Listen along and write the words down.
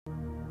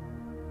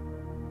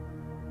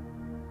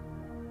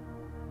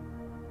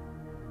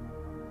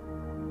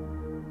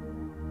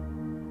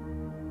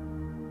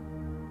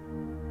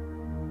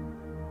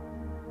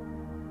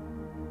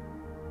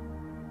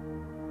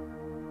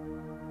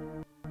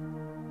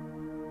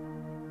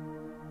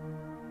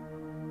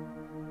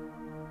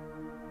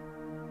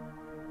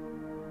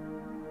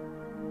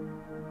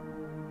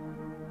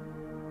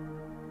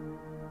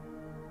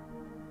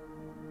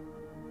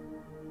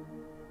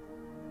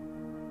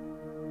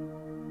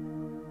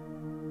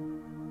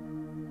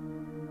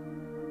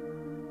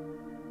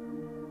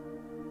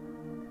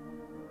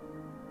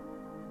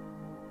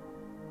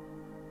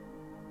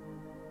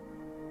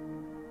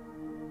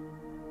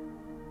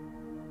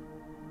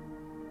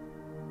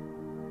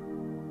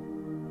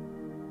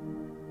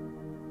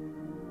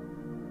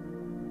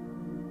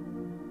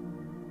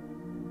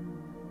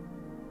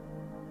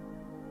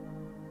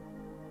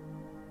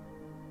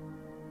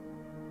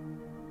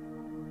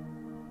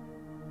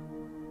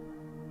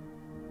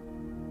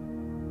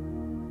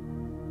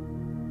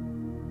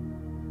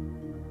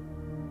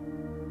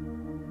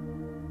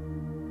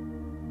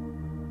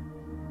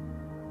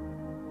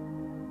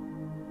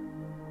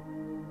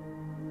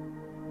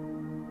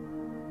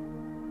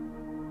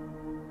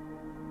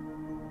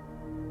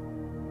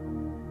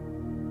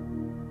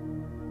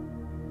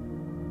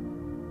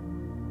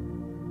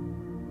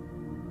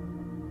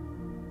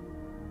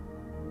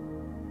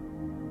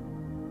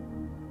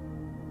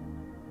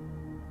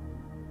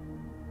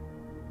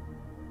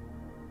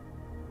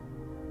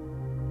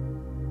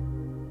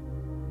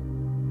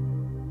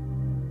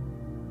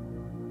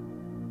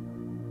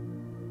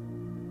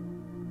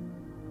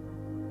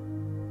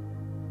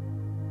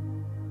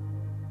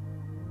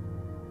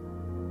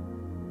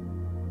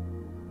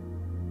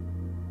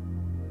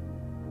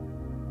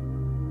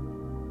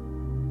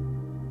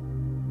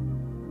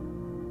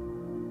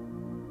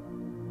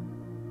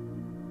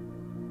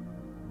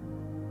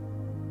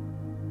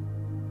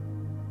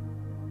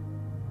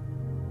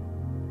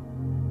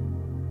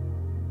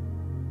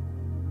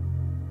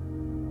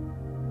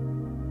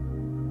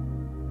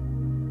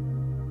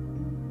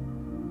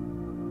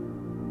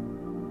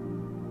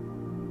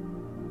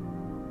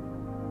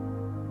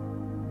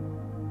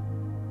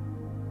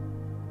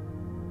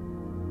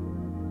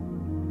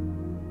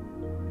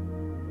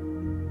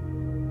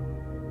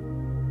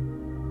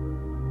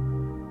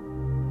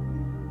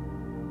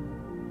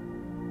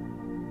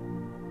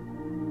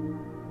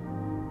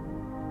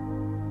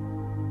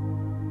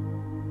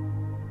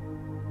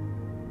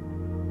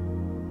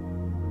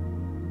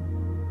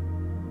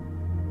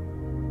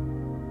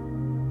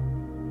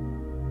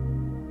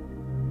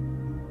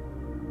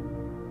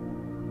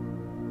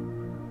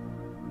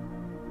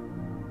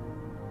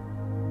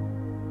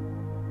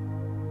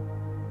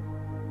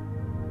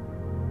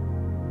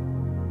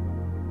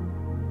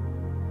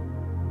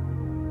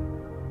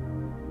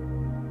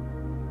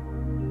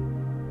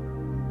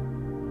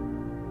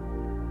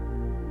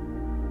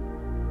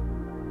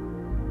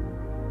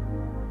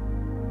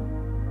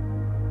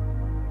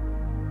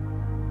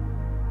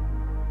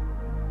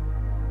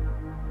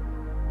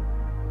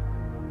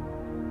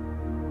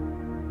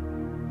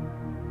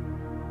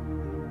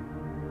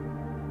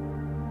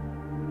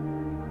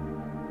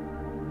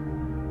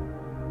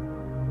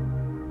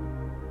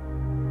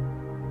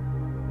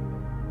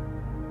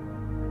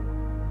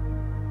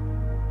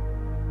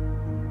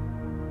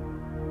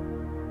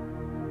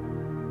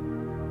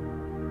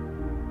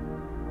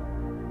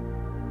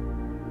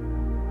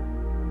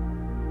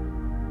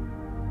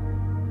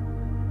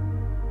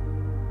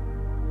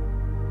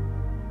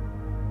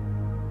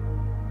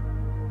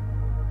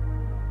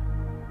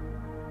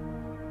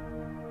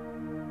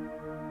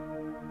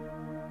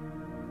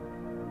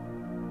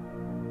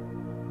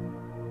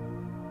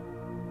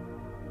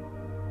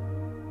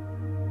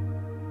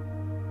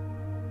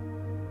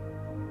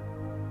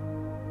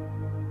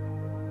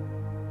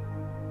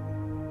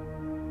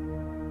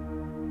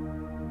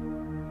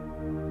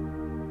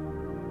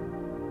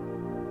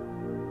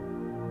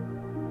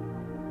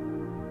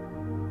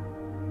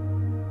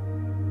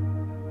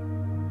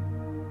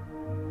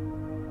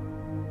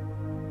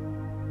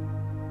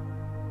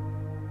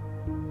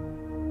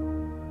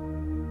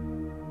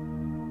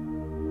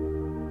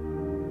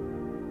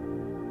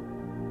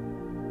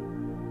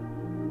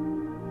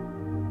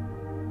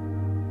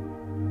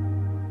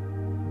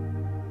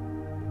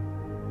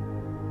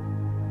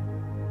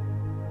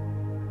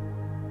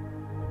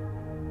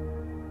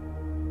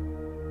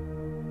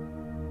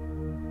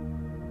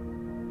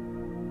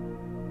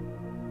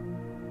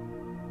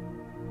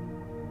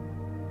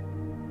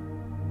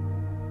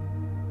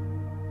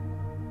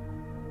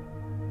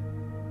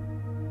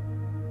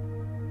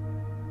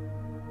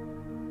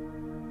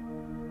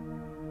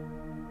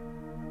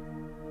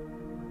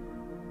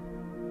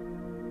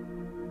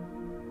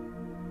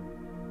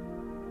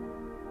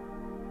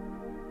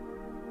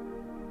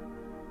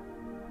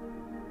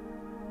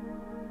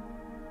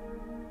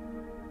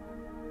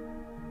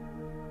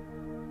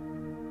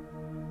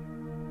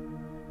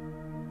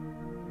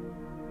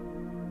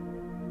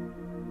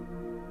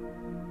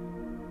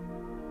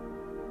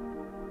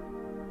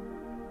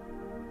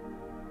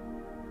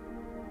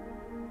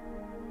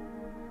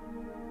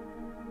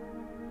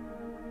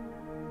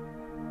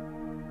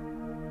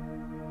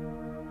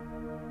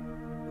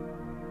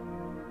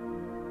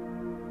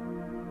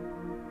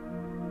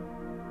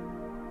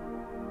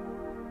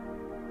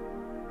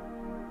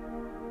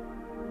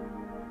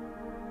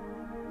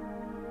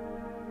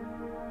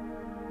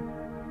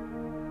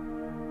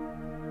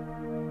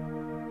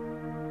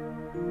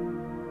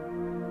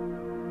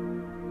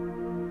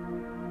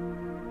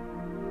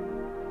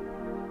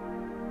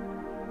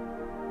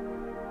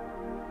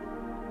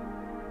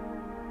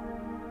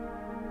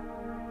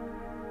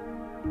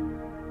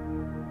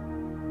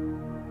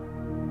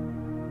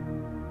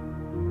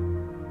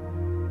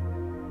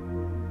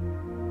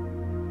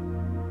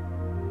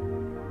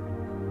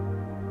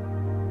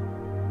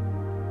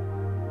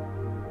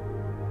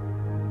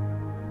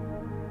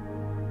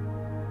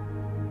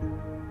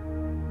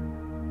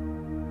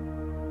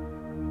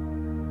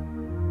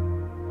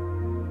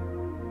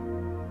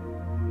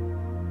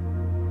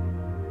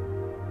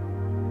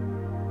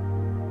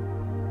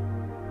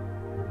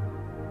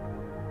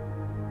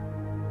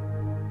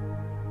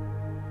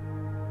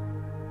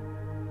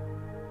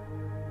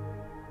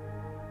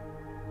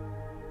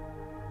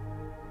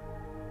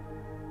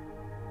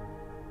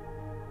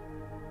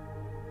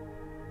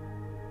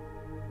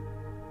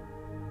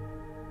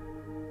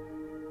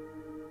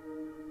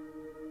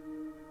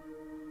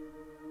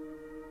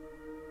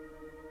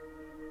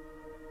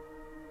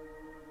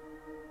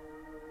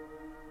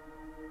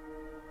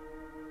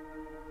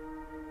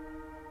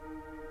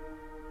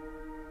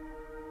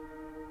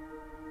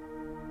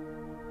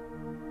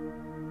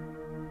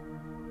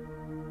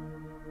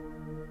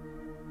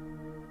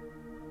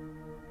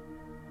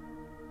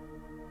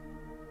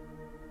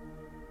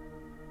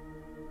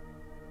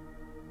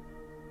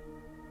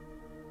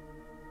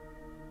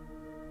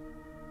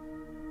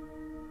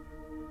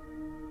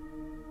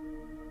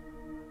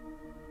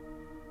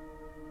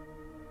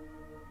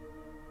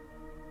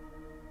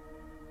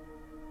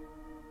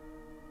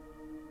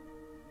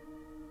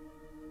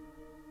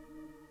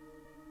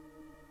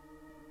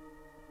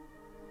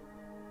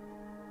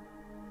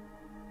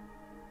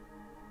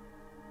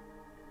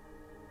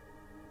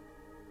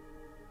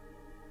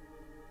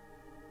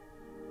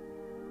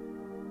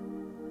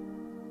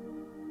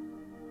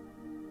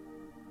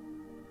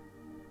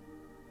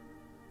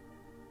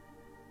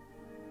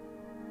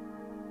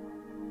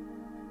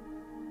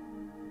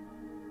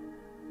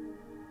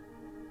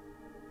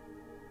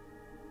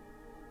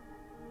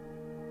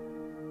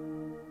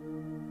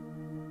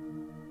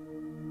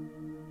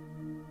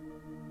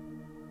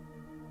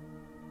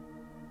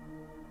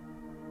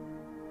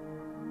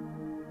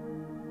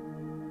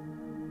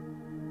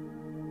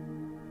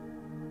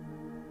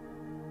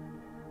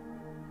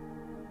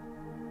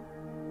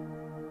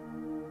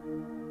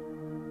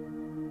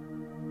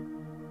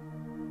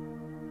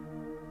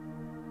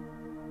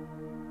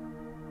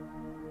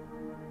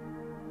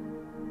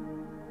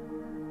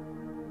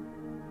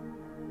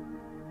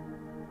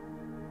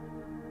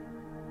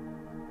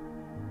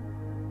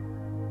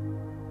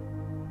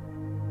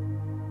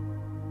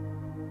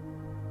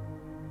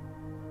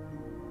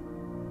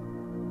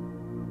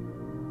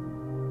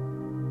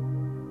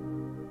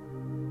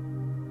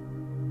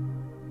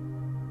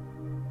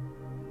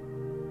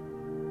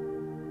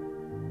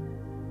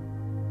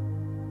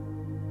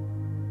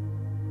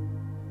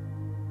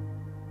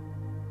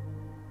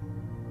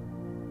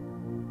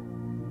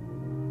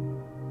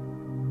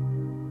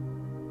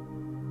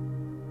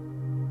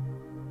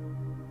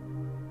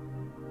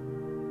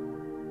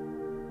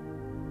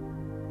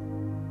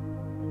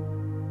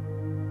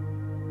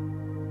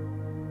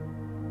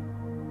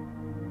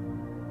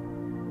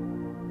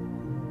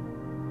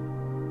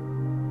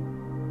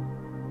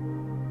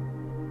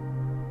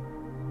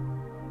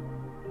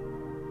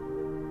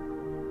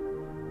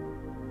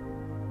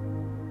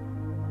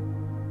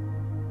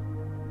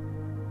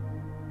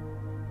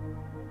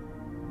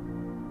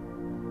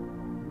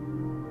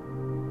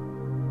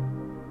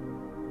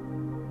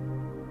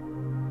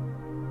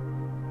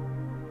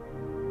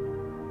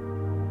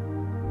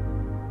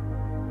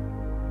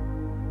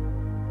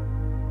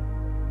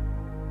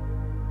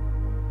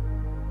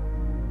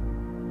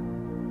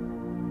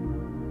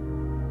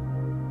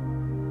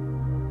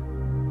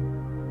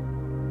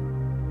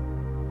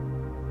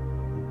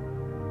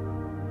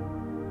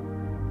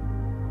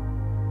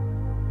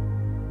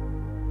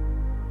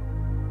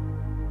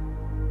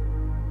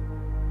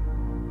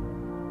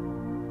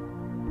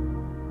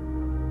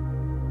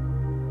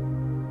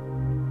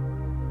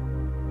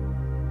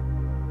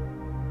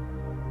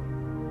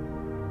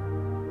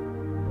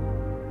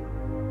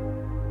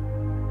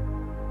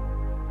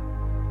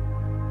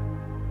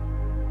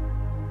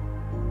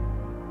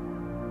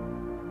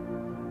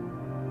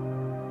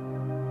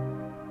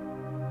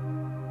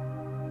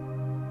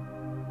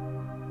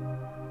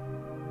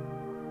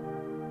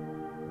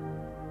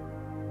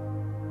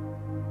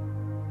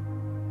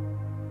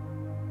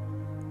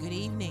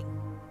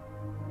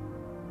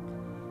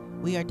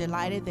We are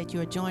delighted that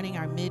you are joining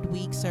our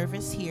midweek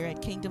service here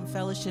at Kingdom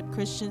Fellowship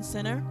Christian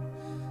Center.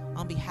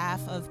 On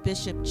behalf of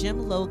Bishop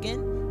Jim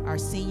Logan, our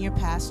senior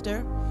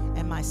pastor,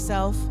 and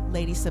myself,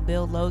 Lady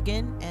Sybil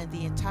Logan, and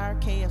the entire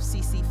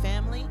KFCC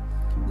family,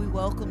 we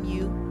welcome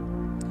you,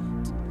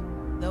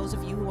 those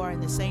of you who are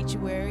in the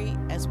sanctuary,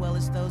 as well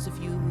as those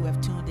of you who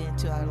have tuned in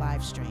to our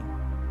live stream.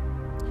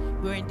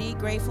 We're indeed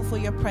grateful for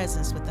your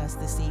presence with us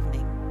this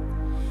evening.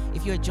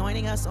 If you're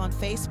joining us on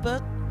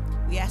Facebook,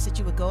 we ask that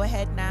you would go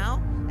ahead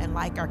now and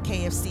like our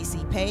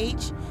KFCC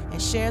page and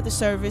share the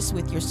service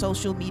with your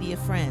social media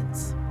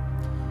friends.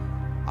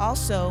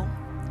 Also,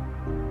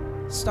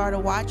 start a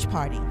watch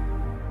party.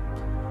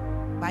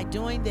 By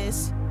doing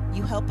this,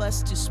 you help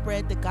us to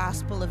spread the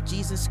gospel of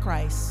Jesus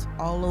Christ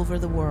all over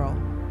the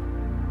world.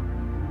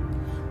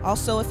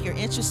 Also, if you're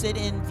interested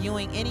in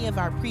viewing any of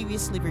our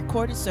previously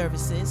recorded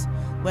services,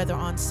 whether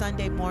on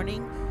Sunday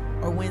morning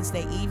or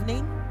Wednesday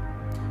evening,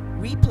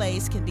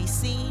 replays can be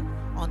seen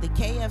on the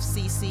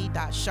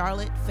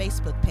KFCC.Charlotte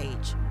Facebook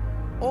page,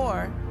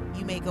 or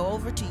you may go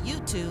over to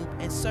YouTube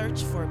and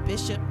search for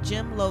Bishop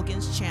Jim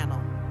Logan's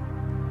channel.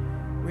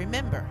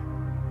 Remember,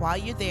 while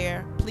you're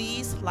there,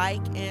 please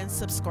like and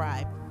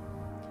subscribe.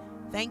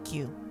 Thank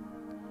you.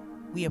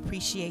 We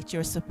appreciate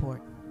your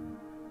support.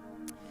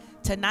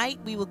 Tonight,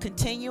 we will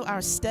continue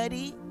our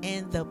study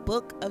in the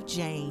book of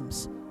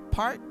James,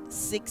 part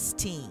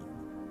 16.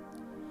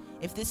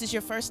 If this is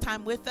your first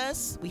time with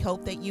us, we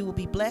hope that you will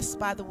be blessed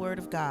by the word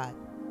of God.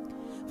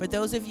 For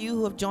those of you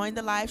who have joined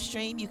the live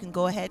stream, you can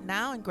go ahead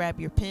now and grab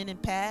your pen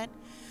and pad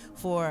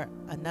for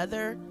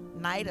another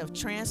night of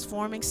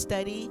transforming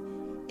study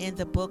in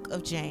the book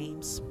of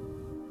James.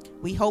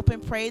 We hope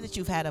and pray that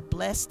you've had a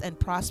blessed and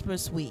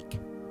prosperous week.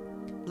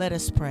 Let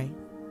us pray.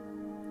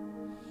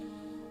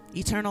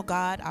 Eternal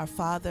God, our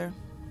Father,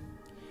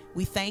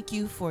 we thank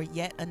you for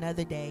yet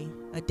another day,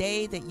 a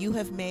day that you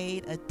have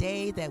made, a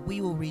day that we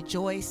will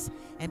rejoice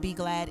and be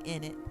glad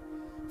in it.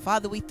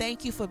 Father, we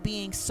thank you for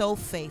being so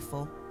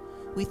faithful.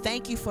 We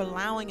thank you for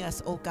allowing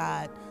us, oh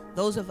God,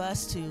 those of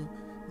us to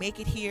make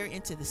it here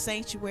into the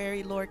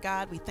sanctuary, Lord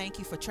God. We thank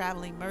you for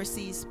traveling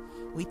mercies.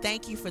 We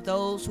thank you for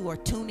those who are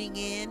tuning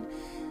in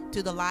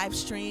to the live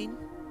stream.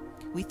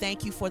 We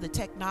thank you for the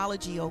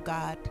technology, oh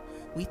God.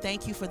 We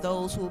thank you for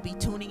those who will be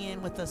tuning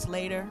in with us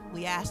later.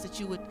 We ask that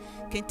you would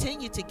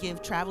continue to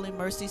give traveling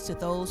mercies to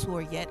those who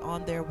are yet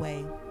on their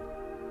way.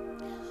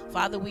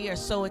 Father, we are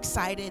so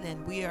excited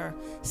and we are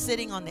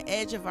sitting on the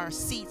edge of our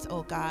seats,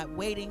 oh God,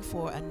 waiting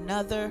for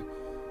another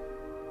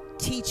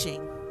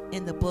teaching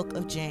in the book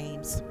of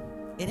James.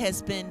 It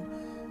has been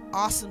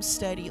awesome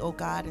study, oh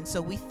God, and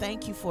so we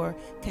thank you for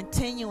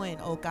continuing,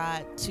 oh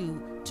God,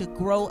 to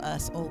grow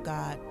us, oh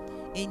God,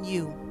 in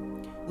you.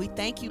 We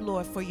thank you,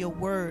 Lord, for your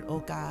word, oh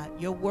God,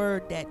 your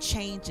word that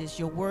changes,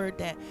 your word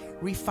that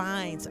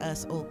refines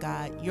us, oh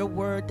God, your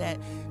word that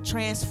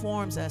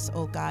transforms us,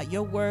 oh God,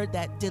 your word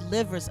that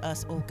delivers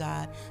us, oh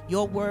God,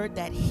 your word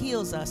that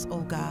heals us,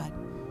 oh God.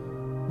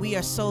 We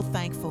are so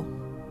thankful.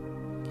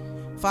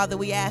 Father,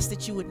 we ask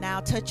that you would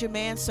now touch your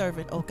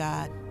manservant, oh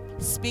God.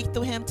 Speak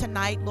through him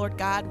tonight, Lord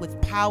God,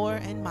 with power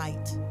and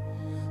might.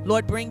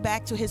 Lord, bring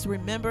back to his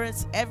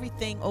remembrance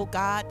everything, oh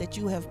God, that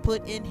you have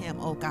put in him,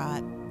 oh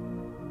God.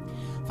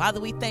 Father,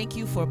 we thank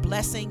you for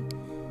blessing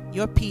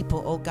your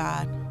people, oh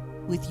God,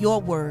 with your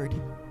word.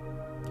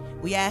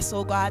 We ask,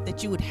 oh God,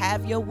 that you would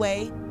have your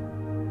way.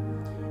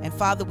 And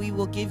Father, we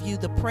will give you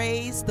the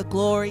praise, the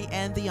glory,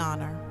 and the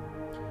honor.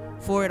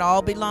 For it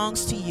all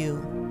belongs to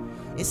you.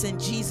 It's in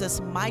Jesus'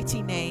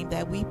 mighty name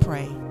that we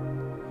pray.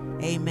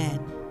 Amen.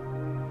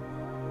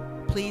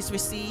 Please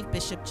receive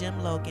Bishop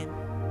Jim Logan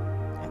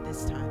at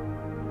this time.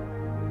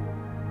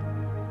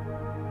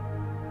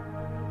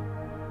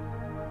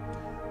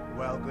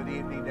 Well, good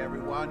evening,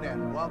 everyone,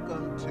 and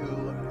welcome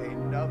to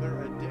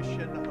another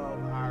edition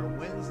of our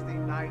Wednesday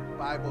night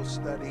Bible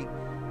study.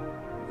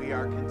 We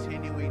are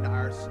continuing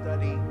our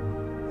study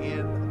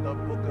in the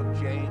book of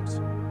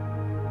James.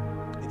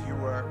 If you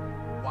were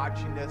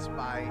watching this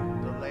by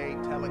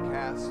delayed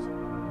telecast,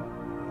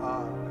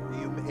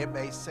 it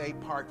may say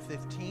part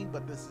 15,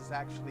 but this is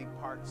actually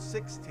part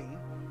 16,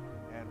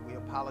 and we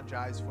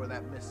apologize for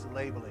that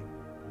mislabeling.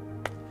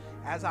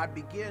 As I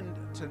begin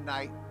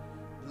tonight,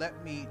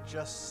 let me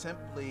just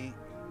simply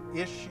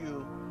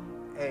issue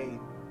a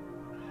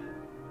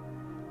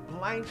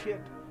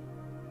blanket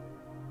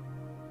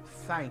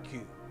thank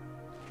you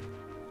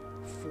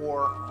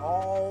for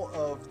all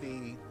of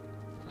the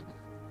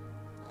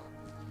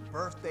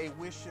birthday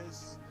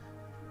wishes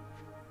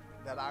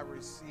that I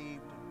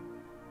received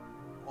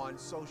on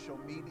social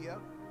media,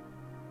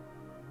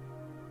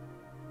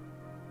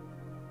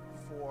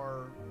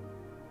 for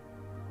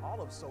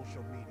all of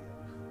social media,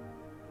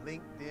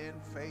 LinkedIn,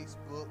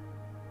 Facebook,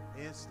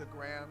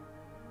 Instagram.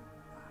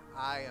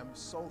 I am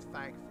so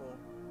thankful.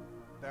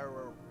 There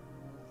were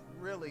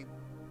really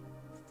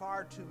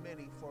far too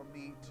many for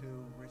me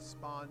to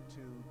respond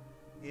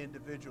to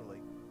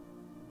individually.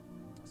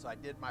 So I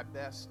did my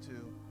best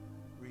to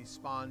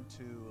respond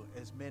to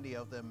as many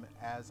of them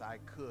as I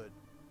could.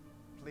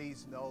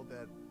 Please know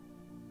that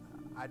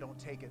I don't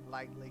take it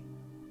lightly.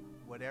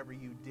 Whatever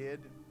you did,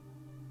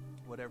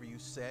 whatever you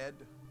said,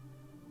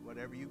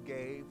 whatever you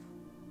gave,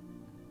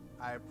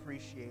 I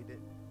appreciate it.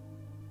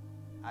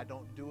 I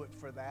don't do it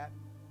for that.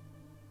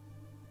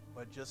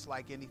 But just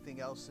like anything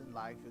else in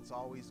life, it's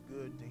always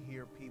good to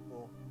hear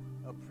people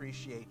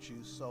appreciate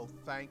you. So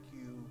thank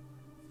you,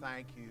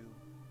 thank you,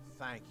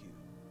 thank you.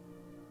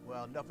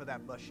 Well, enough of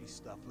that mushy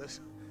stuff.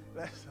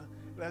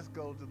 Let's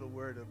go to the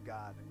Word of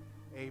God.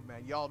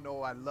 Amen. Y'all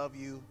know I love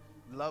you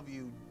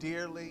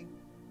dearly,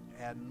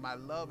 and my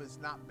love is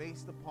not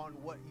based upon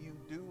what you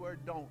do or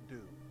don't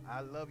do.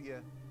 I love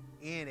you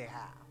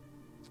anyhow.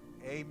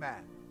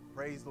 Amen.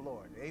 Praise the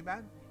Lord.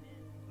 Amen.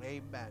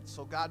 Amen.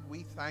 So God,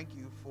 we thank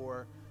you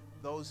for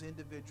those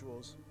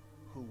individuals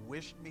who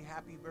wished me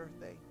happy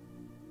birthday,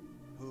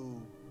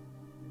 who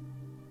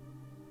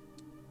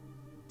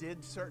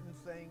did certain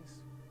things.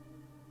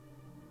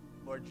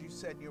 Lord, you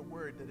said in your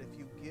word that if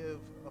you give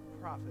a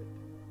prophet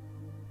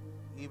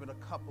even a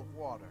cup of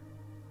water,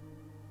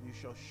 you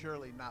shall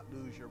surely not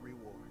lose your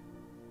reward.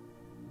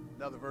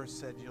 Another verse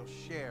said you'll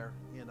share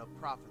in a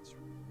prophet's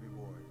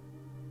reward.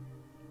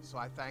 So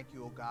I thank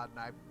you, oh God,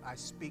 and I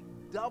speak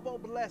double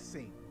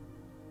blessing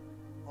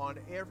on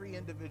every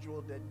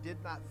individual that did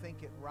not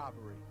think it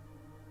robbery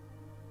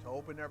to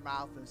open their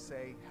mouth and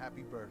say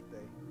happy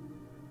birthday,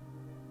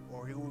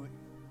 or who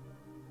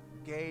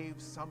gave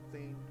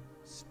something,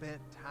 spent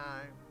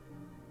time,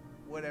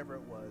 whatever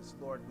it was.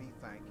 Lord, we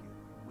thank you.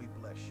 We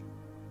bless you.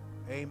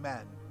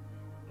 Amen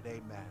and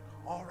amen.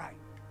 All right.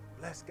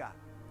 Bless God.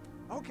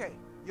 Okay.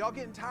 Y'all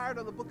getting tired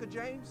of the book of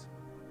James?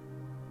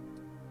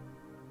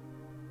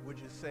 Would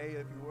you say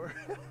if you were?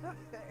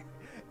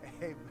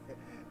 Amen.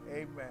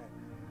 Amen.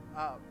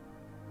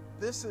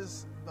 This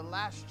is the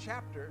last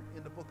chapter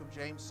in the book of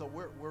James, so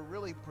we're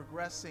really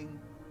progressing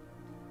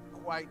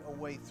quite a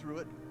way through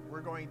it.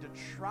 We're going to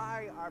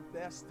try our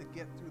best to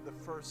get through the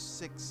first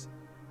 6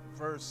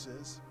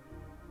 verses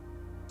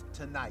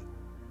tonight,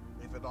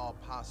 if at all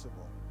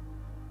possible.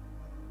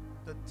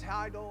 The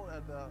title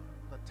and the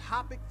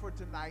topic for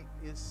tonight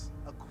is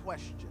a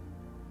question.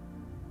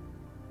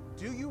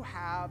 Do you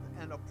have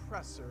an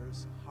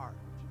oppressor's heart?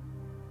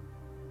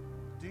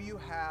 Do you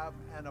have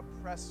an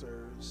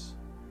oppressor's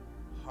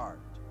heart?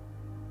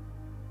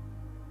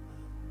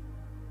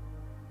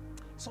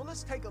 So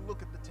let's take a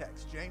look at the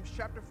text. James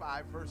chapter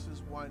 5,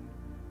 verses 1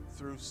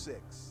 through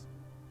 6.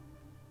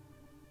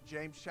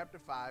 James chapter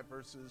 5,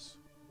 verses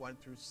 1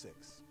 through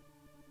 6.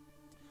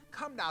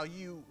 Come now,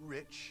 you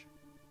rich,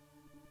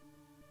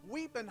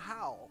 weep and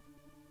howl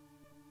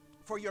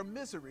for your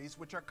miseries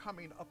which are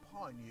coming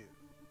upon you.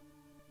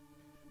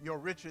 Your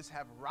riches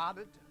have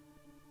rotted,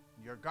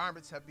 your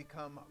garments have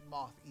become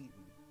moth-eaten.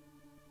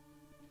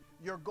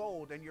 Your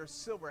gold and your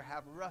silver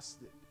have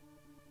rusted,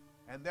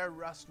 and their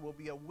rust will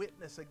be a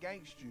witness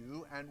against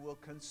you and will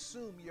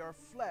consume your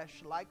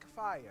flesh like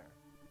fire.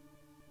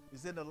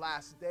 It's in the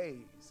last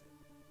days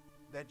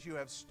that you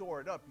have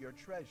stored up your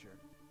treasure.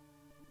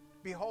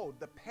 Behold,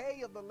 the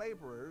pay of the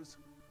laborers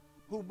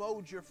who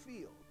mowed your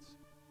fields,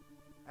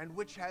 and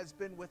which has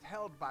been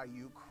withheld by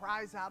you,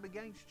 cries out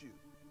against you.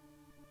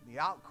 The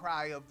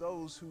outcry of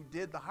those who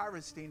did the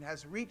harvesting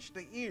has reached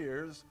the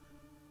ears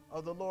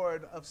of the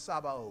Lord of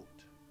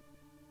Sabaoth.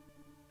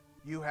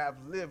 You have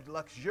lived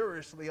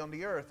luxuriously on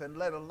the earth and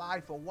led a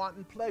life of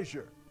wanton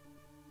pleasure.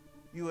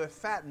 You have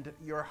fattened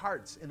your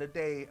hearts in a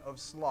day of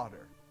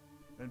slaughter.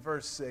 In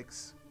verse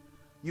 6,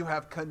 you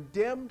have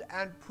condemned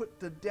and put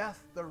to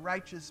death the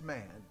righteous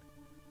man.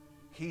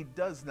 He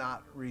does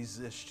not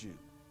resist you.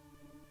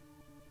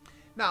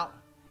 Now,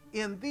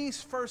 in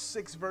these first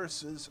 6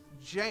 verses,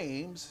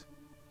 James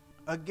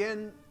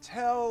again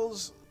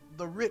tells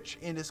the rich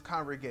in his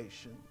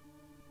congregation,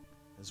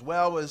 as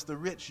well as the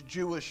rich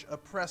Jewish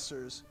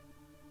oppressors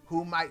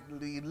who might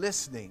be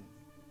listening.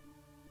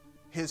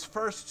 His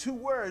first 2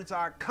 words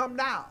are, come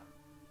now.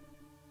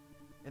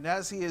 And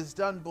as he has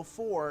done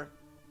before,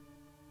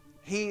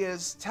 he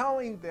is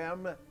telling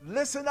them,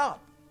 listen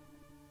up.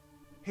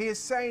 He is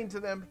saying to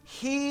them,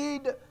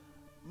 heed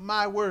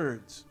my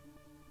words.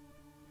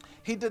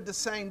 He did the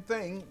same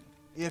thing,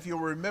 if you'll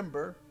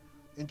remember,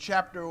 in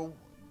chapter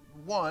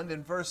 1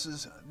 in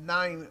verses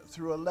 9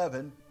 through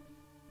 11.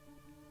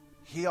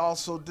 He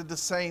also did the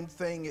same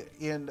thing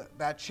in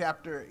that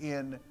chapter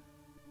in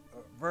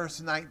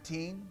verse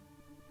 19.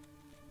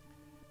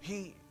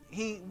 He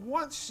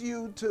wants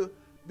you to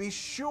be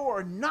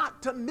sure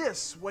not to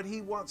miss what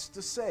he wants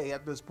to say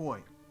at this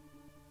point.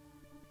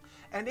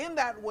 And in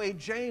that way,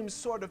 James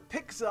sort of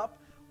picks up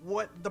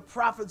what the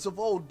prophets of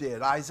old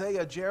did,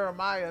 Isaiah,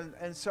 Jeremiah,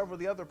 and several of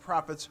the other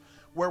prophets,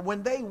 where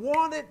when they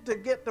wanted to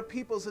get the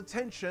people's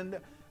attention,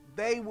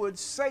 they would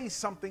say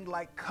something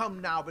like, come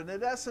now. But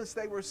in essence,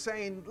 they were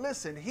saying,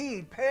 listen,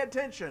 heed, pay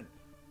attention,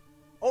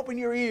 open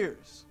your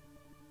ears.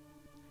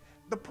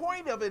 The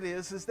point of it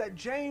is that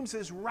James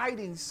is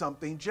writing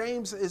something.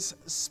 James is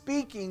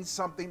speaking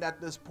something at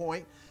this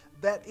point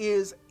that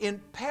is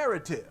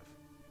imperative.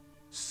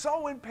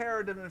 So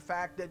imperative, in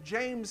fact, that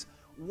James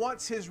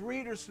wants his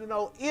readers to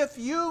know, if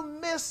you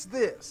miss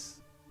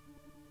this,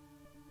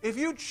 If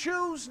you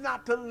choose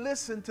not to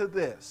listen to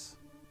this,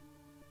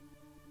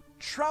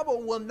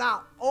 trouble will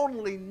not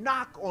only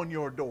knock on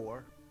your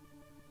door,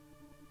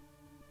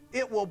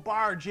 it will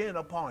barge in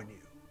upon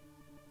you.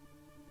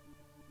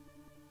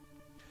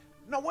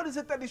 Now, what is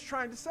it that he's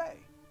trying to say?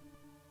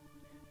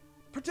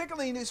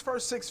 Particularly in these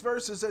first 6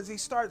 verses, as he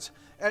starts,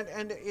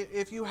 and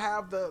if you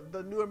have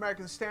the New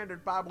American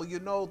Standard Bible, you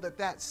know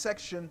that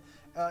section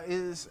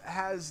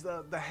has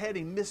the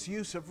heading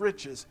misuse of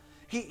riches.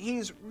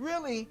 He's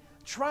really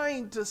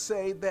trying to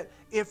say that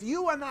if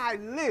you and I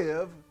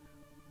live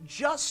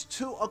just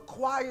to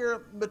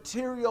acquire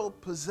material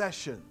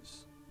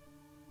possessions,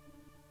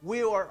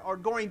 we are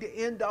going to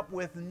end up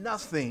with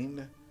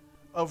nothing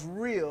of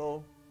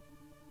real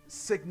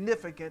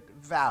significant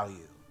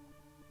value,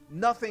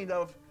 nothing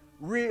of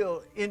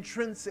real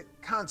intrinsic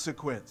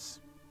consequence.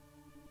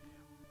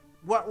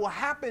 What will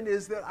happen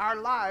is that our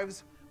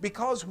lives,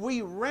 because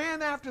we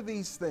ran after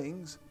these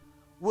things,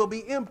 will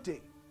be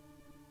empty.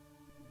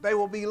 They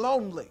will be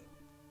lonely.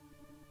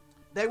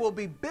 They will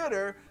be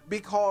bitter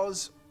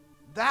because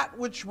that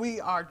which we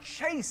are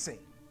chasing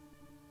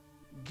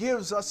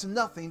gives us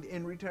nothing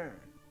in return.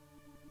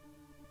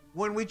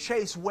 When we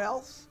chase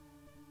wealth,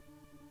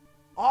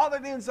 all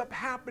that ends up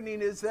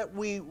happening is that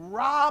we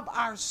rob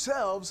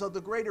ourselves of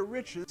the greater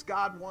riches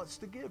God wants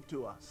to give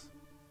to us.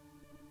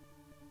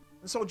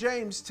 And so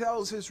James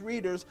tells his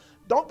readers,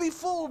 don't be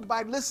fooled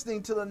by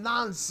listening to the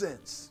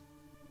nonsense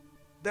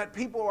that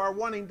people are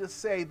wanting to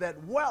say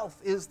that wealth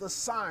is the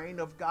sign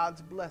of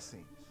God's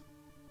blessings.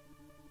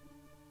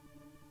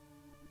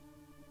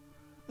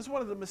 It's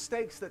one of the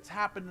mistakes that's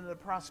happened in the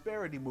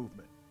prosperity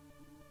movement.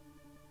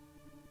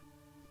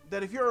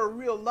 That if you're a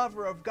real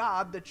lover of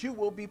God, that you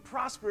will be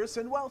prosperous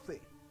and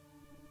wealthy.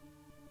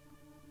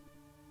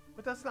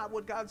 But that's not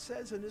what God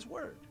says in his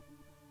word.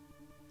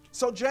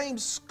 So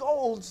James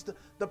scolds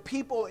the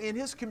people in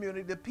his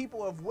community, the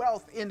people of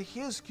wealth in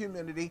his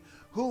community,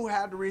 who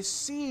had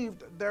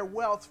received their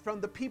wealth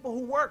from the people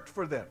who worked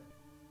for them,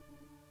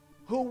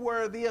 who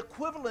were the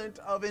equivalent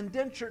of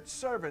indentured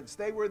servants.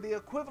 They were the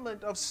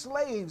equivalent of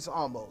slaves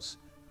almost.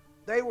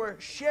 They were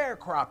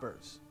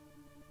sharecroppers.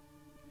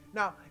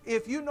 Now,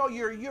 if you know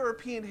your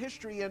European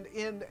history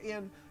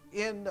in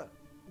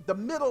the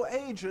Middle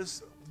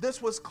Ages,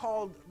 this was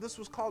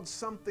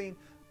something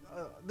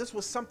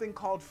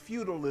called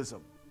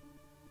feudalism.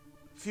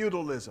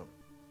 Feudalism.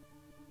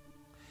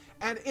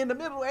 And in the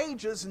Middle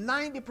Ages,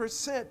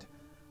 90%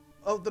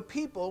 of the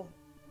people,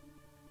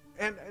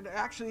 and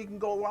actually you can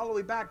go all the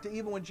way back to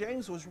even when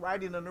James was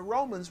writing and the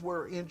Romans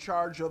were in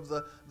charge of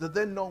the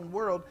then known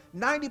world,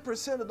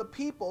 90% of the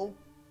people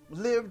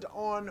lived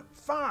on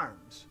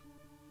farms.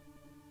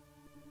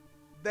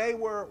 They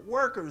were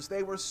workers,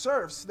 they were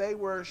serfs, they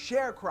were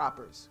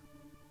sharecroppers.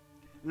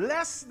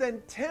 Less than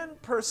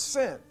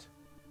 10%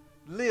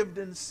 lived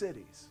in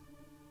cities.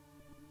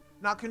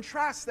 Now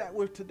contrast that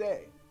with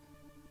today,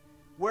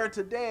 where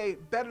today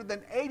better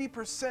than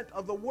 80%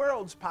 of the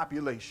world's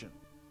population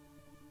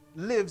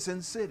lives in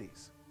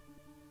cities,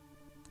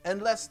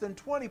 and less than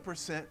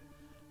 20%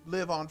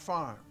 live on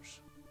farms.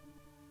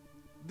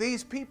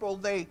 These people,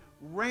 they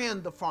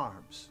ran the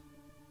farms.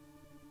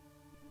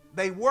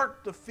 They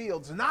worked the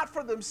fields, not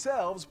for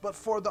themselves, but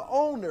for the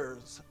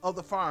owners of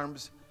the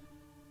farms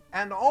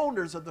and the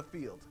owners of the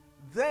fields.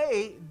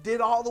 They did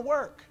all the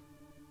work.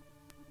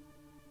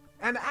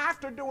 And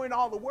after doing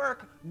all the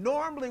work,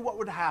 normally what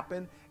would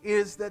happen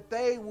is that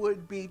they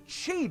would be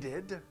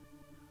cheated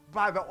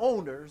by the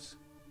owners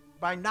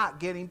by not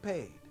getting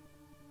paid.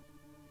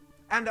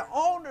 And the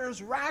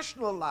owners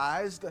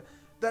rationalized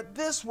that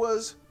this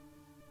was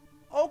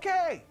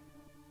okay.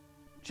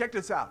 Check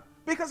this out.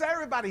 Because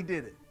everybody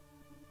did it.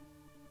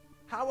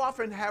 How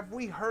often have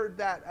we heard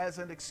that as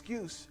an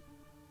excuse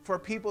for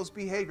people's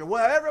behavior?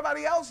 Well,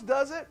 everybody else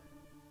does it.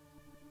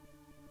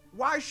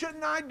 Why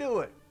shouldn't I do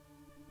it?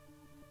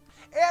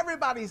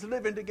 Everybody's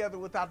living together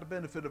without the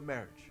benefit of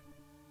marriage.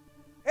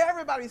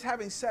 Everybody's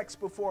having sex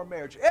before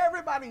marriage.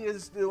 Everybody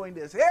is doing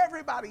this.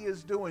 Everybody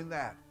is doing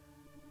that.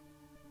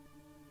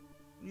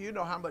 You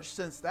know how much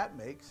sense that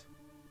makes.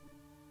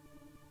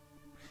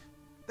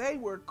 They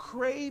were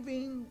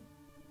craving,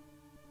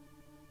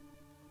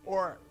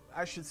 or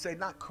I should say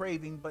not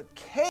craving, but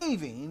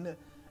caving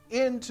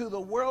into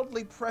the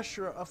worldly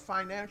pressure of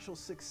financial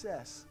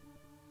success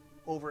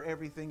over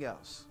everything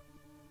else.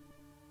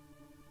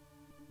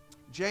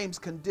 James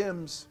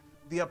condemns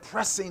the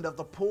oppressing of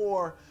the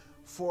poor,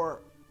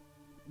 for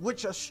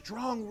which a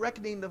strong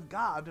reckoning of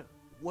God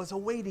was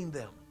awaiting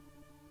them.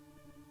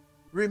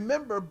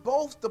 Remember,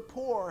 both the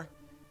poor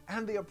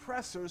and the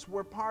oppressors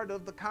were part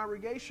of the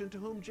congregation to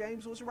whom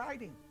James was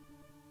writing.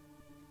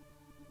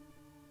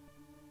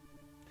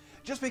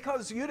 Just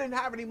because you didn't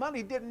have any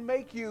money didn't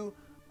make you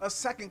a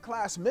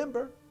second-class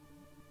member.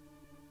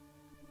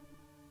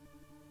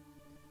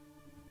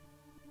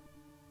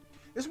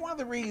 It's one of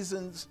the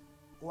reasons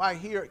why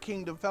here at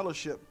Kingdom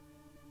Fellowship,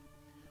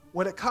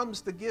 when it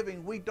comes to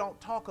giving, we don't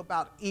talk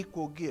about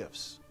equal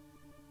gifts.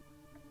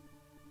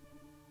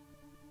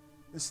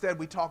 Instead,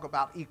 we talk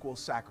about equal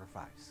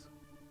sacrifice.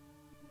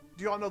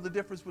 Do you all know the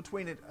difference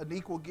between an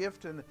equal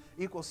gift and an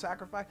equal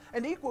sacrifice?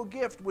 An equal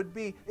gift would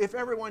be if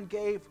everyone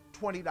gave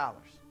 $20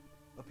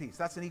 a piece.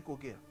 That's an equal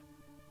gift.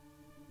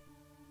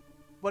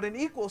 But an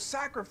equal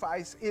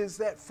sacrifice is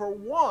that for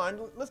one,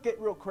 let's get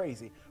real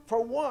crazy.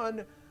 For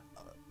one,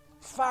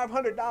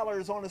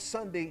 $500 on a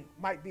Sunday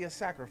might be a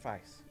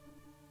sacrifice.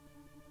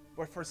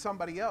 But for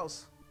somebody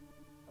else,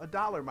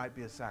 $1 might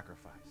be a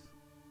sacrifice.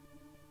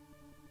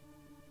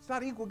 It's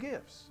not equal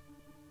gifts.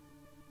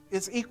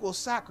 It's equal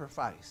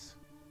sacrifice.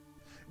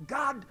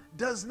 God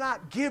does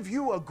not give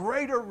you a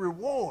greater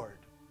reward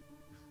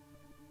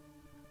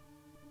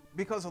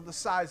because of the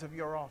size of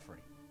your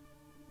offering.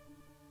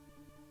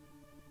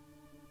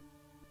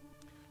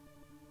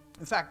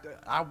 In fact,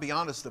 I'll be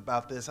honest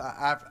about this.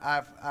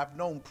 I've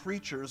known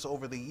preachers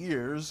over the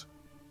years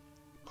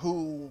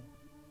who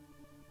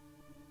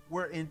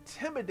were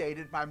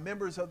intimidated by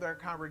members of their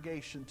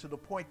congregation to the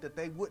point that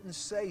they wouldn't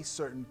say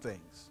certain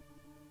things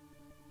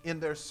in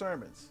their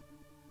sermons.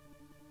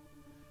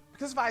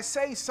 Because if I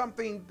say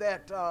something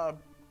that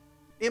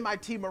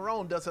MIT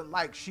Marone doesn't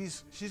like,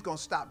 she's going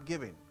to stop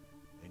giving.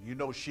 And you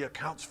know she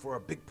accounts for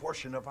a big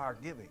portion of our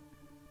giving.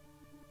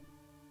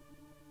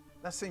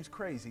 That seems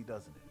crazy,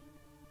 doesn't it?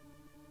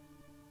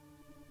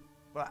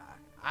 But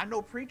I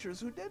know preachers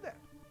who did that,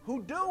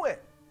 who do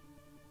it.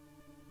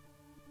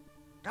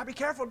 Gotta be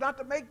careful not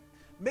to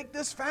make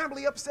this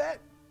family upset.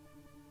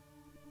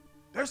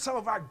 They're some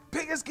of our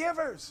biggest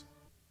givers.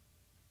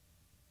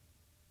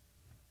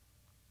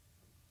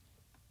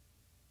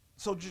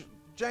 So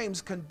James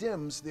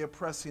condemns the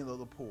oppressing of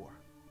the poor.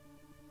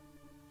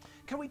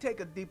 Can we take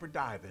a deeper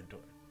dive into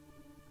it?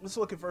 Let's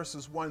look at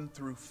verses 1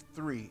 through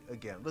 3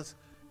 again.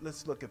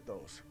 Let's look at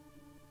those.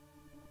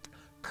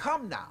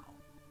 Come now,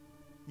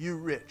 you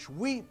rich,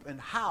 weep and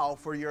howl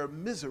for your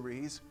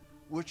miseries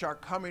which are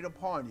coming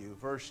upon you.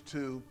 Verse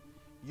 2,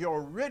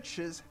 your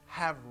riches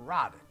have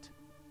rotted,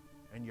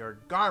 and your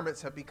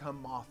garments have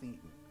become moth-eaten.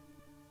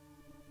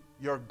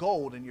 Your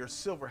gold and your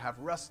silver have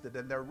rusted,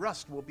 and their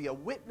rust will be a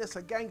witness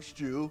against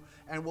you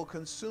and will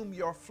consume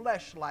your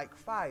flesh like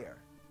fire.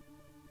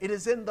 It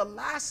is in the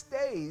last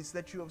days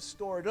that you have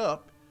stored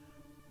up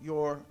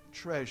your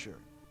treasure.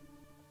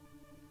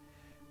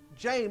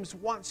 James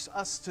wants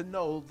us to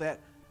know that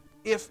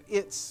if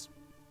it's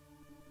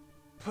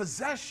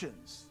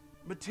possessions,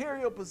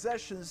 material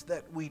possessions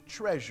that we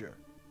treasure,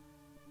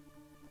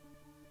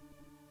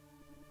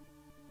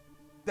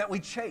 that we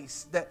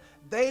chase, that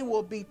they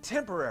will be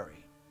temporary.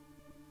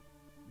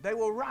 They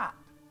will rot.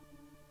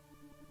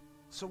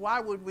 So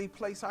why would we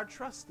place our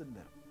trust in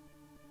them?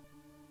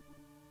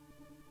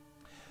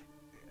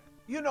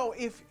 You know,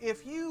 if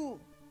you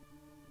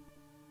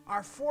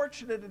are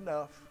fortunate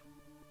enough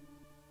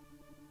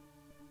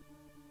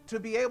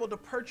to be able to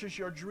purchase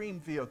your dream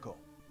vehicle,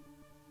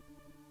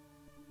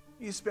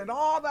 you spend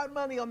all that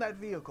money on that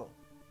vehicle,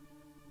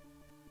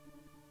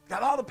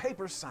 got all the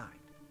papers signed.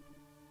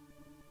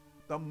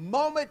 The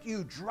moment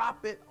you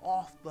drop it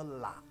off the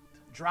lot,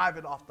 drive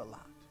it off the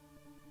lot,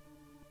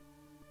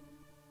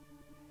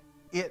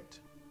 it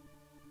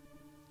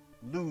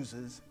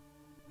loses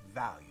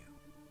value.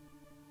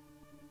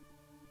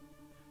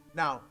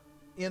 Now,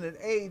 in an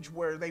age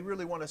where they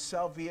really want to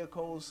sell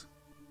vehicles,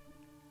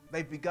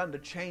 they've begun to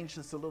change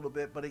this a little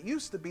bit, but it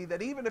used to be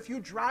that even if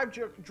you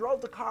drove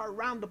the car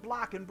around the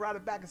block and brought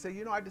it back and said,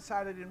 you know, I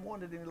decided I didn't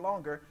want it any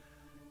longer,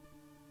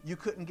 you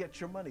couldn't get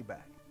your money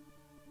back.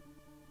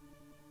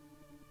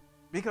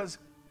 Because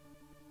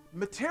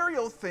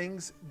material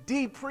things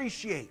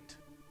depreciate.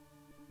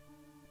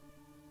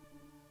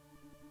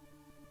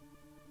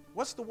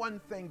 What's the one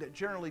thing that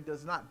generally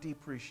does not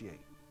depreciate?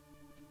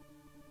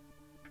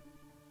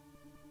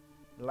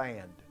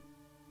 Land.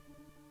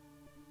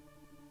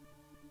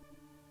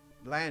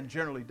 Land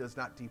generally does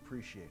not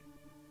depreciate.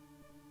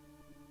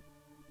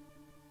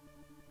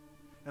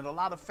 And a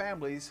lot of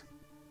families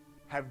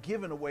have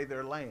given away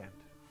their land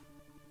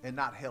and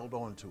not held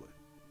on to it.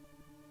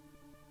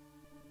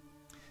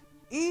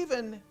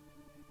 Even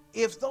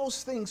if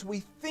those things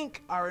we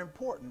think are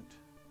important,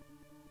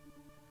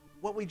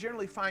 what we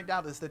generally find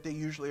out is that they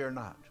usually are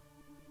not.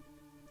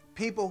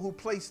 People who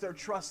place their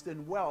trust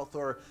in wealth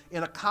or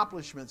in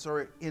accomplishments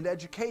or in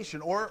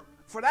education or,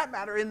 for that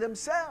matter, in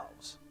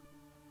themselves,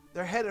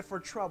 they're headed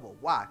for trouble.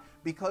 Why?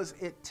 Because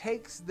it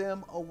takes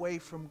them away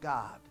from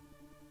God,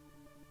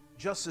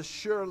 just as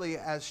surely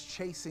as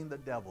chasing the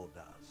devil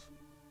does.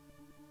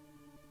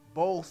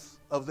 Both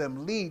of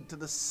them lead to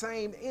the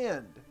same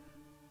end.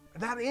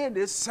 And that end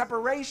is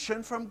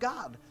separation from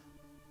God.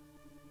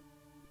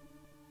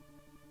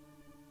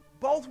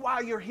 Both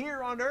while you're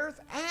here on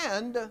earth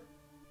and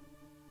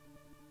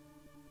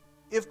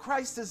if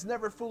Christ is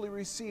never fully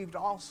received,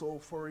 also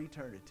for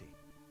eternity.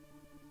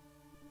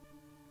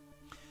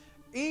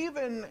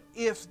 Even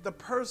if the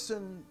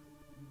person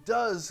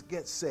does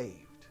get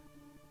saved,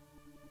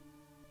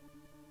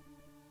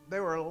 they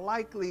are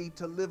likely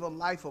to live a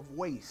life of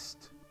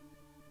waste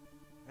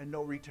and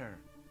no return.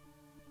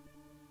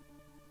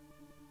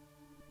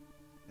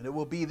 And it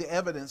will be the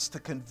evidence to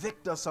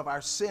convict us of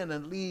our sin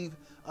and leave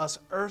us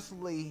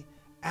earthly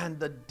and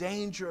the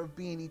danger of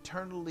being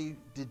eternally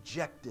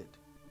dejected,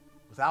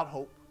 without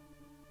hope,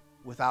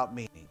 without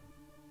meaning.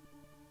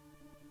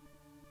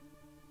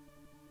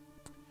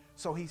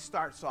 So he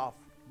starts off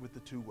with the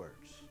two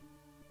words,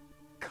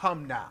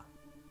 come now.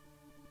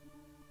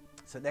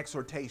 It's an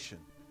exhortation.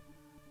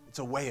 It's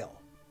a wail.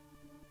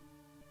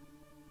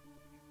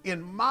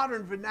 In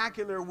modern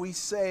vernacular, we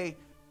say,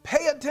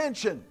 pay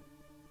attention.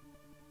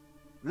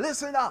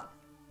 Listen up.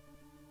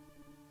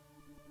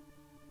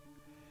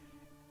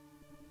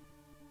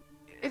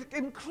 It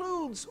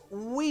includes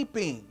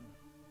weeping.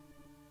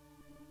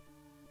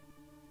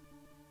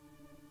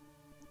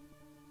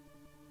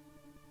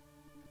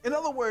 In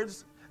other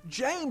words,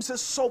 James is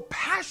so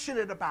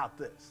passionate about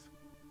this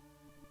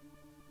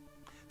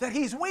that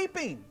he's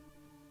weeping.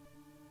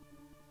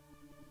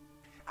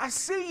 I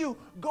see you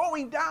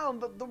going down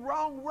the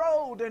wrong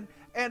road,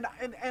 and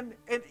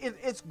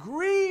it's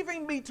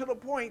grieving me to the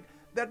point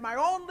that my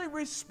only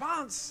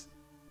response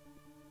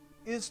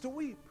is to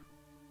weep.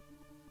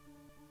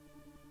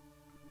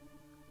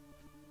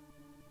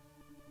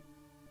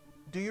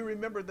 Do you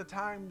remember the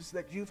times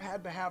that you've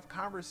had to have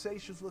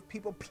conversations with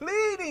people,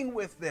 pleading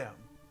with them,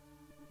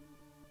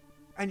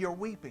 and you're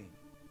weeping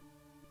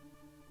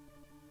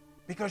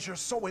because you're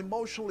so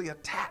emotionally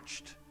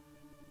attached,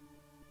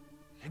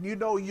 and you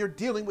know you're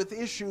dealing with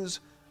issues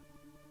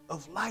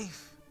of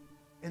life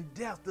and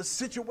death? The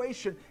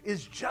situation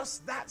is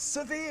just that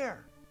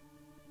severe.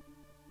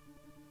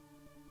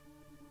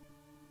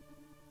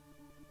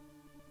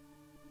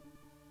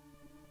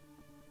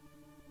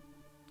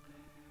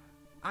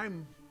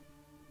 I'm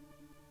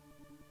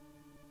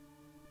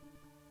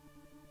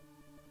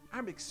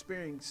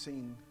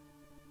experiencing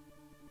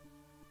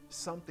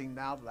something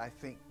now that I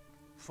think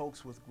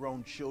folks with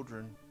grown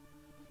children,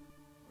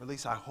 or at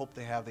least I hope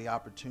they have the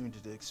opportunity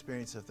to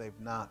experience if they've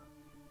not,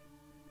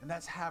 and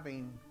that's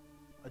having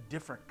a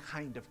different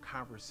kind of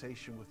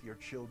conversation with your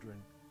children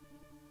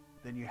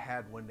than you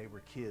had when they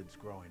were kids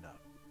growing up.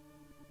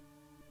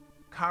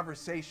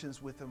 Conversations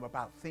with them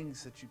about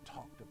things that you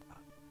talked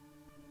about.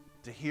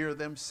 To hear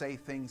them say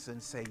things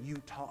and say, you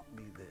taught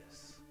me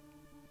this.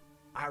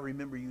 I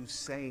remember you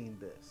saying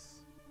this.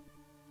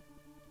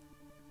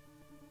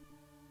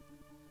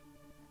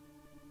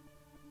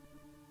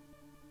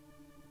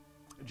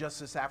 Just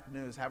this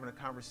afternoon, I was having a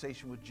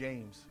conversation with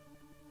James.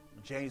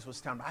 James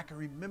was telling me, I can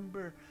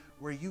remember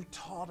where you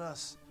taught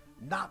us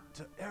not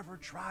to ever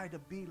try to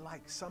be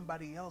like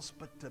somebody else,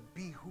 but to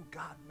be who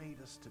God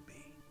made us to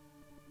be.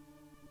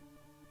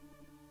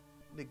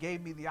 And it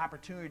gave me the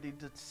opportunity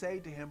to say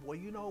to him, well,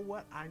 you know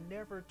what? I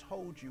never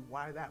told you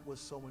why that was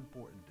so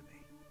important to me.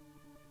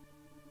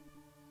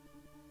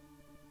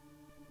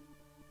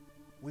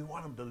 We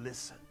want them to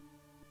listen.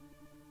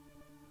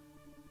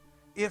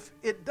 If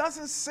it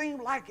doesn't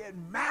seem like it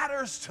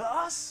matters to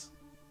us,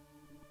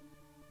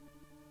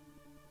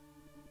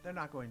 they're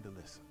not going to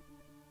listen.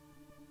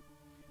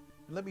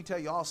 And let me tell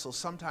you also,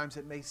 sometimes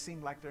it may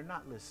seem like they're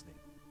not listening.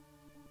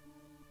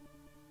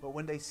 But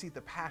when they see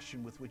the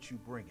passion with which you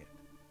bring it,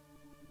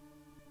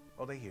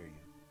 oh, they hear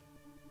you.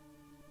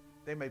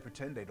 They may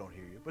pretend they don't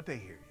hear you, but they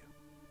hear you.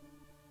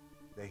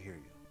 They hear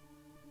you.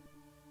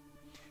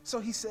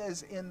 So he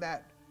says in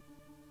that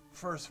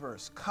first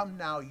verse, come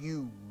now,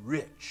 you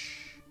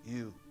rich.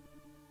 You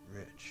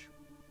rich.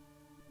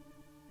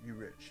 You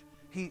rich.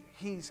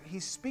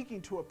 He's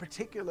speaking to a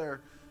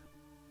particular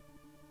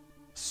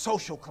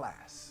social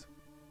class.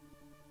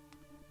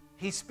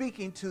 He's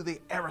speaking to the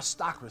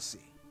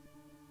aristocracy.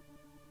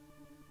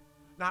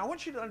 Now, I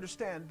want you to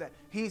understand that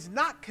he's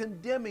not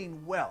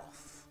condemning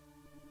wealth,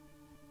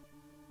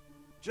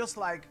 just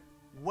like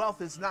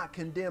wealth is not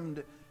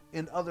condemned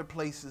in other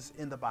places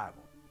in the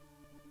Bible.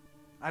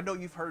 I know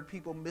you've heard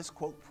people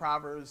misquote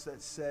Proverbs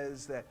that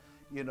says that,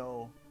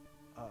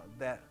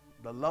 that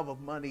the love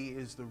of money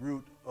is the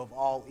root of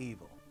all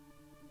evil.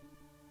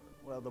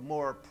 Well, the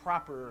more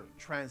proper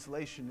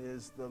translation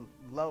is the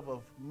love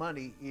of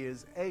money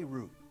is a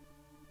root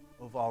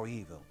of all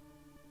evil.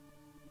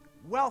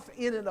 Wealth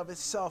in and of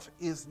itself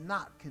is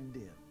not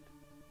condemned.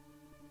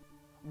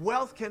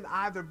 Wealth can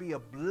either be a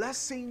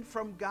blessing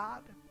from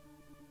God,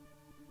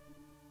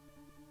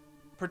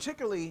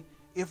 particularly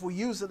if we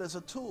use it as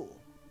a tool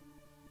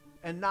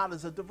and not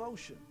as a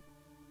devotion.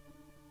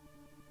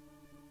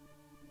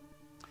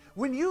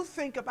 When you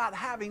think about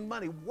having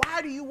money,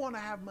 why do you want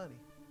to have money?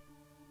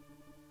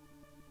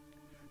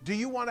 Do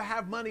you want to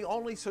have money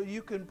only so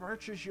you can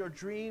purchase your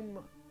dream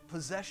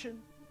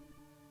possession?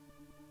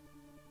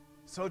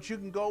 So that you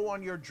can go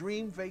on your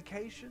dream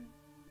vacation?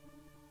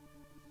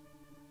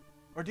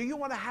 Or do you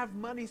want to have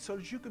money so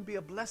that you can be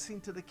a blessing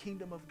to the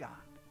kingdom of God?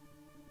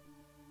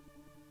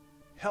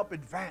 Help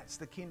advance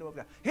the kingdom of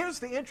God. Here's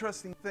the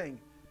interesting thing,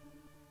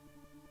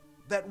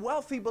 that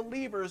wealthy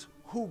believers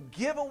who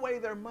give away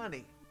their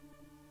money,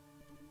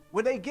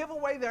 when they give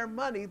away their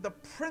money, the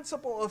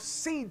principle of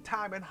seed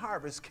time and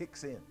harvest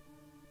kicks in.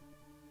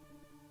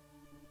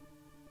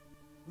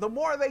 The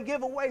more they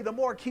give away, the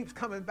more it keeps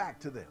coming back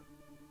to them.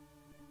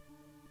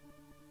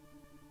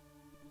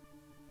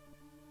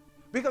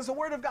 Because the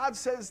Word of God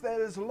says that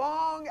as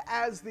long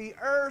as the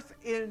earth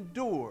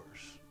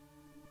endures,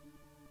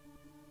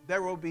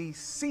 there will be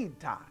seed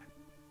time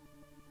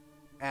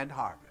and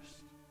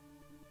harvest.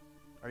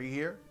 Are you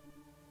here?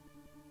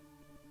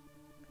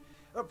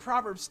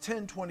 Proverbs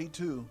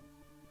 10:22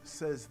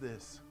 says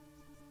this.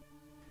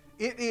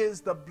 It is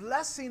the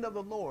blessing of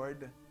the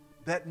Lord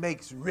that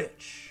makes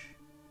rich,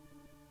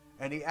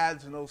 and he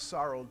adds no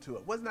sorrow to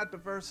it. Wasn't that the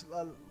verse,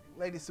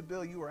 Lady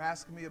Sibyl, you were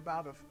asking me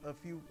about a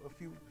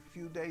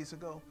few days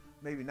ago,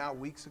 maybe now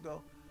weeks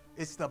ago?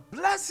 It's the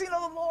blessing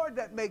of the Lord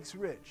that makes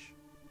rich.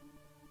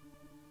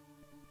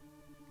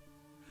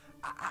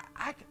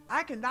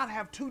 I cannot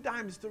have two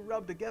dimes to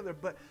rub together,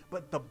 but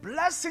the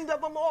blessing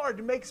of the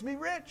Lord makes me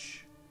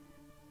rich.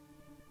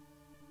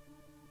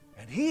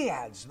 And he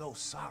adds no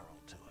sorrow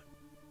to it.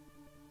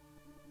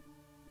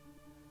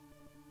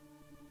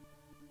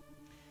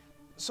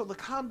 So the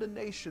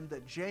condemnation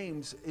that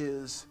James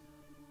is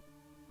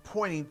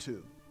pointing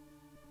to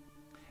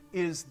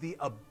is the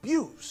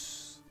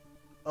abuse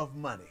of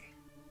money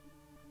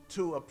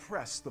to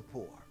oppress the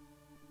poor.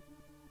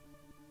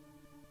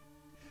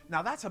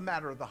 Now that's a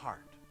matter of the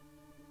heart.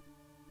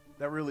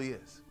 That really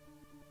is.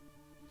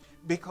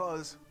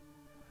 Because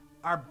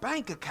our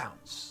bank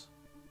accounts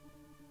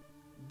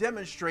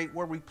demonstrate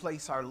where we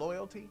place our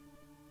loyalty,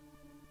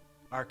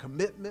 our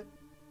commitment,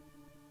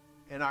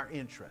 and our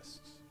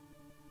interests.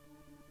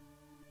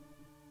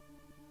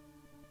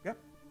 Yep,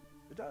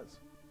 it does.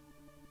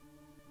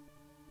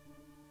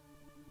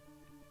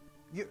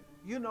 You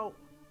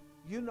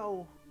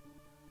know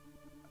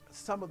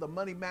some of the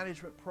money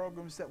management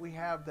programs that we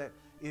have, that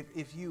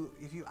if you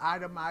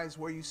itemize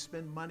where you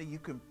spend money, you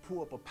can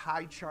pull up a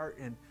pie chart,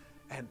 and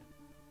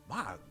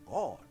my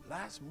God,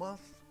 last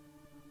month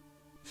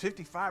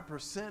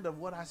 55% of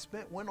what I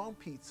spent went on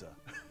pizza.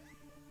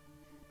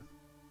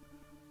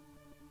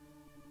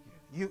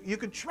 You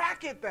can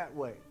track it that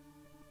way.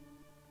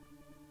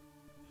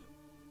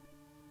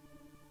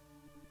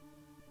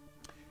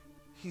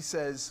 He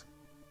says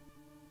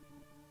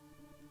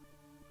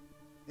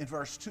in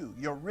verse 2,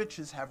 your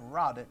riches have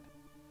rotted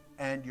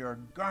and your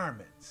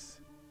garments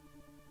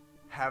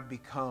have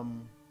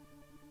become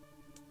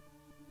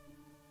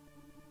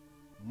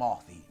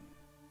moth-eaten.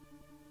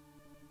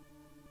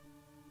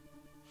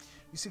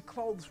 You see,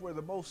 clothes were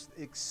the most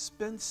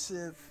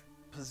expensive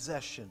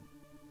possession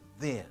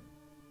then,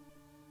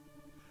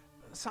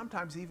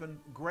 sometimes even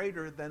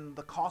greater than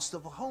the cost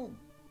of a home.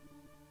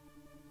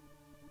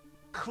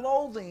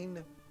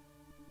 Clothing,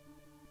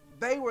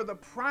 they were the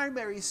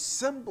primary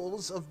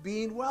symbols of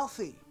being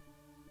wealthy.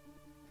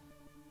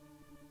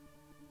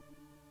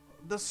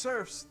 The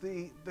serfs,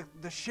 the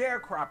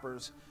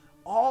sharecroppers,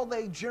 all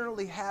they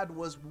generally had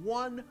was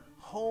one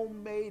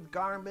homemade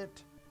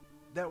garment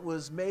that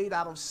was made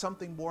out of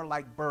something more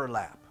like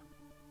burlap,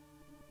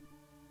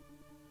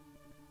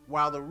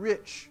 while the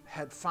rich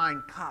had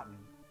fine cotton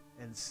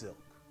and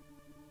silk.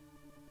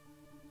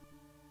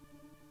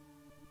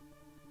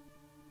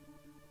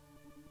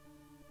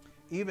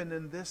 Even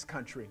in this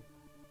country,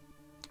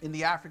 in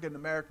the African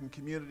American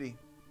community,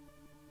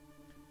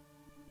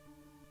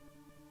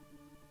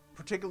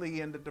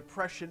 particularly in the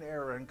Depression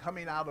era and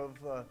coming out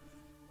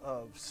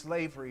of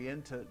slavery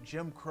into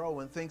Jim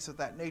Crow and things of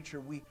that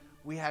nature,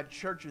 we had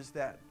churches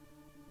that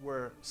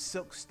were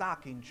silk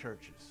stocking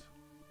churches.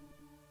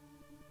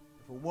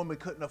 If a woman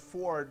couldn't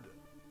afford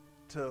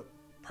to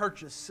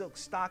purchase silk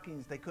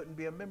stockings, they couldn't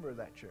be a member of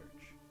that church.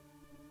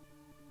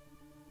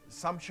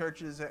 Some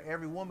churches,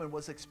 every woman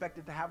was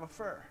expected to have a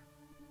fur.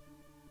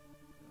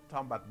 I'm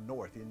talking about the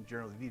North, you didn't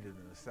generally need it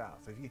in the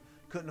South. If you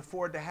couldn't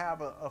afford to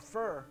have a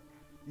fur,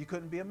 you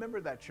couldn't be a member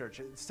of that church.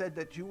 It said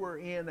that you were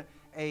in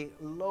a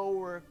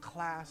lower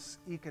class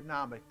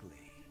economically.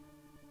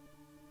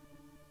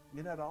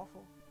 Isn't that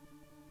awful?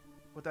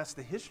 But that's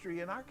the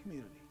history in our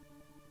community.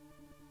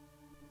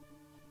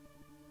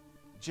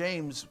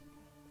 James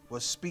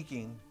was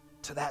speaking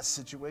to that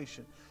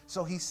situation.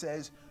 So he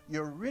says,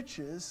 your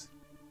riches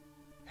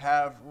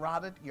have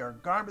rotted, your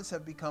garments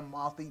have become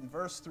moth-eaten.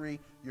 Verse 3,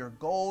 your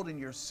gold and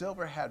your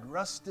silver had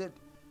rusted,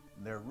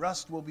 and their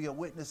rust will be a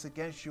witness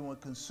against you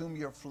and consume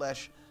your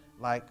flesh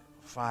like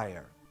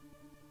fire.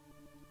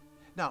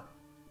 Now,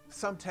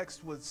 some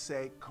texts would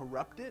say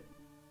corrupted,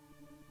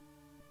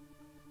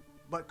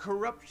 but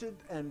corruption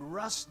and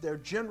rust, they're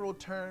general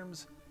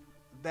terms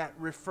that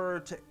refer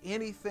to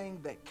anything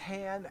that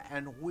can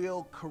and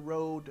will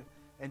corrode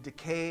and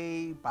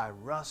decay by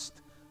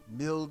rust,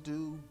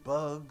 mildew,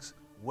 bugs,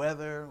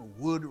 weather,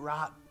 wood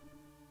rot,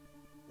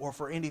 or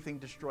for anything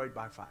destroyed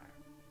by fire.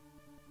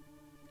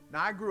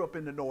 Now, I grew up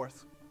in the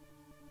North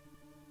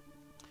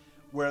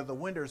where the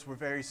winters were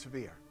very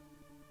severe.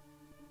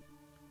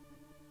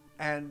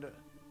 And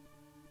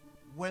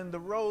when the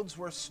roads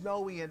were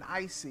snowy and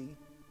icy,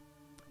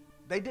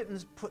 they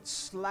didn't put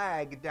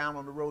slag down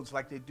on the roads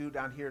like they do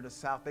down here in the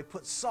South. They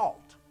put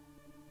salt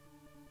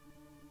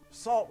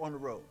on the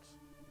roads.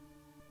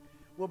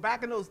 Well,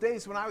 back in those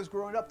days when I was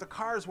growing up, the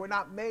cars were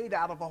not made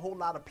out of a whole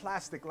lot of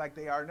plastic like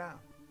they are now.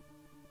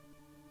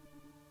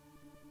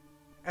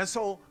 And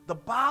so the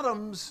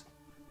bottoms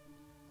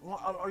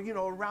or, you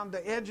know, around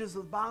the edges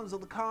of the bottoms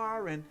of the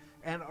car and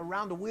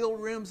around the wheel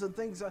rims and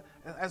things.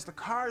 As the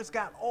cars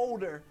got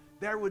older,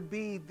 there would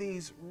be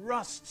these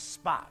rust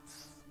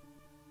spots.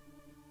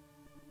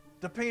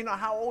 Depending on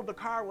how old the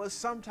car was,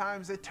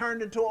 sometimes it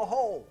turned into a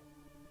hole.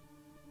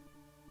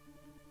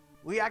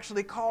 We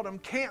actually called them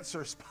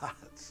cancer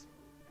spots.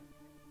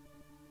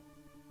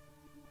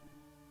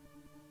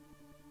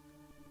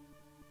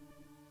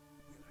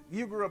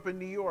 You grew up in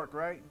New York,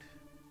 right?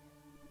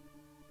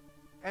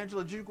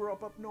 Angela, did you grow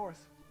up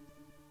north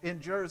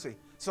in Jersey?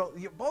 So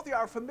both of you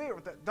are familiar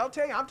with that. Don't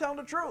tell you, I'm telling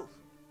the truth.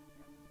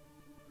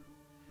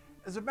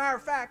 As a matter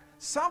of fact,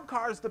 some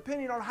cars,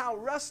 depending on how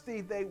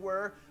rusty they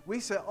were, we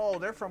said, oh,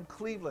 they're from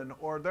Cleveland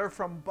or they're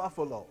from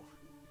Buffalo.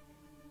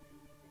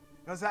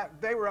 Because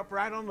they were up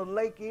right on the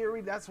Lake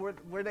Erie. That's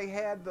where they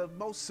had the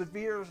most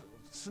severe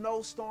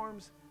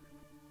snowstorms.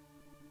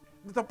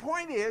 The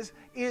point is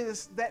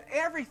that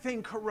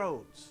everything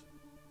corrodes.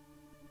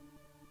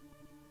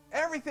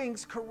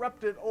 Everything's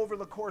corrupted over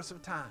the course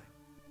of time.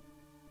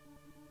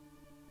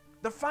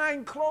 The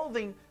fine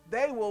clothing,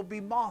 they will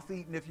be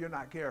moth-eaten if you're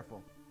not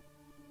careful.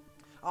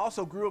 I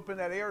also grew up in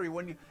that area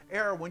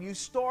when you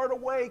stored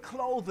away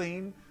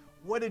clothing,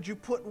 what did you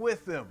put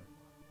with them?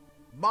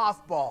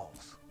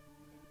 Mothballs.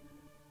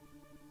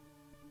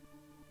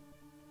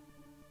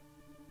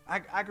 I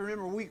can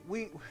remember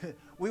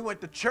we went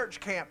to church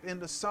camp in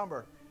the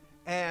summer,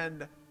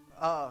 and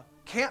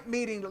camp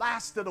meeting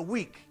lasted a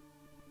week.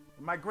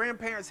 My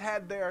grandparents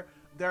had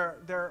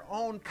their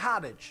own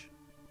cottage.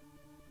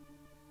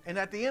 And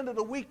at the end of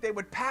the week, they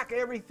would pack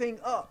everything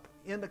up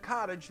in the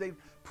cottage. They'd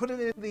put it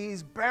in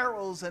these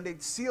barrels, and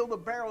they'd seal the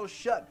barrels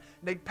shut.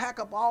 And they'd pack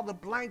up all the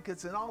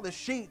blankets and all the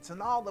sheets and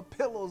all the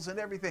pillows and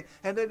everything.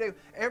 And then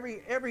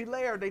every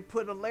layer, they'd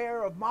put a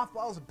layer of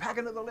mothballs and pack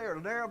another layer,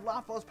 a layer of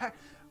mothballs, pack.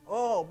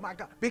 Oh, my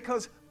God.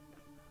 Because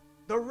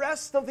the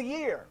rest of the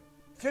year,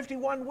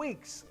 51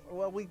 weeks,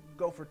 well, we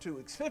go for 2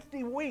 weeks,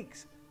 50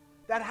 weeks,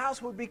 that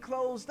house would be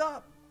closed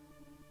up.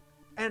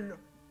 And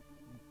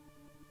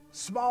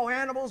small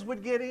animals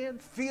would get in,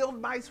 field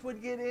mice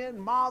would get in,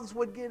 moths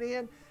would get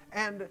in,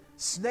 and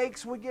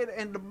snakes would get in,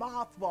 and the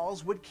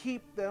mothballs would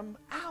keep them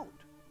out.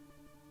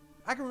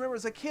 I can remember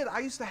as a kid, I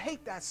used to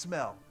hate that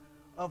smell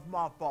of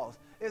mothballs.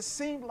 It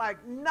seemed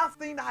like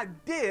nothing I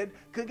did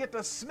could get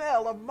the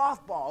smell of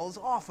mothballs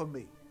off of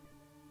me.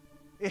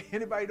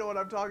 Anybody know what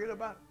I'm talking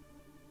about?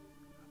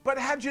 But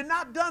had you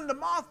not done the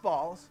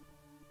mothballs,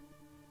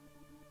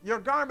 your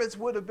garments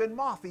would have been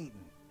moth-eaten.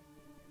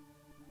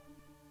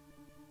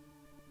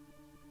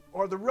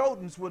 Or the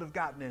rodents would have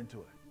gotten into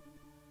it.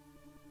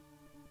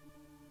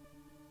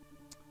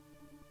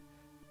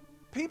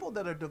 People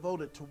that are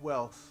devoted to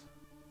wealth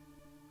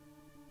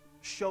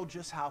show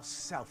just how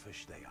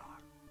selfish they are.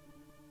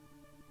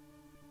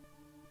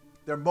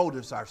 Their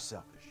motives are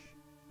selfish.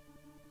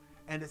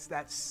 And it's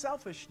that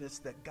selfishness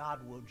that God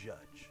will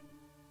judge.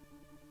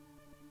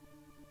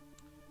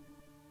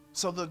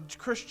 So the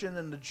Christian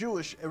and the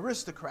Jewish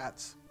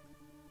aristocrats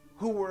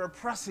who were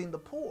oppressing the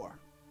poor,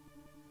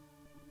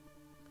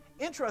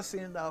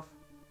 interesting enough,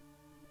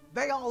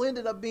 they all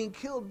ended up being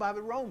killed by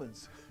the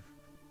Romans.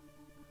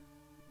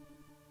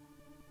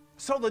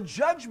 So the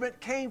judgment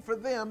came for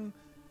them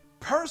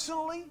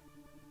personally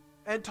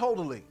and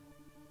totally.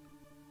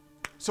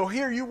 So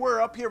here you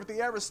were up here with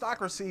the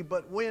aristocracy,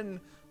 but when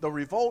the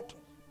revolt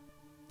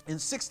in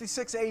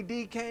 66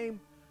 AD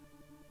came,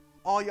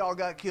 all y'all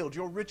got killed.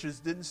 Your riches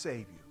didn't save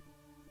you.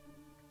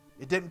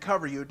 It didn't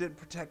cover you. It didn't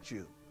protect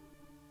you.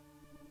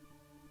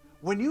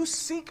 When you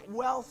seek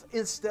wealth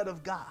instead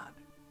of God,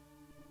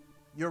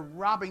 you're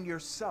robbing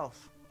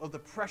yourself of the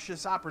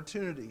precious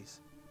opportunities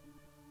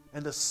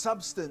and the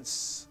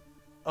substance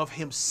of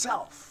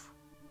Himself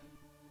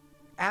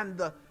and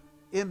the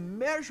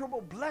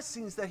immeasurable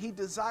blessings that He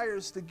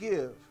desires to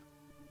give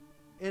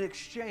in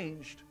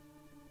exchange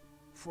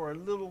for a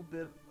little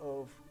bit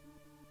of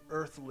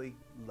earthly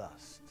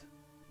lust.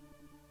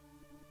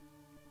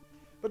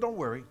 But don't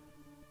worry.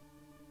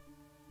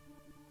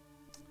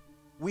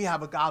 We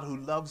have a God who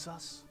loves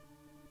us,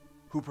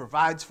 who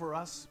provides for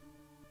us.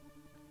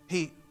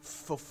 He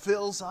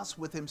fulfills us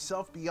with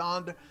Himself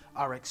beyond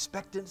our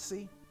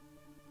expectancy.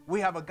 We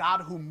have a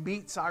God who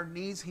meets our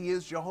needs. He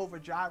is Jehovah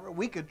Jireh.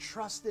 We can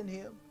trust in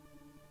Him.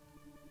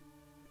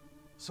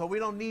 So we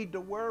don't need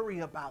to worry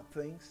about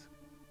things.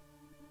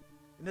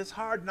 And it's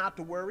hard not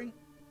to worry.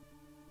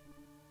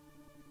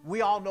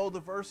 We all know the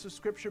verse of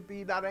Scripture,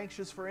 be not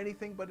anxious for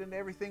anything, but in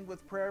everything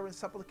with prayer and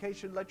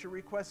supplication, let your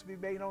requests be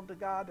made unto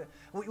God.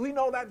 We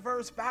know that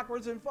verse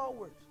backwards and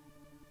forwards.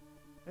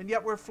 And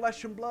yet we're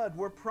flesh and blood.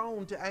 We're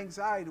prone to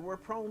anxiety. We're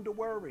prone to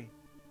worry.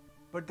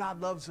 But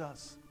God loves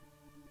us.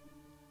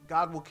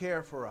 God will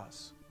care for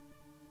us.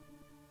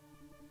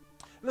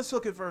 Let's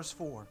look at verse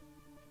 4.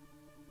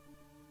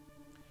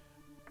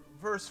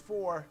 Verse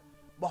 4,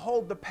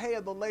 behold the pay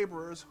of the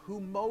laborers who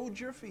mowed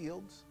your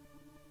fields,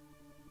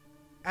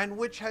 and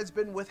which has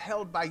been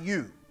withheld by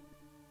you,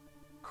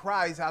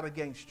 cries out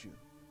against you.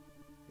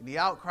 And the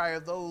outcry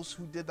of those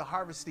who did the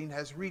harvesting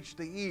has reached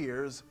the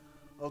ears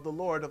of the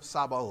Lord of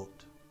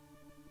Sabaoth.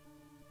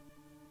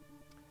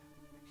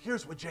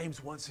 Here's what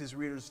James wants his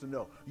readers to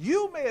know.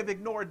 You may have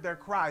ignored their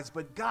cries,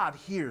 but God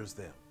hears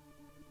them.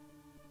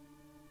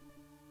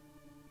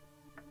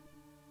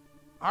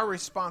 Our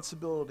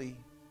responsibility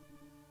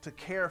to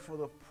care for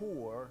the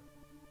poor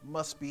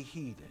must be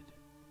heeded.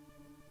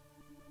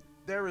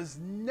 There is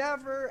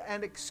never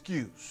an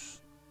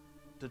excuse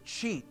to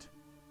cheat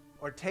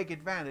or take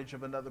advantage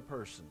of another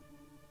person.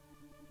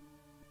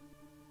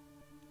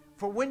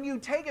 For when you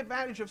take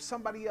advantage of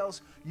somebody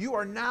else, you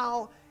are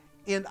now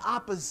in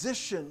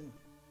opposition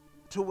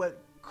to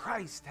what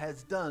Christ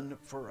has done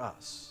for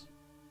us.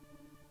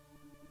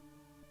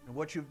 And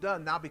what you've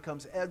done now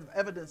becomes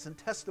evidence and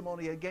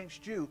testimony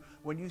against you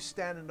when you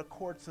stand in the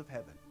courts of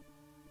heaven.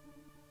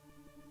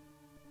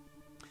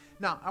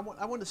 Now,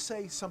 I want to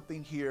say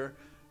something here,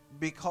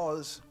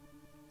 because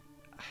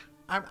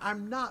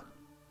I'm not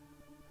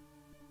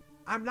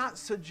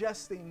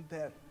suggesting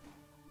that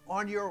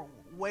on your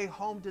way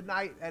home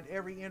tonight at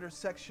every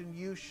intersection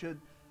you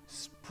should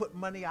put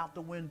money out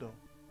the window.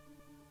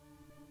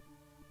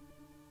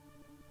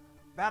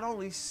 That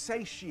only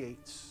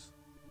satiates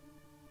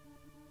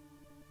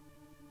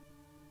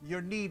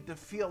your need to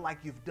feel like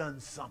you've done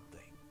something.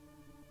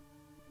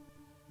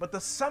 But the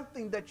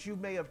something that you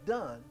may have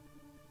done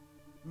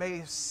may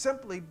have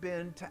simply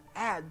been to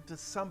add to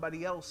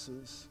somebody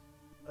else's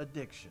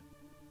addiction.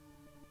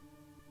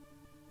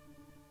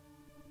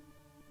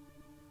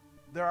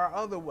 There are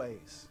other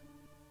ways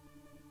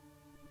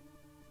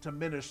to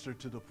minister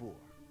to the poor.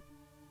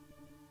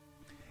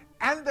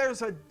 And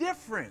there's a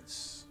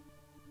difference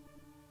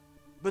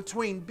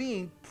between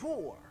being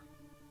poor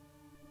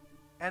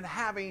and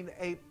having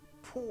a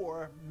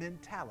poor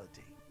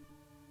mentality.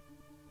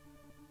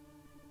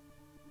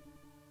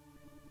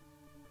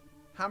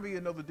 How many of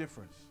you know the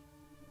difference?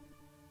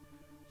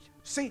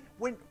 See,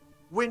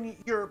 when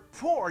you're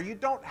poor, you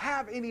don't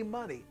have any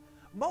money.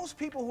 Most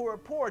people who are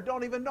poor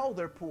don't even know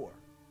they're poor.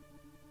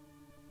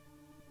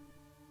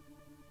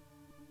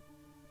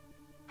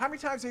 How many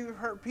times have you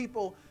heard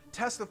people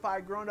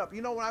testify growing up?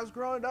 You know, when I was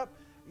growing up,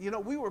 you know,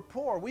 we were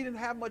poor. We didn't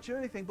have much of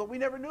anything, but we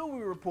never knew we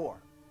were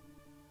poor.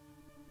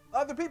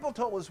 Other people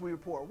told us we were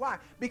poor. Why?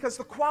 Because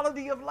the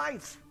quality of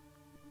life.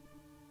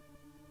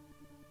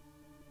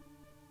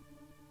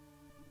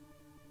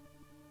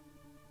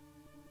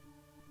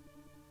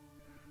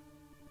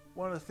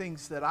 One of the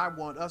things that I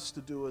want us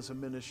to do as a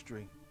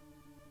ministry,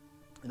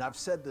 and I've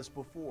said this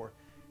before,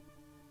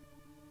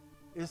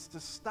 is to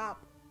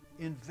stop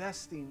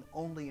investing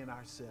only in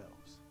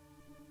ourselves.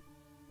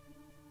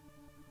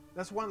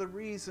 That's one of the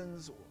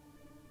reasons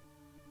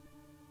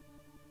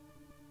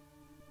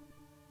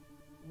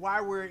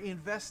why we're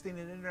investing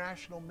in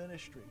international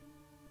ministry.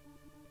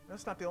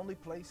 That's not the only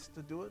place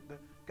to do it.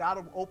 God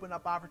will open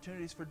up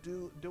opportunities for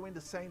doing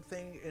the same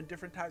thing in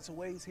different types of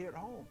ways here at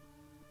home.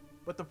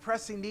 But the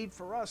pressing need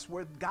for us,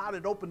 where God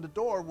had opened the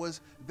door,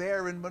 was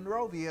there in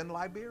Monrovia in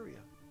Liberia.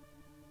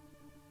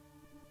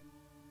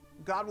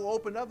 God will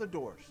open other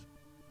doors.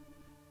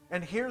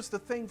 And here's the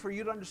thing for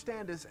you to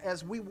understand is,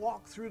 as we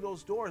walk through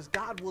those doors,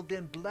 God will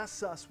then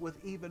bless us with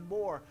even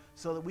more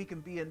so that we can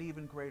be an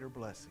even greater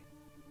blessing.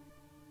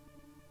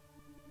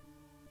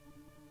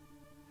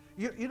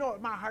 You know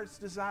what my heart's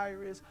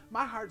desire is?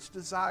 My heart's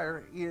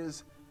desire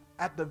is,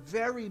 at the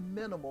very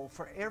minimal,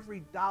 for every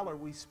dollar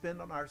we spend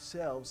on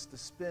ourselves, to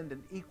spend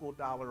an equal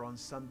dollar on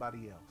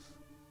somebody else.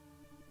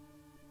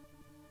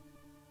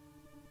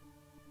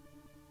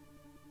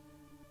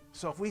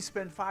 So if we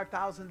spend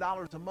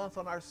 $5,000 a month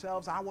on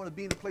ourselves, I want to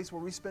be in a place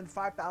where we spend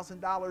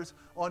 $5,000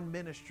 on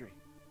ministry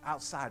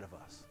outside of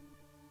us.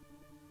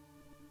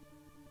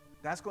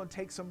 That's going to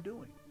take some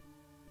doing.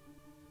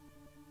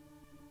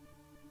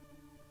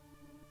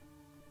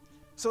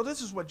 So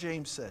this is what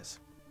James says.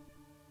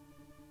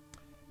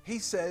 He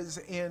says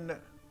in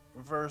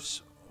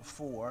verse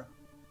 4,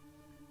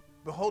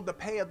 "Behold, the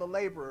pay of the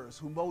laborers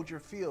who mowed your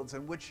fields,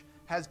 and which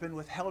has been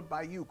withheld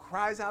by you,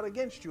 cries out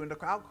against you, and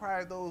the outcry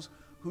of those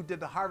who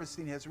did the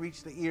harvesting has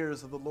reached the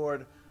ears of the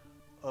Lord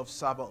of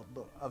Sabaoth."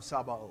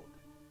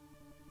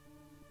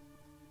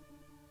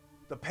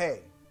 The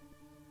pay,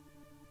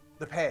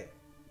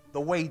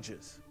 the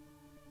wages.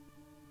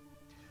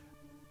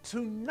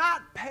 To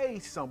not pay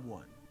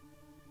someone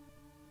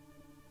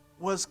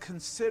was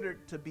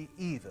considered to be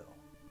evil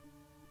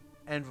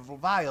and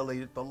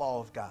violated the law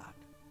of God.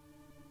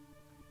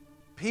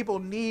 People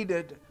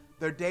needed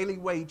their daily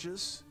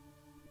wages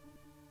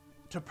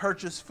to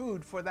purchase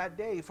food for that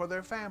day for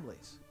their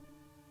families.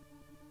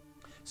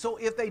 So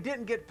if they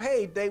didn't get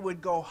paid, they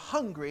would go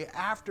hungry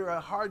after a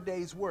hard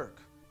day's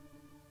work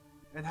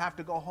and have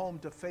to go home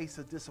to face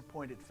a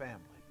disappointed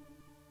family.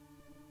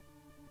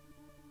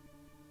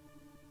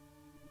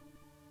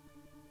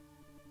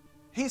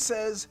 He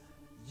says,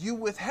 you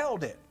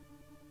withheld it.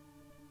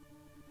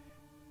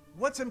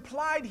 What's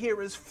implied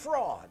here is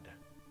fraud.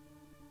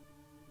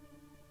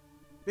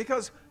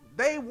 Because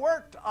they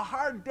worked a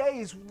hard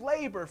day's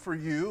labor for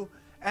you,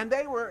 and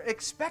they were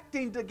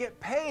expecting to get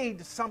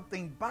paid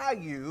something by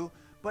you,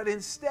 but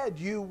instead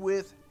you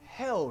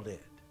withheld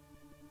it.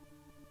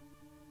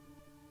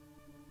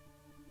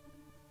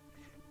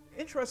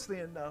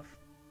 Interestingly enough,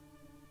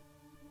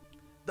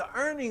 the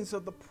earnings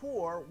of the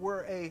poor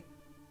were a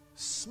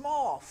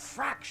small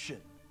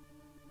fraction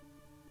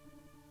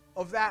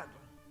of that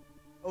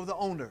of the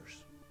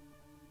owners.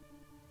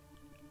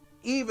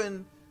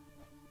 Even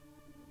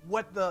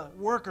what the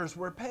workers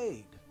were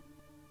paid,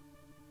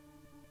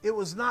 it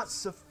was not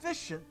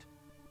sufficient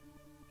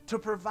to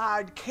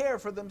provide care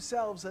for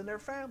themselves and their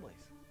families.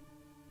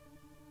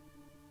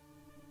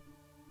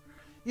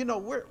 You know,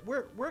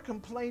 we're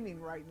complaining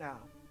right now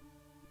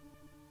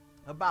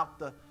about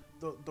the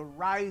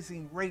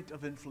rising rate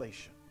of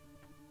inflation.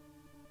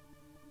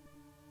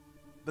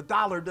 The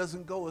dollar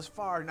doesn't go as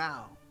far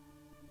now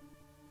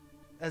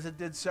as it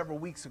did several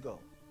weeks ago.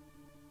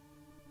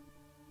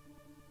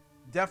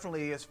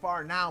 Definitely as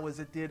far now as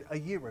it did a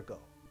year ago.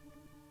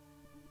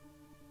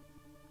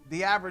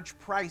 The average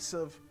price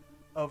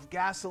of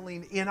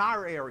gasoline in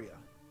our area,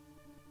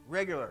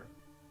 regular,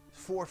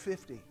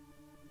 $4.50.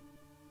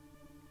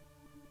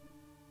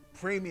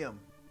 Premium,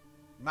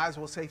 might as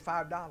well say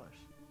 $5.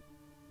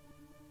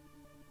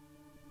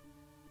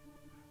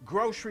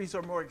 Groceries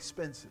are more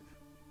expensive.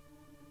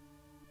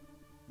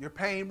 You're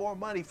paying more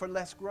money for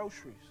less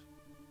groceries.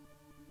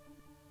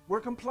 We're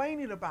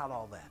complaining about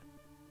all that.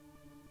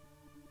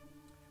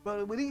 But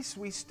at least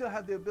we still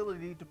have the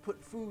ability to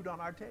put food on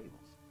our tables.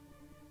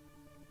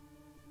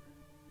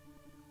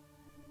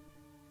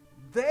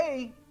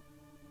 They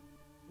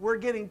were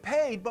getting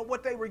paid, but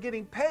what they were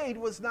getting paid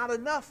was not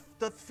enough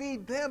to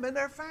feed them and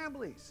their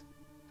families.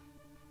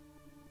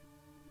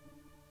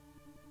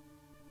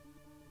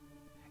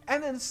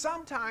 And then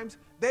sometimes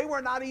they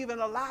were not even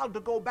allowed to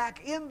go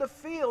back in the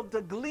field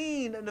to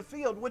glean in the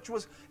field, which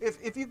was,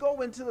 if you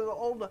go into the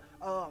old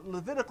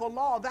Levitical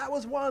law, that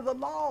was one of the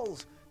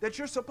laws, that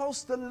you're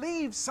supposed to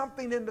leave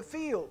something in the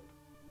field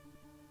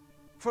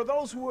for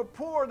those who are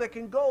poor that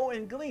can go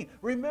and glean.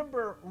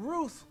 Remember,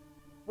 Ruth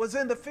was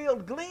in the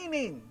field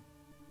gleaning.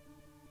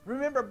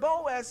 Remember,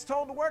 Boaz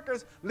told the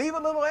workers, leave a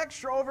little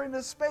extra over in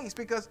this space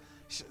because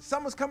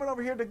someone's coming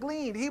over here to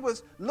glean. He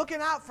was looking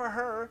out for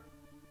her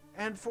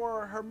and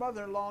for her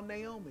mother-in-law,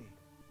 Naomi.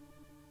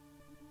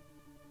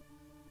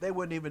 They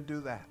wouldn't even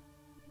do that.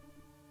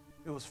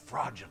 It was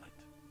fraudulent.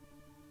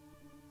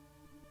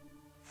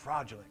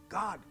 Fraudulent.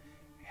 God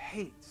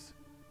hates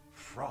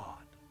fraud.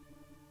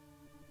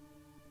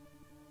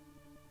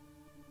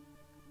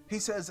 He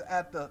says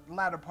at the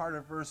latter part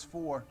of verse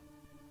 4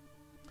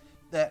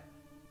 that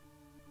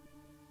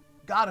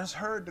God has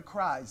heard the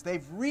cries.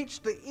 They've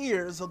reached the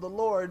ears of the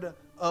Lord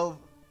of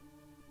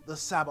the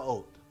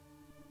Sabaoth,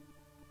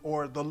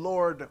 or the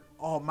Lord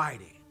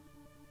Almighty.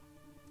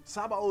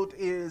 Sabaoth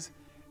is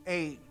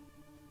a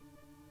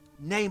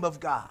name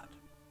of God.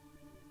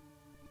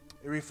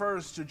 It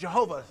refers to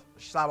Jehovah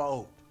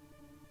Sabaoth.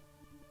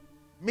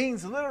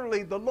 Means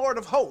literally the Lord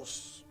of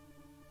hosts.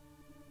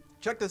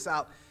 Check this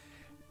out.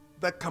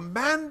 The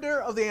commander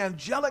of the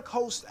angelic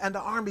host and the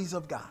armies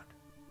of God.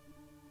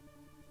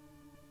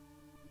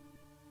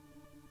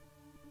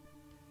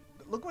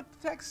 Look what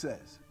the text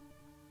says.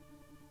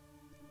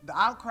 The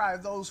outcry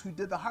of those who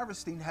did the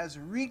harvesting has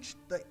reached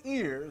the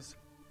ears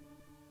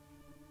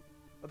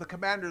of the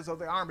commanders of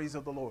the armies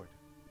of the Lord.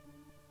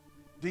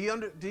 Do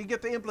you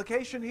get the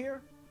implication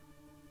here?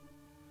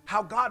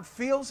 How God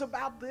feels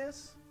about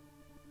this?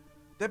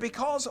 That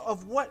because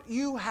of what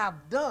you have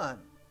done,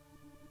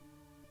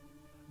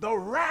 the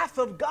wrath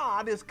of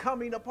God is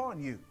coming upon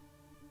you.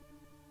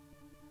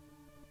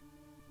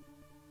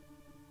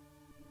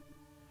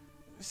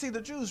 See,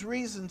 the Jews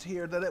reasoned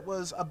here that it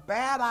was a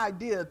bad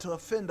idea to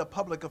offend a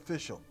public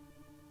official,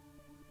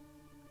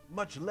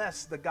 much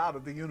less the God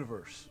of the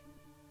universe.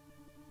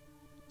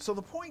 So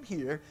the point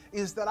here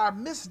is that our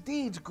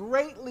misdeeds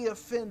greatly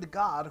offend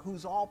God,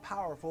 who's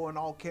all-powerful and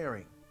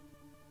all-caring.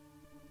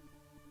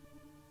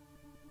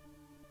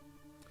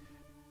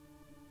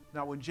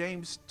 Now, when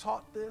James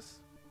taught this,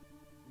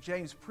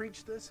 James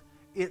preached this,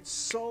 it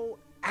so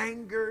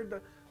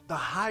angered the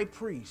high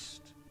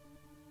priest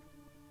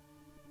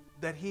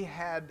that he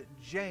had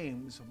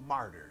James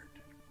martyred.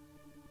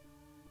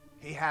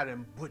 He had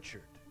him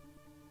butchered.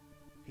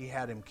 He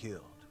had him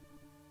killed.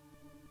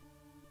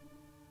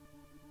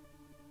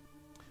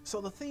 So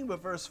the theme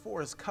of verse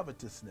 4 is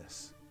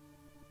covetousness.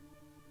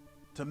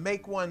 To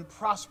make one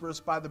prosperous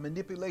by the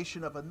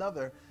manipulation of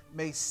another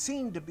may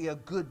seem to be a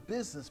good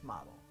business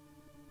model.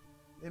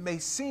 It may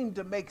seem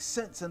to make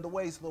sense in the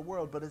ways of the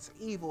world, but it's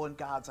evil in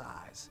God's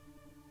eyes.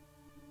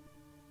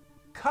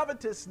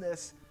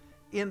 Covetousness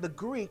in the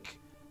Greek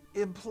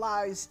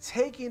implies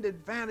taking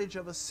advantage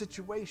of a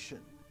situation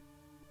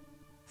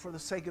for the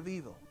sake of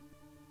evil.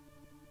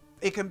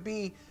 It can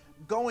be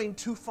going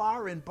too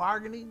far in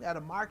bargaining at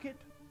a market,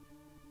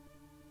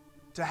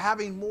 to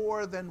having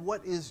more than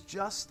what is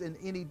just in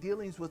any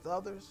dealings with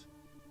others.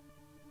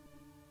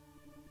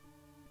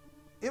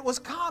 It was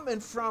common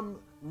from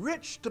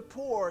rich to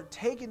poor,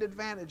 taking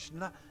advantage,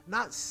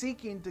 not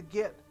seeking to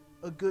get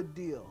a good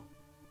deal.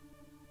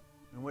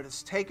 And when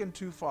it's taken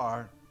too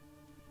far,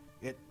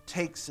 it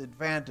takes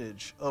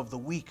advantage of the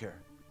weaker,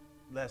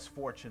 less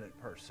fortunate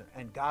person.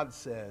 And God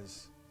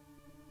says,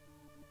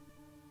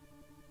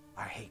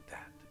 I hate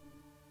that.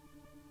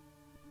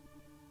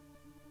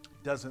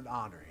 doesn't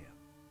honor him.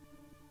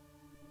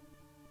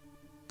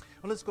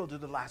 Well, let's go to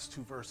the last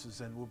two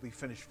verses and we'll be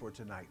finished for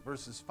tonight.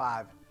 Verses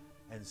 5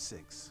 and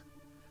 6.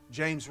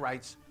 James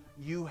writes,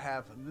 you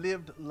have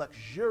lived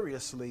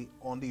luxuriously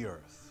on the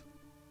earth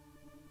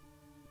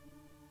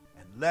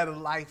and led a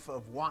life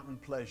of wanton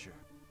pleasure.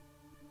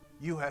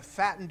 You have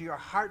fattened your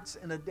hearts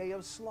in a day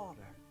of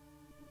slaughter.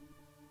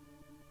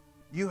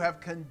 You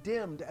have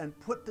condemned and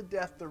put to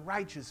death the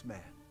righteous man.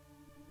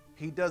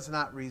 He does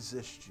not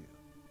resist you.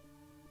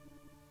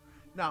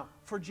 Now,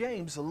 for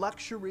James,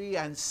 luxury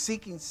and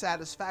seeking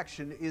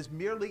satisfaction is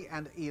merely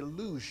an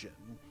illusion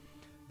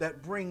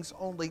that brings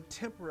only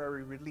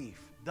temporary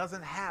relief,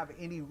 doesn't have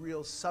any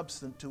real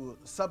substance to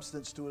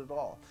it at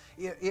all.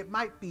 It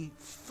might be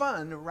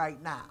fun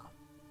right now,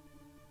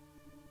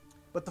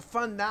 but the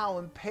fun now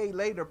and pay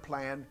later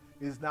plan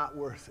is not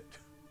worth it.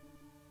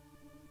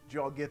 Did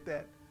y'all get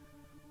that?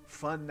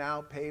 Fun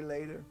now, pay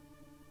later.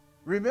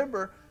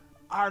 Remember,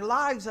 our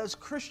lives as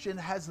Christian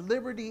has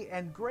liberty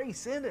and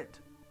grace in it.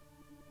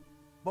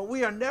 But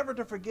we are never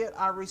to forget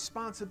our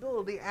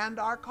responsibility and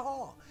our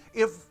call.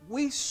 If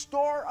we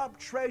store up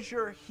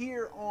treasure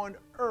here on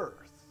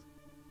earth,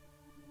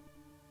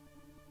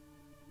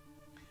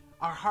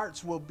 our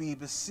hearts will be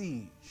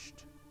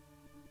besieged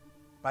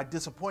by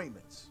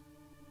disappointments,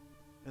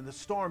 and the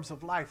storms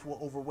of life will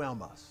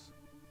overwhelm us.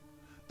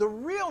 The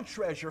real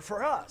treasure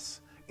for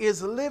us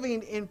is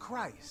living in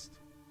Christ.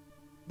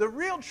 The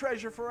real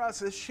treasure for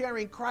us is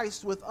sharing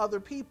Christ with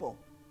other people.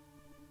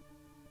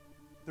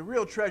 The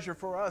real treasure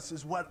for us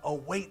is what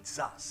awaits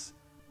us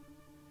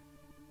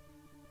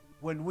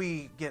when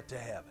we get to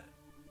heaven.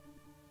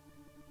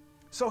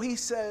 So he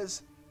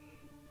says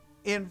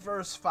in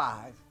verse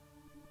 5,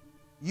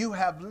 you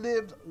have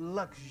lived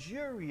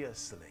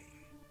luxuriously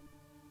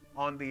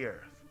on the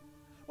earth.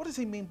 What does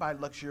he mean by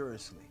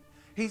luxuriously?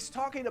 He's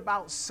talking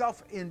about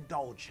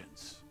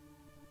self-indulgence.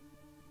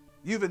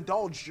 You've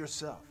indulged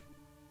yourself.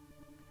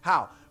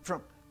 How?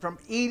 From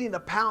eating a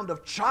pound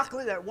of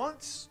chocolate at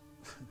once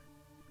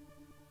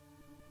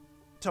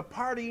to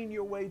partying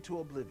your way to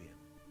oblivion.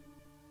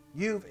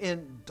 You've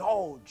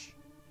indulged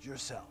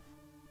yourself.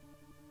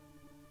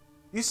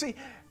 You see,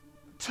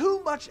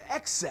 too much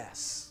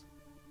excess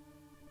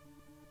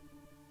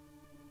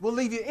will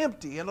leave you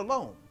empty and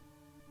alone.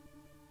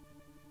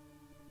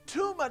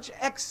 Too much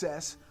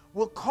excess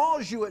will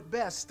cause you at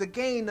best to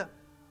gain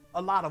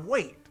a lot of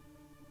weight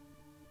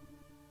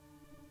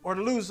or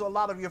to lose a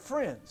lot of your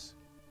friends.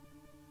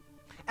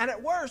 And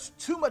at worst,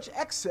 too much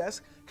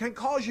excess can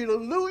cause you to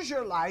lose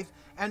your life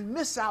and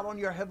miss out on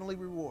your heavenly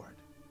reward.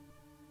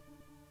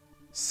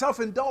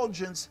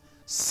 Self-indulgence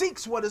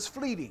seeks what is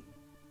fleeting.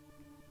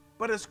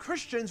 But as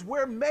Christians,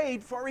 we're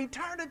made for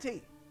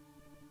eternity.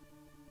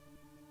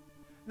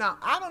 Now,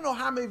 I don't know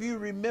how many of you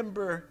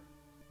remember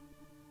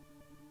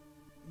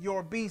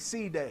your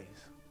BC days.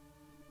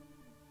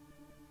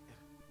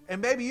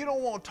 And maybe you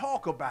don't want to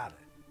talk about it.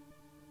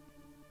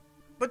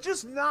 But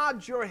just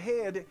nod your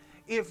head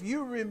if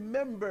you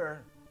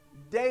remember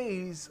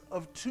days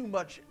of too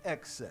much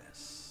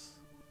excess.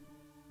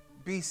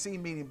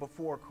 BC meaning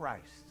before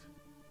Christ.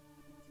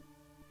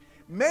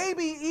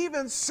 Maybe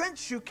even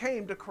since you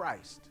came to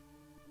Christ,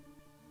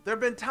 there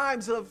have been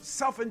times of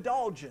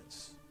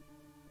self-indulgence,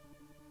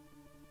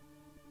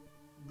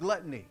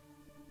 gluttony,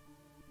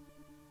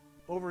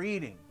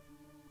 overeating,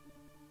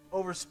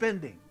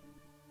 overspending,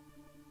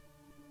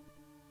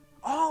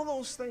 all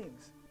those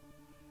things.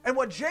 And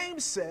what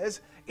James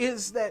says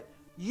is that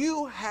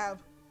you have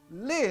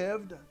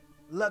lived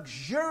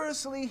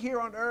luxuriously here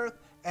on earth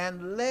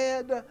and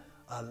led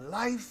a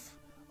life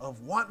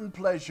of wanton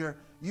pleasure.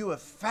 You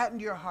have fattened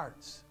your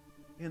hearts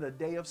in a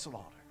day of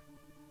slaughter.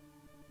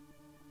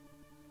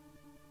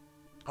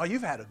 Oh,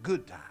 you've had a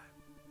good time,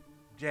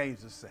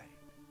 James is saying.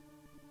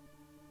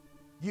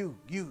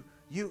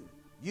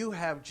 You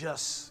have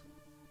just,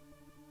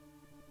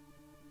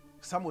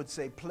 some would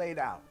say, played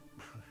out.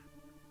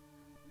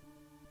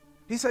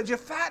 He said, you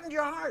fattened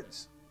your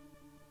hearts.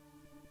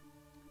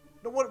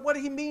 What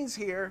he means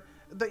here,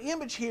 the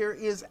image here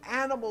is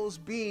animals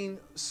being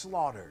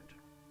slaughtered.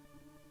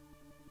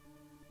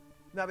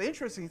 Now, the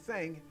interesting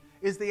thing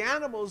is the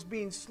animals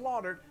being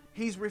slaughtered,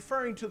 he's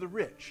referring to the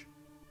rich.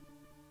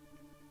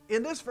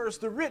 In this verse,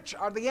 the rich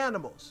are the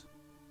animals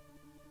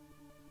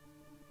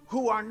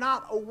who are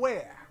not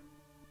aware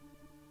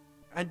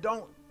and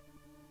don't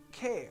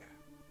care.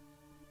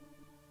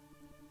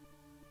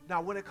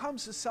 Now, when it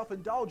comes to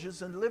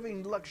self-indulgence and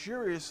living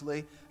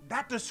luxuriously,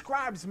 that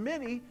describes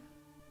many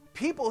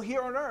people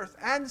here on earth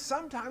and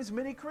sometimes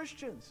many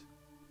Christians.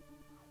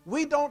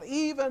 We don't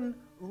even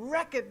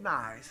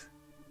recognize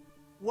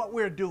what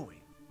we're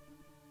doing.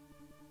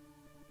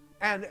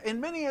 And in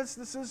many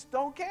instances,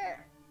 don't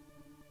care.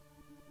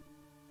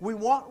 We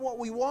want what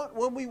we want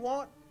when we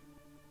want.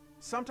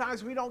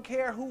 Sometimes we don't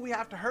care who we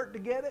have to hurt to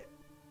get it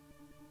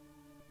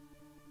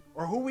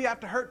or who we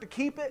have to hurt to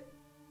keep it.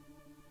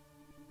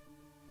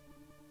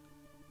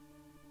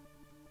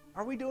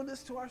 Are we doing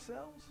this to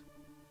ourselves?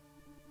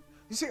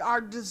 You see,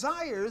 our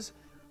desires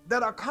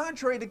that are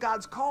contrary to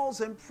God's calls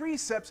and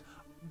precepts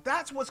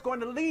that's what's going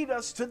to lead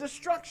us to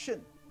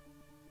destruction.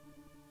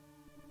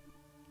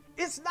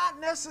 It's not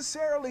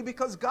necessarily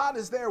because God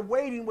is there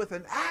waiting with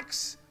an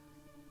axe.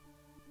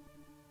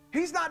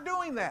 He's not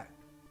doing that.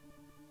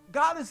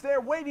 God is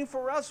there waiting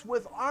for us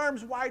with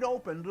arms wide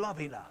open,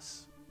 loving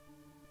us.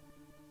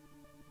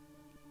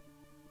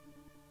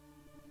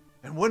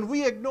 And when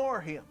we ignore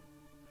him,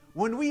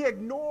 when we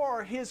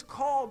ignore his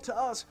call to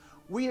us,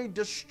 we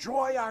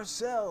destroy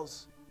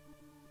ourselves.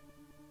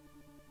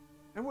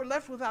 And we're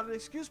left without an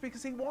excuse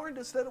because he warned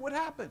us that it would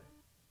happen.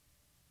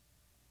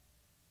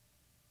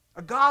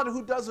 A God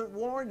who doesn't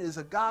warn is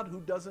a God who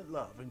doesn't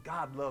love. And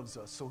God loves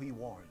us, so he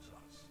warns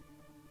us.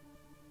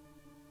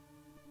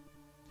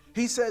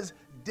 He says,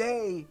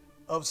 day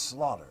of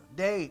slaughter,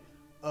 day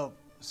of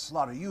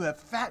slaughter. You have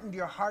fattened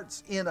your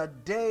hearts in a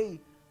day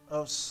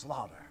of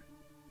slaughter.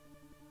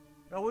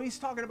 Now, what he's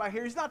talking about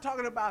here, he's not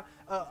talking about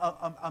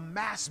a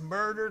mass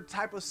murder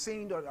type of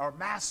scene or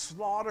mass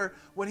slaughter.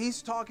 What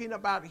he's talking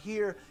about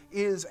here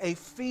is a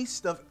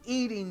feast of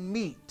eating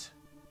meat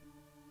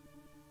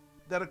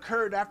that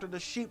occurred after the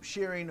sheep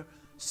shearing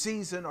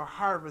season or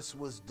harvest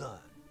was done.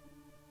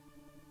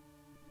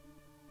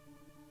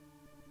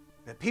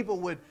 That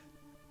people would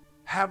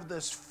have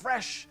this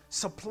fresh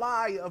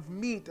supply of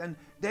meat and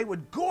they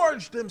would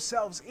gorge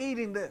themselves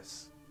eating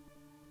this.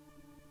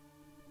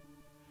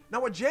 Now,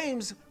 what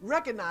James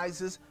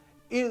recognizes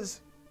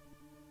is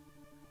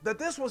that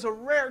this was a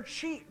rare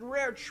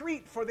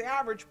treat for the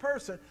average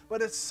person,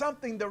 but it's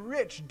something the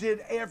rich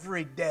did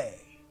every day.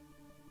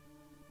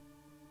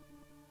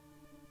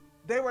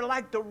 They were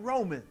like the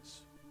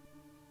Romans.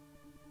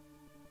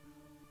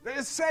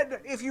 It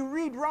said, if you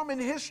read Roman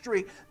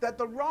history, that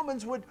the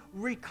Romans would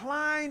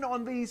recline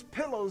on these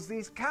pillows,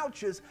 these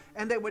couches,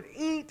 and they would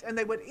eat, and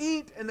they would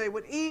eat, and they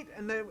would eat,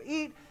 and they would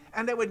eat,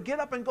 and they would get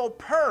up and go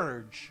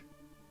purge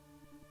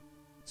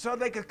so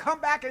they could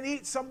come back and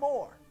eat some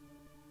more.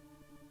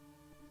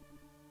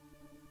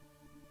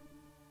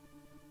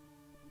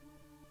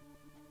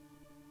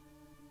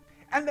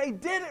 And they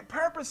did it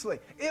purposely.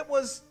 It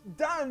was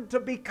done to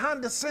be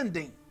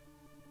condescending.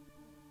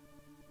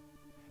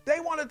 They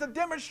wanted to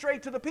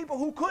demonstrate to the people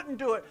who couldn't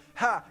do it,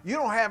 you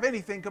don't have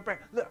anything compared.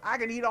 Look, I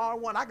can eat all I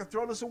want. I can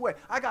throw this away.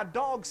 I got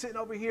dogs sitting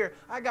over here.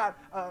 I got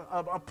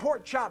a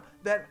pork chop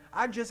that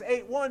I just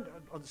ate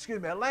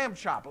a lamb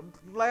chop,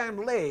 a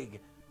lamb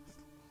leg.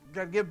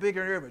 Got to give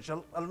bigger image.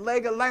 A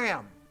leg of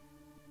lamb.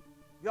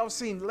 Y'all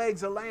seen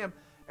legs of lamb.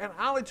 And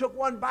I only took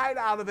one bite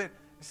out of it.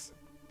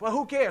 But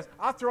who cares?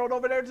 I'll throw it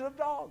over there to the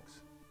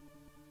dogs.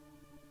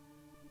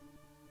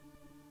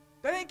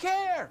 They didn't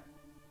care.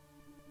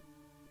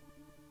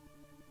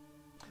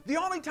 The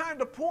only time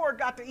the poor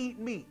got to eat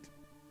meat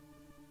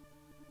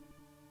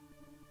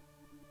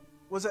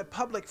was at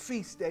public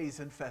feast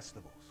days and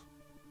festivals.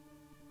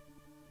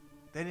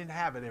 They didn't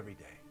have it every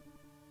day.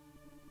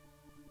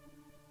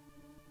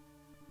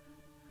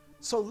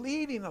 So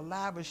leading a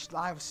lavish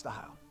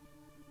lifestyle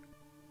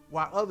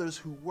while others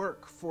who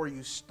work for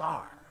you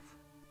starve,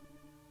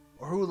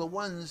 or who are the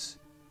ones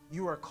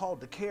you are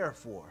called to care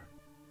for,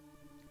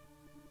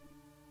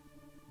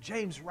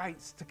 James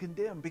writes to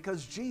condemn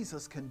because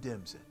Jesus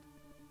condemns it.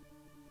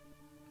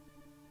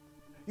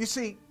 You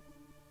see,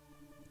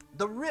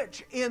 the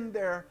rich in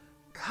their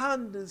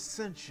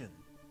condescension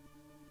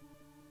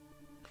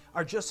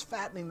are just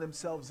fattening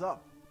themselves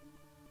up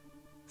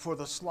for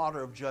the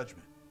slaughter of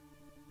judgment.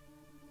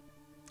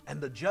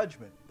 And the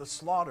judgment, the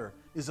slaughter,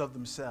 is of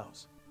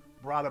themselves,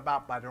 brought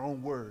about by their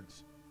own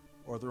words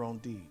or their own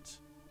deeds.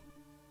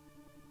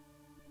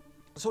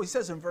 So he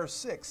says in verse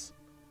 6,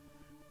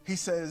 he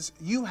says,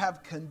 you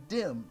have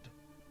condemned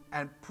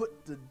and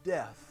put to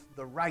death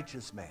the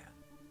righteous man.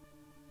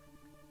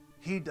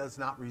 He does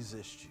not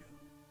resist you.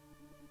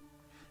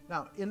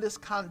 Now, in this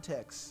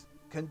context,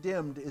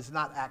 condemned is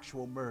not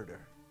actual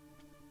murder,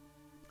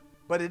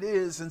 but it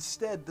is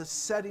instead the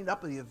setting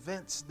up of the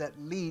events that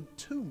lead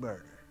to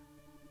murder.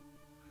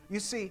 You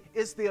see,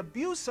 it's the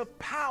abuse of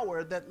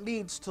power that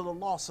leads to the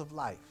loss of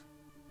life.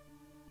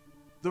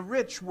 The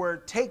rich were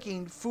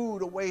taking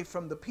food away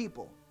from the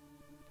people.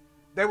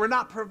 They were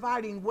not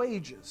providing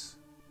wages,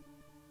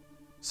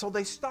 so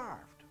they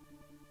starved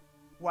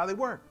while they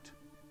worked.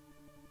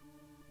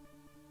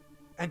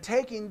 And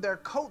taking their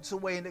coats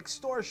away in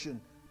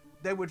extortion,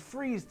 they would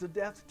freeze to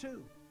death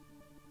too.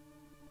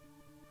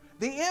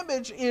 The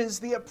image is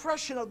the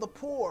oppression of the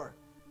poor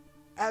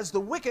as the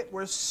wicked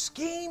were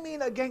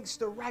scheming against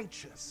the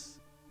righteous.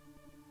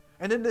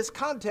 And in this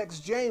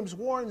context, James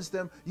warns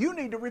them, you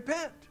need to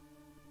repent.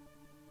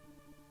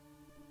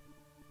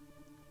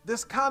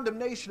 This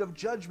condemnation of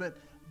judgment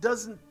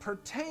doesn't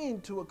pertain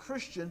to a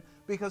Christian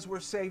because we're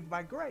saved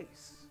by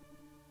grace.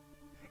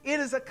 It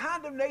is a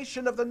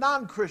condemnation of the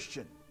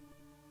non-Christian.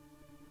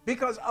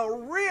 Because a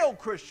real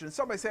Christian,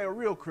 somebody say a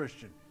real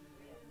Christian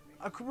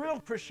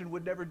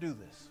would never do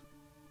this.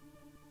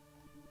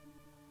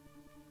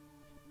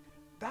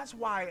 That's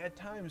why at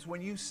times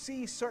when you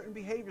see certain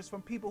behaviors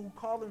from people who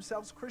call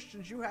themselves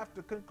Christians, you have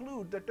to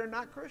conclude that they're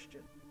not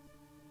Christian.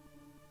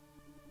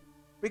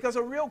 Because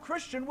a real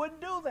Christian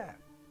wouldn't do that.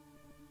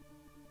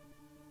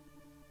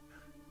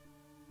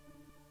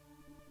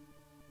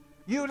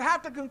 You'd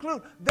have to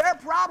conclude their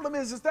problem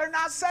is they're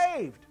not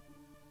saved.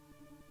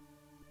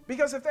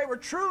 Because if they were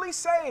truly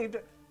saved,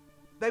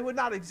 they would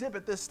not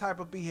exhibit this type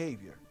of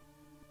behavior.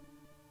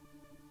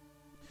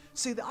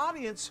 See, the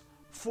audience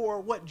for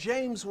what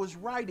James was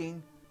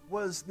writing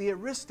was the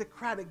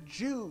aristocratic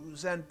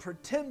Jews and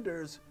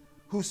pretenders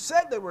who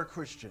said they were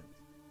Christians.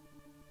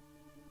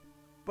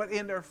 But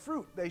in their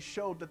fruit, they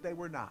showed that they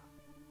were not.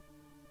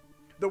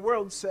 The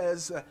world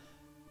says,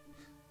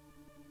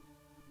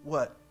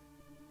 what?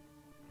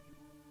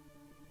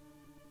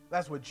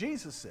 That's what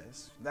Jesus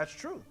says. That's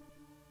true.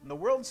 And the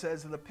world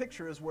says that a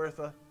picture is worth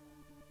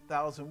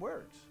 1,000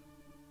 words.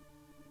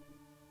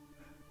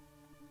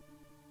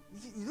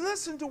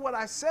 Listen to what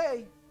I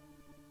say,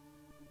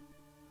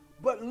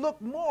 but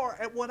look more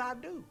at what I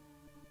do.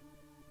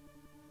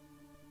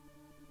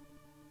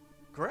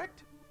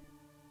 Correct?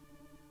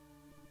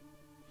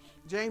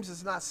 James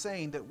is not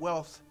saying that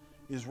wealth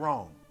is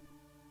wrong.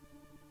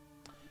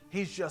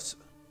 He's just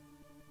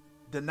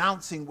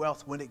denouncing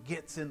wealth when it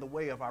gets in the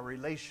way of our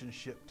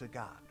relationship to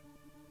God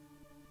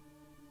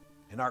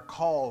and our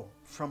call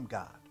from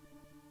God,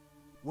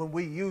 when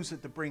we use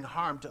it to bring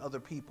harm to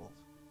other people.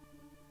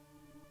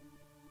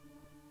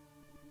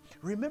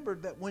 Remember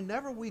that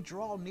whenever we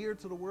draw near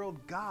to the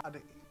world,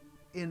 God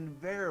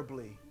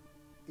invariably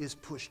is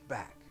pushed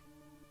back.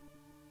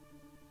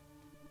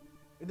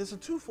 It is a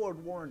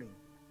twofold warning.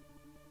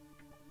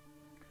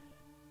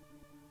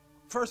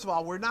 First of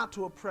all, we're not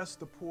to oppress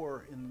the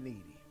poor and the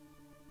needy.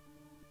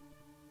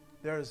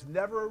 There is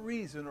never a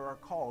reason or a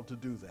call to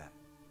do that.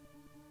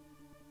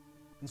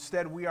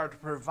 Instead, we are to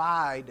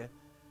provide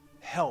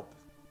help,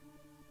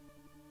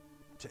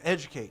 to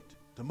educate,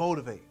 to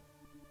motivate.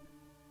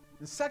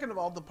 And second of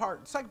all, the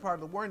second part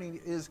of the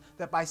warning is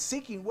that by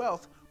seeking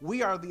wealth,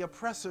 we are the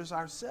oppressors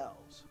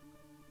ourselves,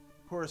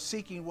 who are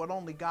seeking what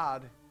only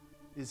God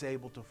is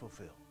able to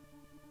fulfill.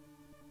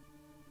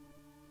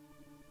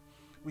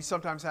 We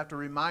sometimes have to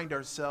remind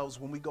ourselves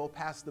when we go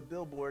past the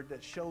billboard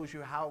that shows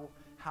you how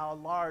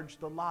large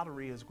the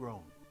lottery has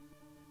grown.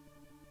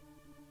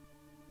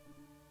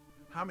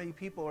 How many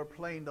people are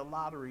playing the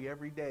lottery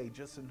every day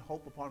just in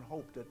hope upon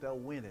hope that they'll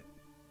win it,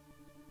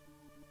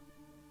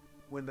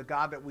 when the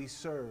God that we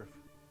serve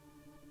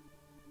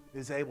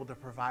is able to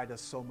provide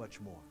us so much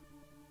more.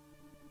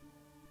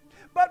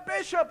 But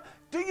Bishop,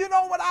 do you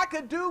know what I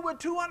could do with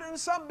 $200 and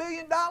some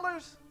billion?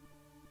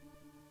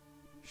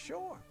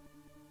 Sure.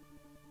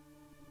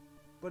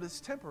 But it's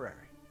temporary.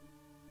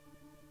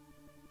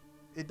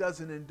 It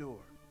doesn't endure.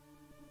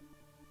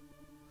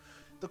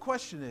 The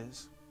question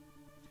is,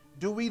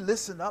 do we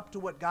listen up to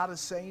what God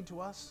is saying to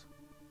us?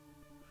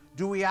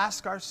 Do we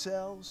ask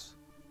ourselves,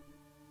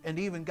 and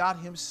even God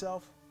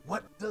himself,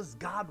 what does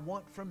God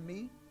want from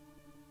me?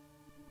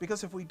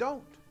 Because if we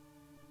don't,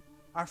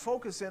 our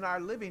focus in our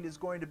living is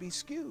going to be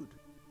skewed.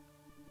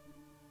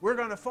 We're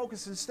going to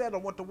focus instead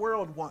on what the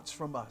world wants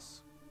from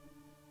us.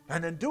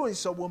 And in doing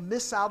so, we'll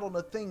miss out on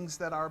the things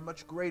that are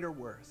much greater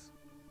worth.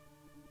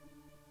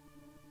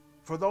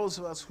 For those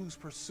of us whose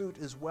pursuit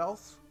is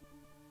wealth,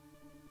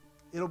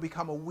 it'll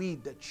become a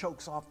weed that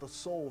chokes off the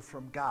soul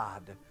from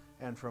God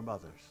and from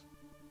others.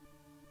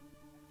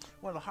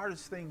 One of the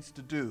hardest things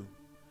to do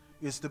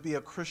is to be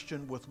a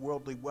Christian with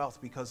worldly wealth,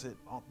 because it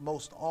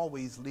most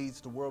always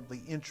leads to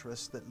worldly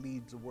interests that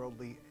lead to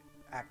worldly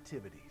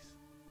activities.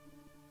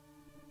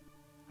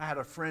 I had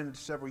a friend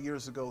several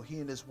years ago. He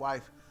and his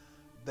wife,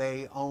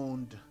 they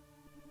owned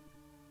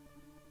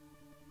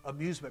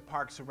amusement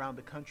parks around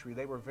the country.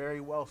 They were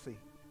very wealthy.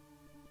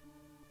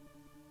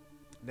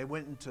 They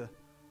went into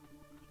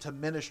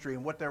ministry,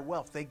 and what their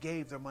wealth, they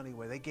gave their money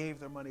away. They gave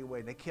their money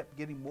away. They kept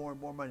getting more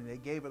and more money. They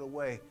gave it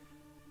away.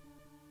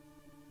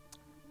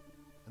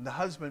 And the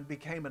husband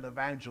became an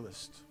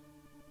evangelist.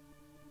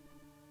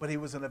 But he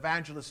was an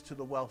evangelist to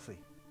the wealthy.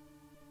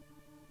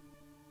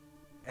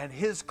 And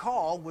his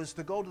call was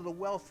to go to the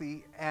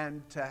wealthy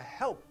and to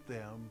help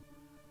them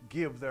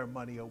give their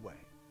money away.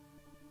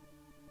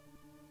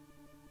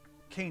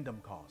 Kingdom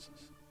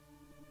causes.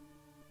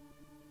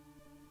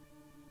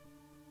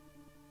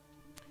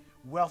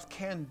 Wealth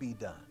can be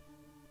done,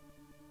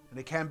 and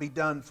it can be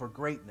done for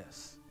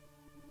greatness.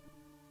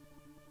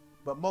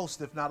 But most,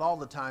 if not all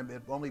the time,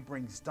 it only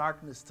brings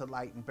darkness to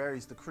light and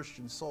buries the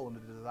Christian soul in the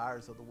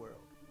desires of the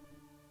world.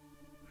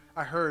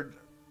 I heard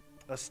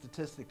a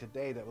statistic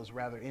today that was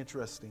rather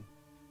interesting.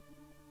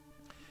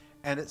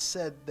 And it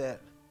said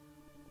that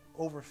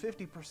over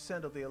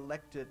 50% of the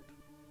elected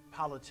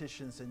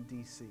politicians in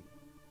D.C.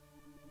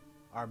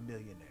 are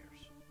millionaires.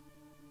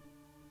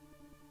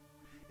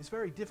 It's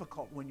very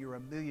difficult when you're a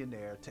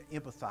millionaire to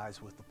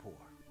empathize with the poor,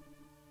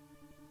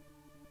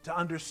 to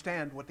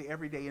understand what the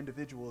everyday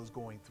individual is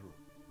going through.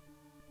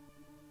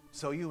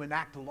 So you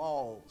enact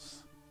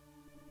laws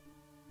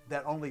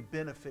that only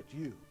benefit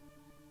you,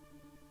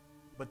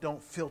 but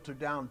don't filter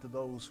down to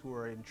those who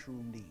are in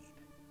true need.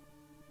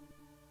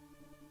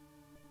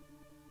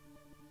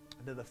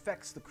 And it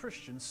affects the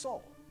Christian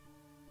soul.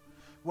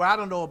 Well, I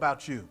don't know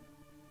about you.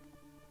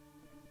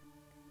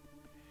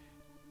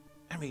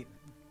 I mean,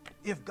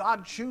 if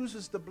God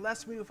chooses to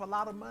bless me with a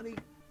lot of money,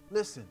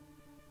 listen,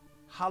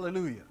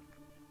 Hallelujah.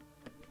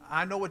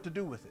 I know what to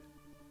do with it.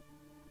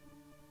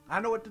 I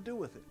know what to do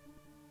with it.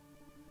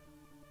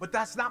 But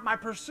that's not my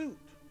pursuit.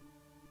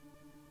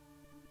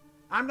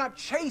 I'm not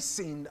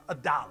chasing a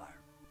dollar.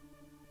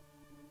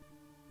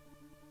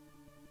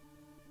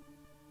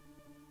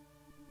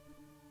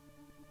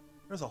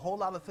 There's a whole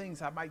lot of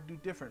things I might do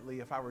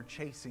differently if I were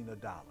chasing a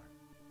dollar.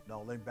 No,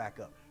 let me back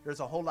up. There's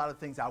a whole lot of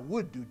things I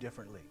would do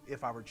differently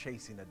if I were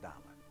chasing a dollar.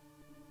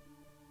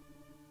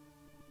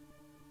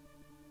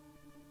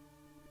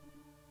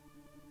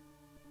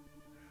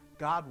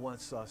 God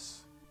wants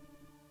us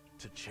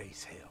to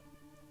chase him.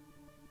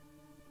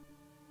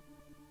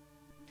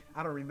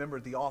 I don't remember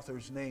the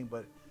author's name,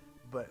 but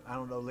I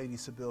don't know, Lady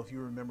Sybil, if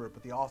you remember it,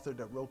 but the author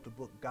that wrote the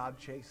book God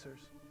Chasers,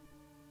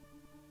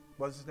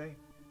 what's his name?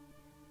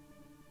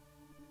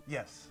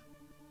 Yes,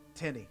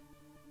 Tenney.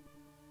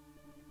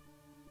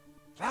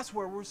 That's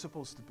where we're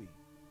supposed to be,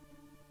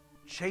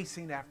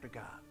 chasing after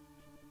God.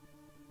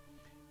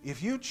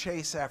 If you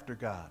chase after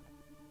God,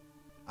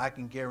 I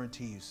can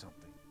guarantee you something.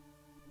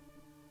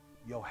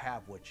 You'll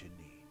have what you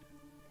need.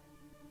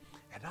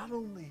 And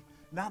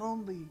not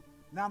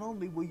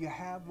only will you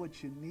have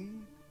what you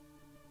need,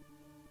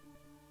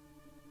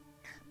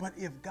 but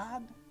if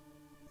God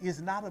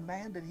is not a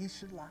man that he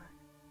should lie,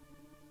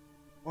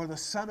 or the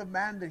Son of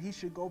Man that he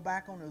should go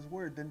back on his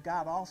word, then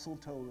God also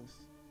told us,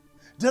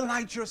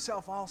 delight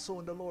yourself also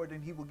in the Lord,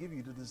 and he will give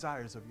you the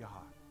desires of your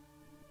heart.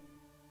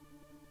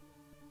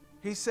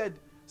 He said,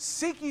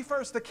 seek ye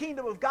first the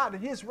kingdom of God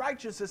and his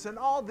righteousness, and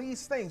all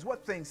these things,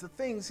 what things? The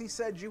things he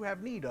said you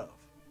have need of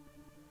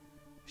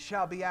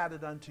shall be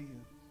added unto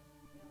you.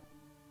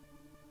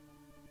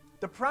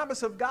 The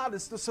promise of God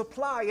is to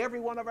supply every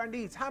one of our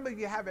needs. How many of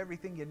you have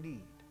everything you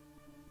need?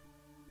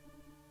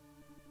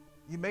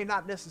 You may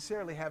not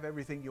necessarily have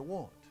everything you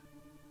want.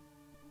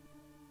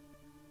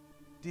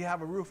 Do you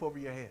have a roof over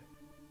your head?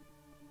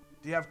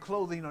 Do you have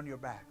clothing on your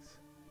backs?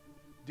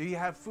 Do you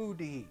have food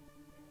to eat?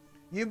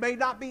 You may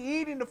not be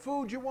eating the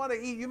food you want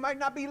to eat. You might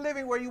not be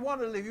living where you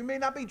want to live. You may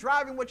not be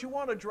driving what you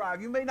want to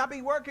drive. You may not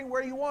be working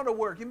where you want to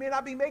work. You may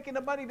not be making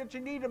the money that you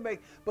need to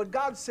make. But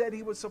God said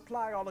he would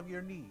supply all of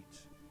your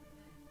needs.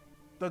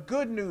 The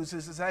good news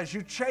is as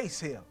you chase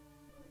him,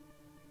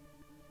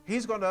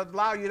 he's going to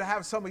allow you to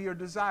have some of your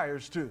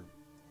desires too.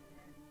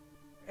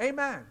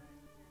 Amen.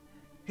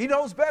 He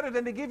knows better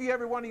than to give you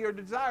every one of your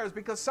desires,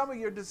 because some of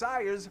your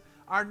desires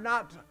are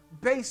not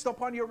based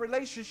upon your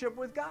relationship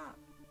with God.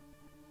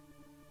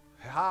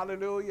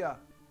 Hallelujah.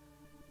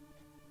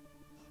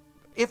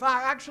 If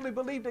I actually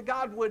believed that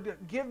God would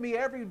give me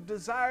every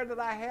desire that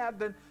I had,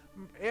 then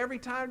every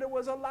time there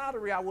was a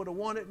lottery, I would have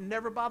won it and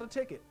never bought a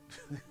ticket.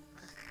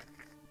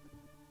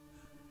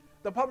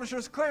 The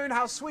Publishers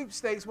Clearinghouse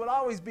sweepstakes would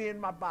always be in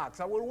my box.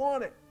 I would have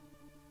won it.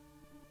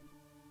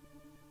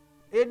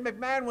 Ed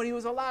McMahon, when he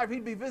was alive,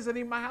 he'd be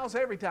visiting my house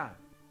every time.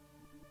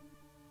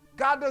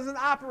 God doesn't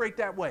operate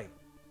that way.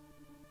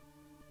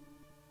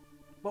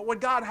 But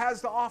what God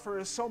has to offer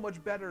is so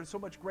much better and so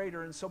much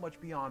greater and so much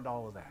beyond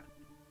all of that.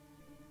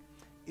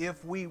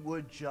 If we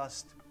would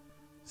just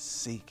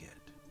seek it.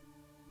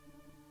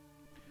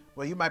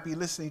 Well, you might be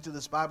listening to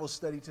this Bible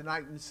study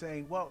tonight and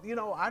saying, well, you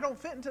know, I don't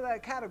fit into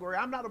that category.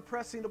 I'm not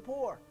oppressing the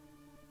poor.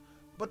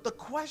 But the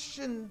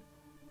question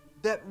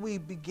that we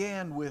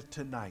began with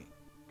tonight,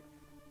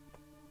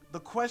 the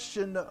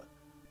question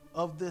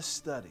of this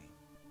study,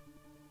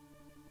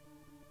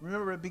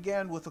 remember it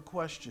began with a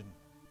question.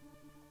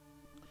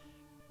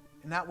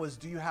 And that was,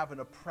 do you have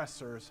an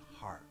oppressor's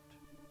heart?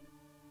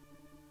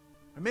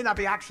 I may not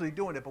be actually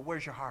doing it, but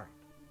where's your heart?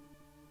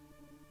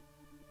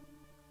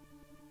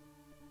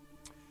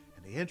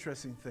 And the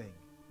interesting thing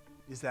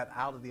is that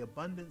out of the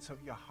abundance of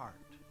your heart,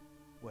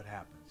 what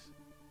happens?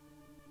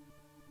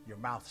 Your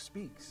mouth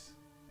speaks.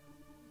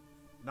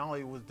 Not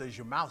only does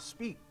your mouth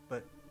speak,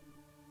 but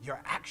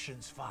your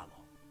actions follow.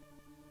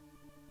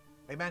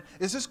 Amen.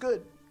 Is this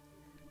good?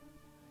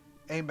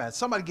 Amen.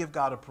 Somebody give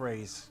God a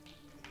praise.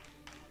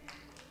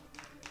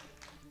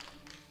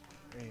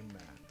 Amen.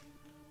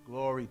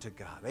 Glory to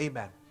God.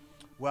 Amen.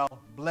 Well,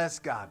 bless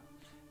God.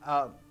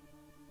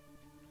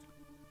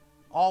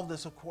 All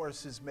this, of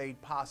course, is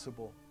made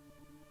possible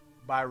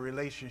by a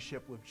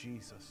relationship with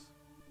Jesus.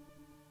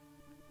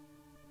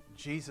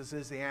 Jesus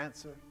is the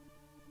answer.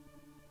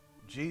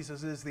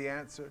 Jesus is the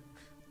answer.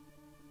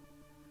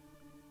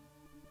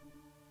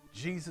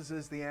 Jesus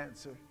is the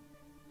answer.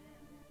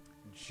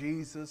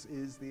 Jesus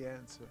is the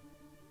answer.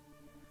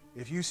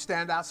 If you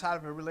stand outside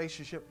of a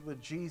relationship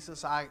with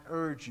Jesus, I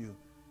urge you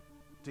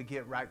to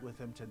get right with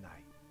him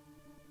tonight.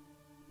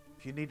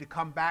 If you need to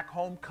come back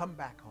home, come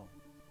back home.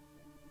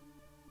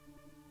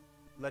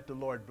 Let the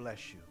Lord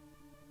bless you.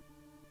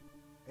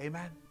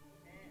 Amen.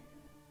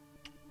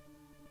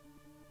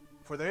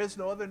 For there is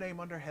no other name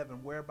under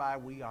heaven whereby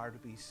we are to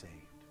be saved.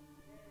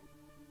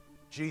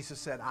 Jesus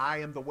said, I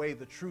am the way,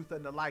 the truth,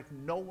 and the life.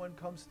 No one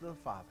comes to the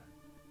Father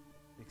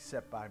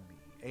except by me.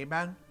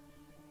 Amen.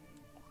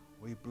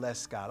 We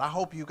bless God. I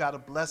hope you got a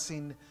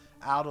blessing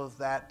out of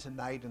that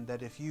tonight, and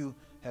that if you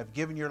have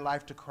given your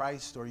life to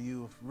Christ or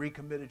you've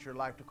recommitted your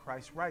life to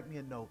Christ, write me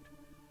a note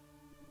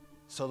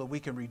so that we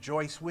can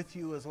rejoice with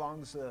you as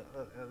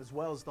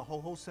well as the whole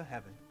host of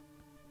heaven,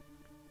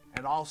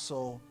 and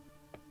also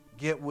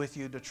get with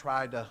you to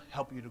try to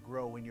help you to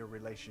grow in your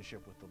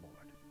relationship with the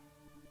Lord.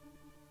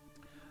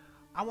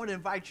 I want to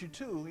invite you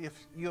too,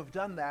 if you have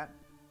done that,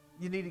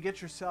 you need to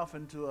get yourself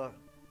into a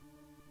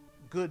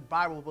good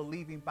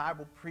Bible-believing,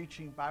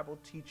 Bible-preaching,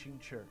 Bible-teaching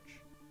church.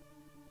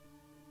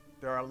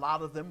 There are a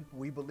lot of them.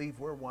 We believe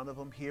we're one of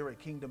them here at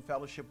Kingdom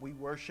Fellowship. We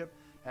worship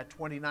at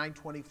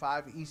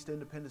 2925 East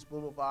Independence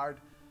Boulevard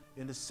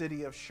in the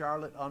city of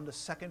Charlotte on the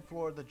second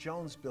floor of the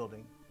Jones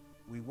Building.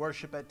 We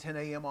worship at 10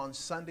 a.m. on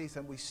Sundays,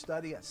 and we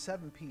study at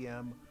 7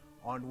 p.m.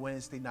 on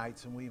Wednesday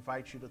nights, and we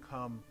invite you to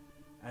come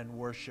and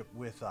worship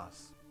with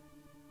us.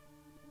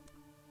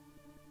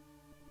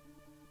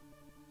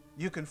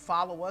 You can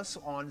follow us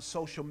on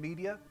social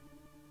media.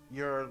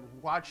 You're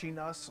watching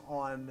us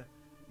on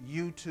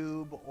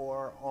YouTube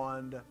or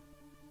on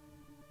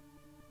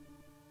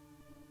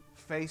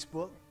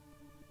Facebook.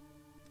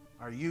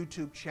 Our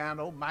YouTube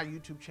channel, my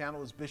YouTube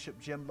channel is Bishop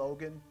Jim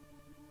Logan.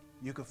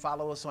 You can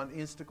follow us on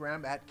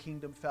Instagram at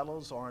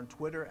KingdomFellows or on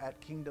Twitter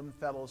at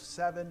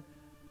KingdomFellows7.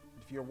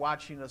 If you're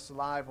watching us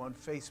live on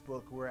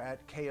Facebook, we're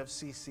at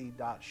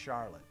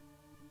KFCC.Charlotte.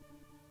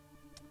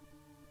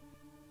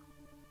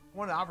 I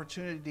want an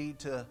opportunity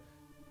to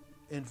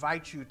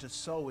invite you to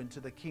sow into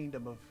the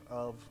kingdom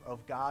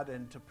of God,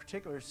 and to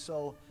particularly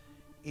sow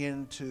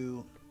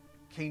into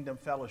Kingdom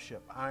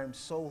Fellowship. I am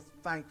so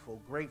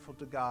thankful, grateful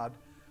to God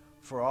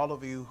for all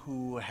of you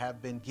who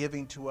have been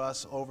giving to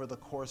us over the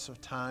course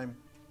of time.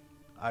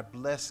 I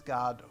bless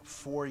God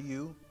for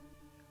you.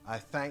 I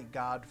thank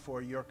God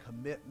for your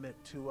commitment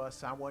to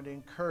us. I want to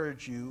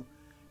encourage you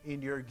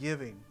in your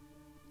giving.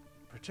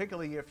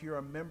 Particularly if you're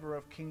a member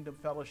of Kingdom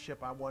Fellowship,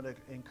 I want to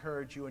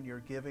encourage you in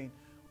your giving.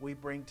 We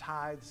bring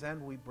tithes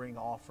and we bring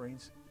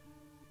offerings.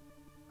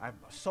 I'm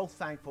so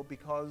thankful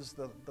because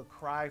the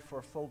cry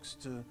for folks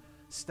to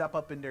step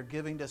up in their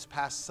giving this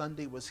past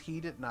Sunday was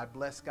heeded, and I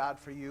bless God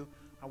for you.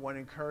 I want to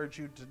encourage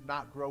you to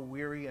not grow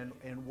weary in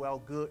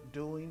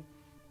doing,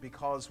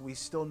 because we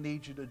still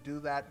need you to do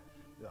that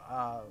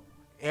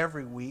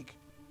every week.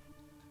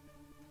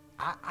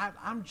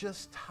 I'm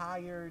just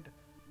tired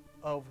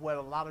of what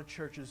a lot of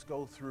churches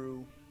go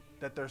through,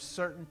 that there's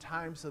certain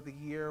times of the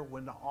year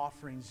when the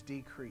offerings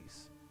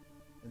decrease.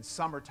 And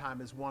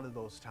summertime is one of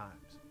those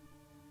times.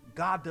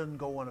 God doesn't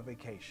go on a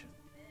vacation.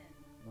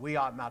 We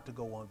ought not to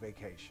go on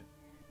vacation,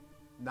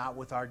 not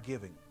with our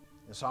giving.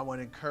 And so I want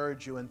to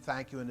encourage you and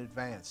thank you in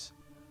advance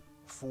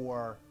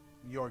for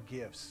your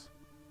gifts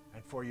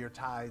and for your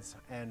tithes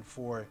and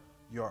for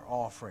your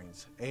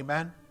offerings.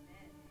 Amen?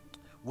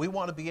 We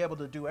want to be able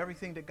to do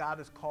everything that God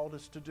has called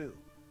us to do.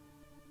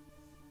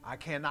 I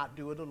cannot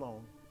do it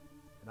alone,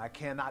 and I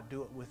cannot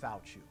do it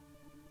without you.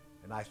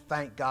 And I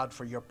thank God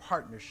for your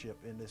partnership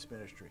in this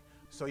ministry.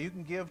 So you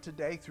can give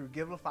today through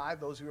Givilify.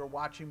 Those who are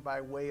watching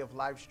by way of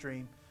live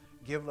stream,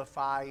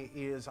 Givilify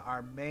is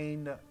our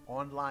main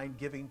online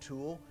giving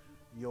tool.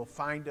 You'll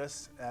find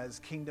us as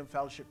Kingdom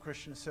Fellowship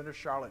Christian Center,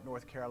 Charlotte,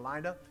 North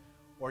Carolina.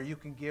 Or you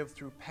can give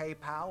through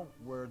PayPal.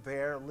 We're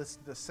there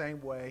listed the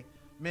same way.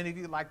 Many of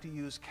you like to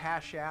use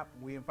Cash App.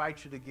 We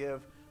invite you to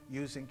give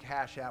using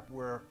Cash App.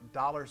 We're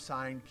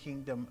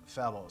 $Kingdom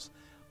Fellows.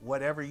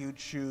 Whatever you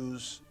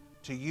choose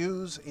to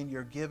use in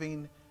your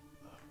giving,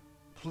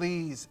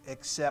 please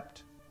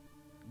accept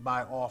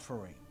my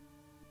offering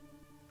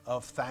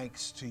of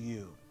thanks to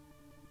you.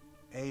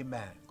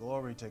 Amen.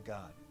 Glory to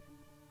God.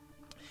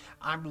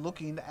 I'm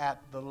looking at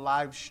the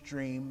live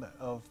stream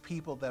of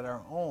people that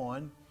are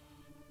on,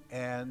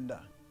 and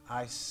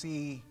I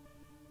see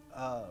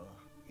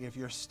if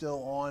you're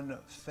still on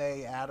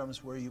Faye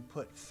Adams, where you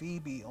put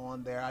Phoebe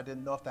on there. I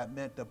didn't know if that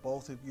meant that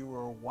both of you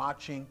were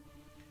watching,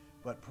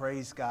 but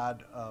praise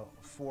God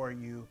for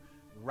you.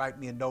 Write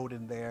me a note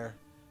in there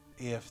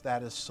if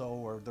that is so,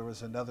 or there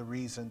was another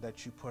reason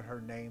that you put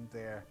her name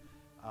there.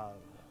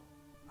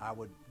 I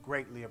would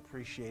greatly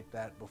appreciate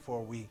that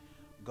before we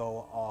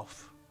go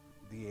off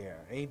the air.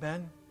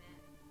 Amen?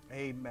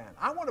 Amen.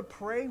 I want to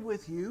pray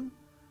with you.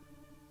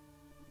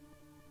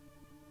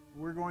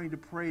 We're going to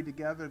pray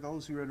together.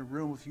 Those who are in the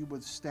room, if you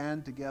would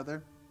stand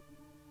together,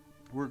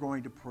 we're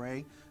going to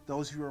pray.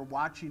 Those who are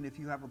watching, if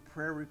you have a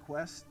prayer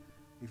request,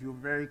 if you'll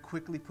very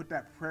quickly put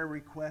that prayer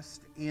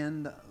request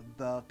in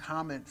the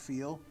comment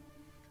field.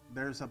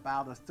 There's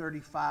about a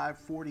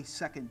 40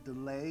 second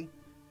delay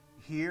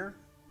here.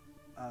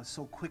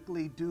 So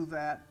quickly do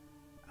that.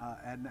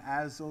 And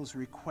as those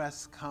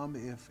requests come,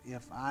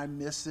 if I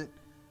miss it,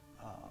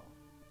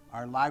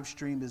 our live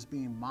stream is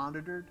being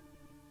monitored,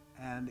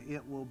 and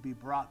it will be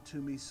brought to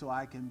me so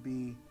I can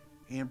be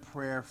in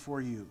prayer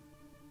for you.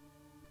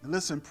 And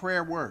listen,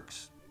 prayer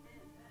works.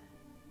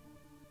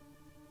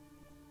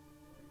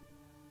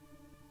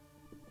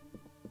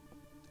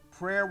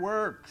 Prayer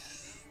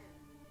works.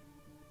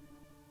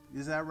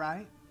 Is that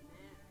right?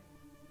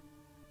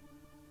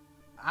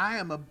 I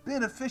am a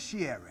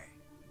beneficiary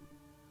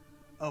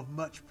of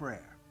much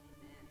prayer.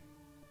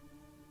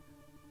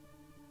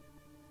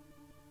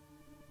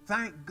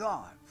 Thank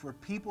God for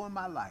people in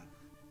my life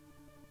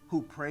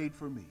who prayed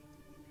for me.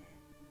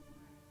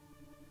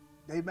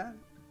 Amen?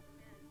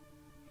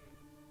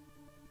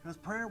 Because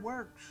prayer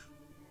works.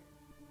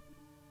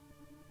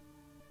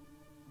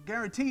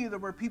 Guarantee you there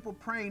were people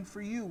praying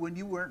for you when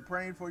you weren't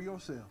praying for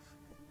yourself.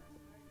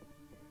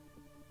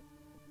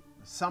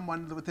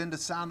 Someone within the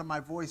sound of my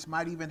voice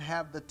might even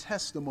have the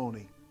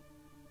testimony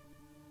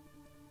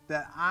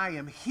that I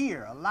am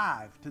here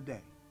alive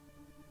today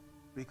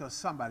because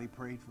somebody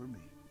prayed for me.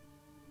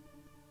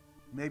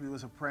 Maybe it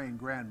was a praying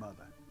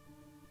grandmother,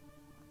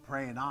 a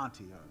praying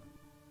auntie, or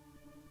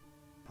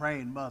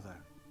praying mother,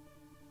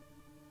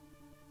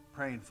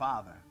 praying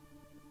father.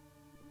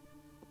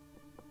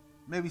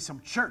 Maybe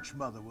some church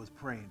mother was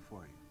praying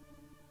for you.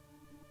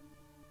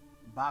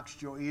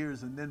 Boxed your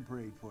ears and then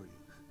prayed for you.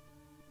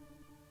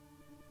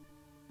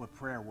 But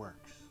prayer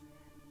works.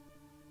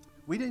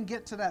 We didn't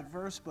get to that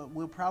verse, but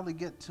we'll probably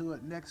get to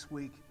it next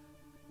week.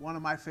 One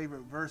of my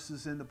favorite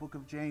verses in the book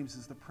of James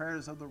is the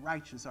prayers of the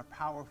righteous are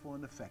powerful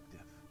and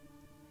effective.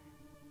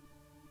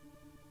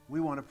 We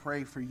want to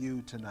pray for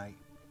you tonight.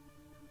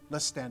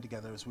 Let's stand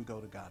together as we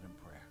go to God in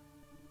prayer.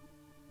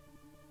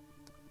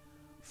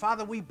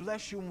 Father, we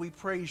bless you and we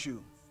praise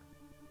you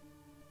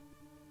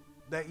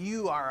that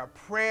you are a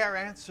prayer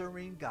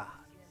answering God.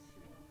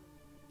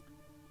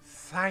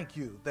 Thank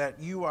you that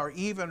you are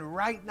even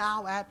right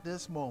now at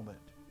this moment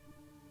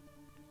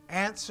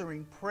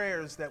answering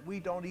prayers that we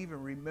don't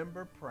even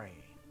remember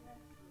praying.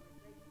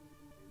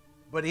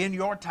 But in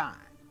your time,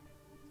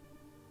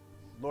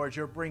 Lord,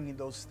 you're bringing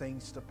those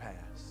things to pass.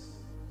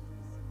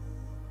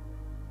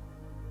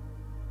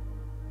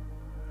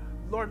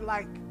 Lord,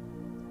 like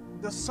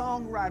the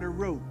songwriter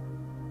wrote,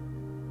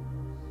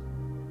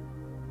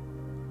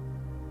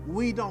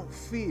 we don't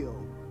feel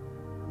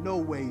no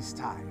ways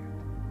tired.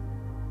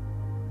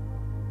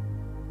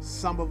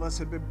 Some of us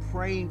have been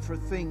praying for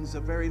things a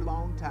very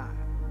long time,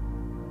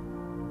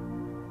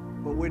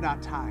 but we're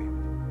not tired.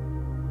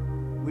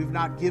 We've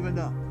not given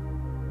up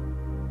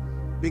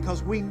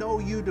because we know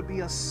you to be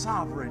a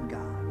sovereign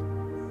God.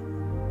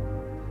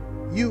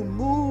 You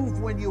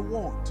move when you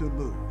want to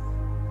move,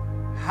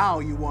 how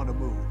you want to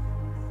move,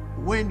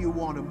 when you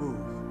want to move,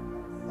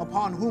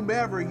 upon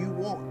whomever you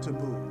want to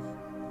move.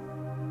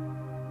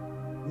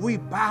 We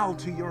bow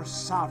to your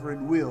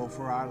sovereign will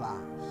for our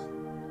lives.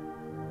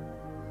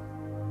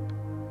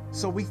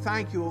 So we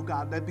thank you, oh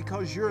God, that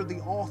because you're the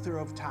author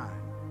of time,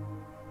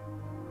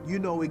 you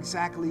know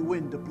exactly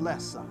when to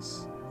bless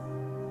us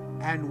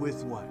and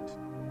with what.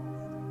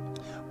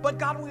 But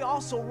God, we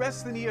also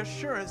rest in the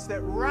assurance that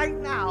right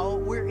now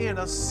we're in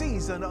a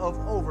season of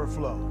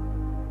overflow.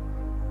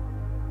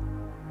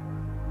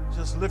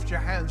 Just lift your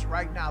hands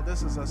right now.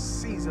 This is a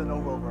season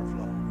of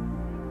overflow.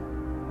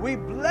 We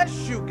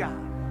bless you, God,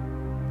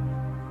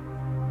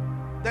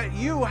 that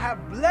you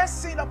have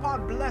blessing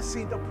upon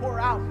blessing to pour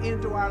out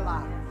into our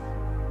lives.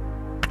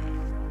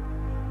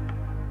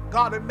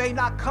 God, it may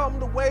not come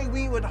the way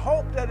we would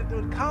hope that it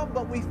would come,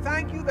 but we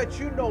thank you that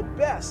you know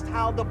best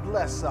how to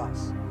bless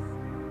us.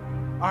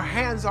 Our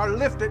hands are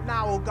lifted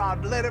now, oh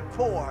God. Let it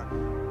pour.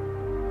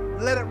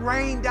 Let it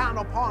rain down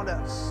upon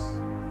us.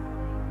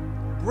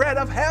 Bread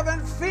of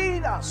heaven,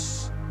 feed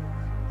us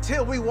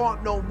till we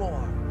want no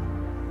more.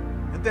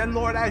 And then,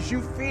 Lord, as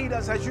you feed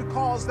us, as you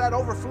cause that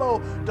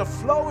overflow to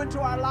flow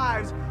into our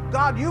lives,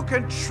 God, you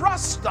can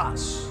trust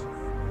us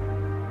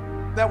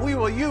that we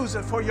will use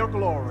it for your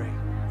glory,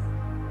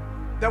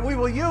 that we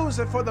will use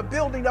it for the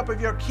building up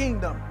of your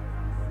kingdom,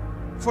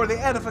 for the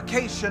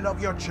edification of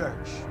your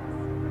church.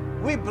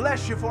 We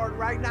bless you for it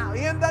right now.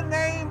 In the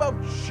name of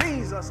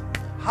Jesus,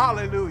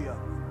 hallelujah.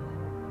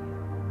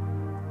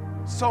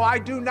 So I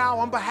do now,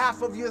 on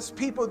behalf of this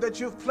people that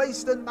you've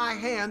placed in my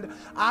hand,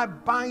 I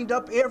bind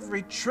up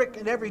every trick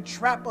and every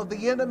trap of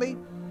the enemy.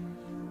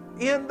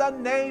 In the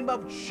name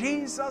of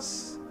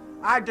Jesus,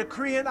 I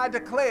decree and I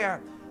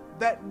declare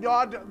that,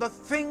 God, the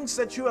things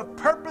that you have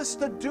purposed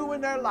to do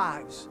in their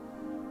lives,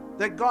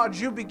 that, God,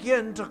 you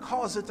begin to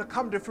cause it to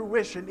come to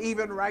fruition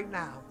even right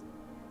now.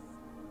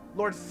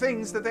 Lord,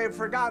 things that they have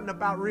forgotten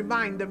about,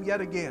 remind them yet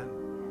again.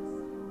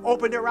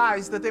 Open their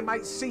eyes that they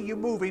might see you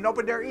moving.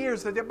 Open their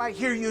ears that they might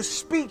hear you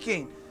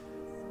speaking.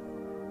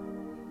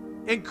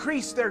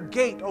 Increase their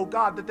gait, oh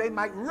God, that they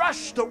might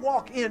rush to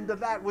walk into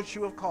that which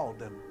you have called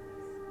them.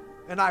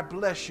 And I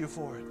bless you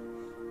for it.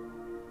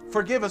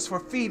 Forgive us for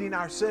feeding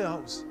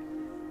ourselves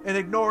and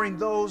ignoring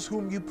those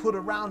whom you put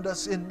around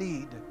us in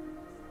need.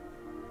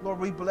 Lord,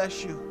 we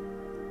bless you.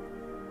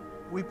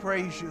 We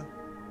praise you.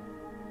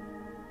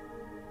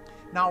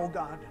 Now, oh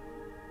God,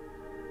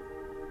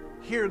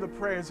 hear the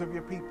prayers of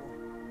your people.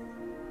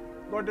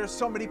 Lord, there's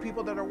so many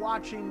people that are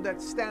watching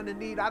that stand in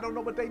need. I don't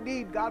know what they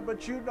need, God,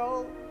 but you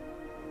know.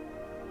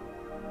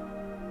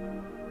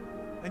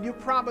 And you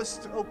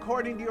promised,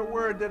 according to your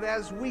word, that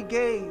as we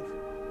gave,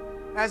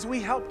 as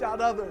we helped out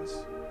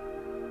others,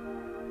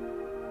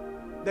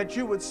 that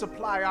you would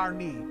supply our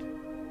need.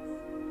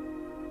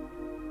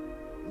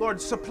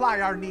 Lord, supply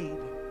our need.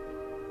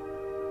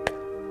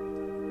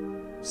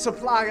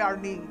 Supply our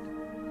need.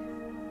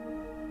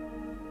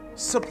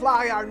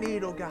 Supply our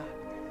need, oh God,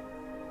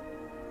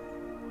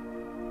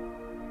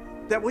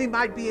 that we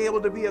might be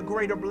able to be a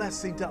greater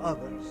blessing to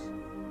others.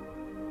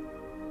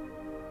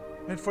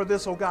 And for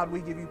this, oh God,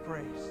 we give you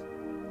praise.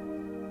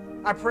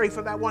 I pray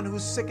for that one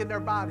who's sick in their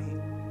body.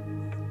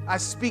 I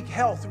speak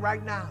health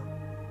right now.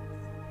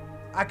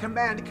 I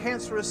command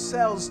cancerous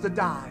cells to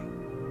die.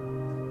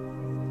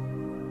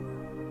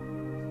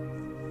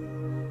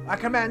 I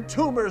command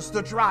tumors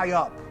to dry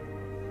up.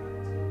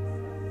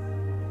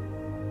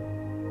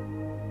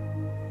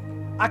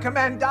 I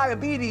command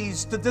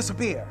diabetes to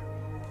disappear.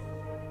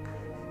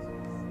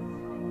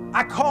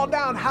 I call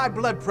down high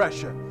blood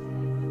pressure.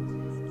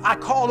 I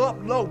call up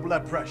low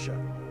blood pressure.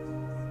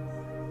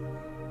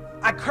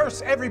 I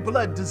curse every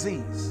blood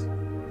disease.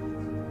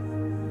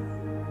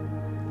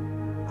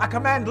 I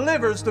command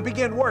livers to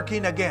begin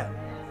working again.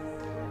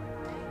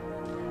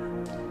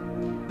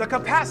 The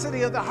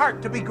capacity of the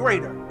heart to be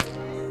greater.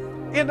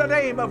 In the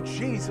name of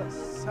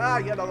Jesus.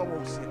 I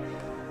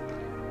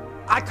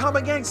come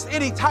against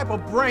any type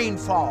of brain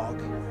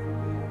fog,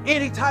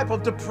 any type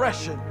of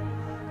depression,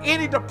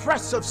 any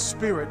depressive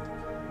spirit.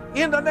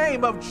 In the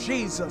name of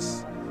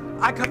Jesus,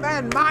 I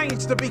command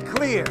minds to be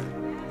clear.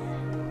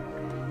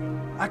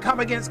 I come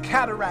against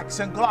cataracts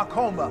and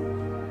glaucoma.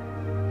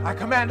 I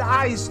command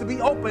eyes to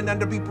be open and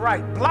to be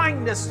bright,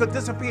 blindness to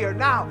disappear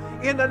now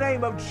in the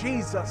name of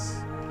Jesus.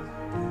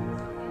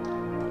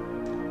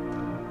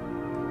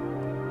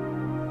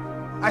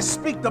 I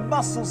speak the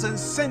muscles and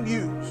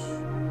sinews.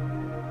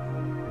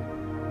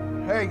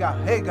 Hey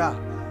God, hey God,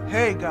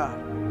 hey God.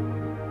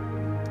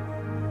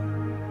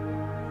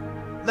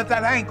 Let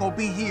that ankle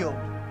be healed.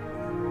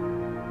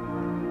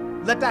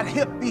 Let that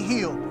hip be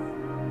healed.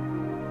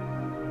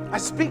 I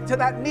speak to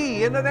that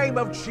knee in the name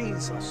of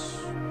Jesus.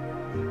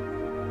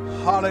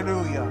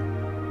 Hallelujah.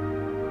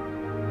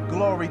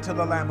 Glory to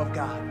the Lamb of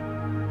God.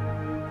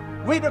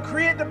 We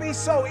decree it to be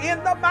so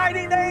in the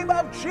mighty name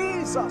of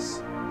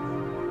Jesus.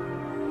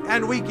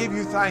 And we give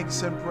you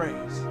thanks and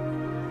praise.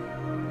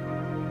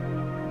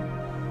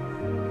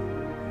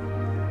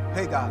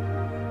 Hey God,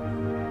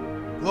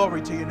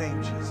 glory to your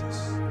name,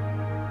 Jesus.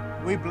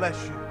 We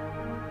bless you.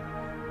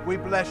 We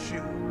bless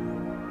you.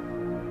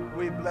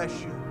 We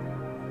bless you.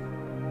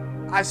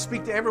 I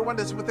speak to everyone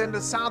that's within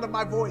the sound of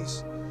my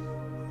voice,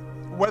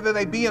 whether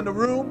they be in the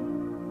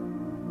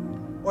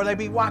room or they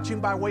be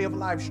watching by way of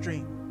live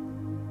stream.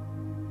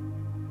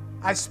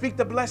 I speak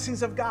the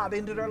blessings of God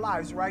into their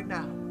lives right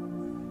now.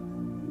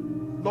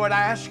 Lord,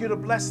 I ask you to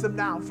bless them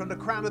now from the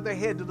crown of their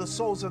head to the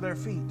soles of their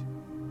feet.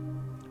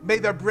 May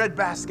their bread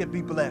basket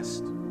be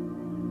blessed.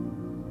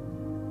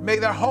 May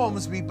their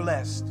homes be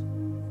blessed.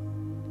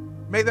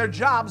 May their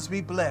jobs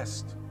be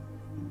blessed.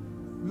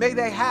 May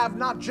they have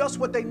not just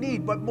what they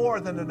need, but more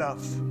than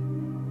enough.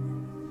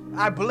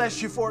 I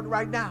bless you for it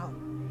right now,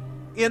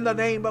 in the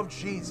name of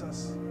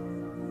Jesus.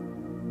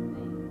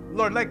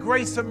 Lord, let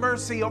grace and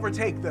mercy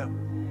overtake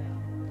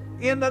them.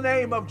 In the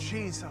name of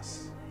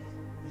Jesus,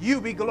 you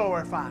be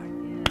glorified.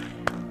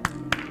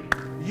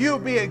 You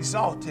be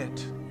exalted.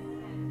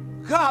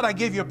 God, I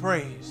give you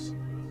praise.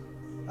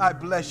 I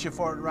bless you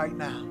for it right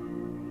now.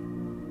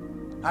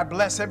 I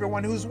bless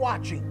everyone who's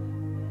watching.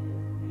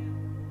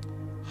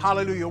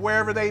 Hallelujah,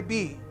 wherever they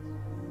be.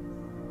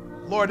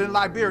 Lord, in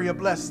Liberia,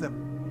 bless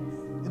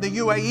them. In the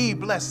UAE,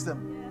 bless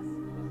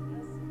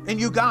them. In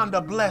Uganda,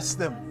 bless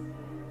them.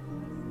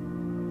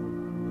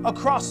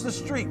 Across the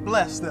street,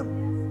 bless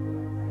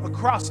them.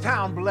 Across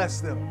town,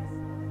 bless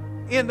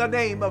them. In the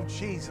name of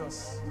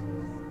Jesus.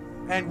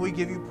 And we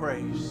give you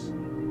praise.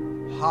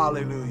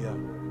 Hallelujah.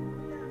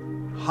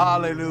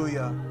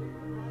 Hallelujah.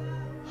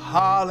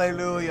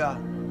 Hallelujah.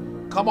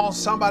 Come on,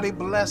 somebody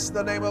bless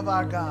the name of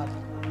our God.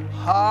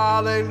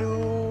 Hallelujah.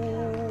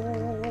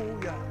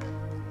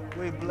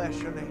 We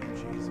bless your name,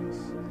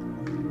 Jesus.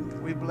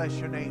 We bless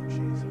your name,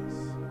 Jesus.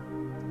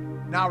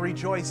 Now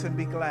rejoice and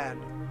be glad.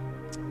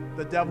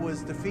 The devil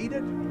is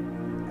defeated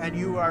and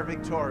you are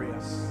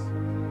victorious.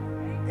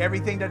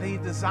 Everything that he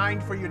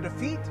designed for your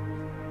defeat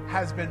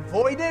has been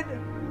voided.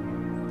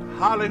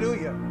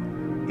 Hallelujah.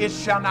 It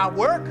shall not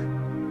work.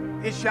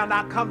 It shall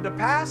not come to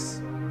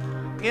pass.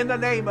 In the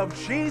name of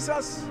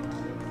Jesus,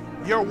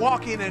 you're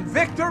walking in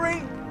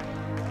victory.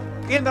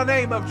 In the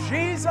name of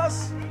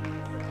Jesus.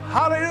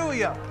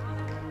 Hallelujah.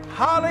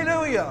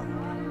 Hallelujah.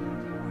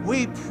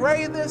 We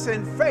pray this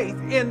in faith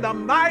in the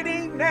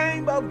mighty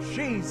name of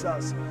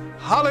Jesus.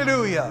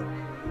 Hallelujah.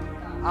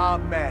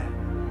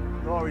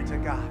 Amen. Glory to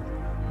God.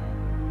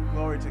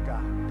 Glory to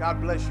God. God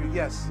bless you.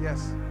 Yes,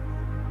 yes.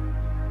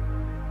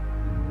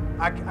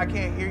 I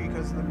can't hear you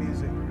because of the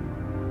music.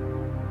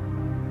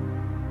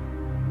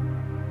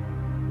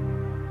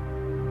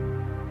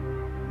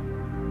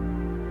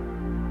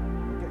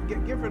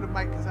 Give her the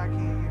mic because I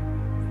can't hear.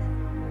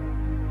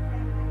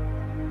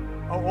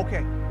 Oh,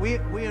 okay.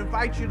 We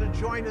invite you to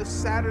join us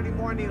Saturday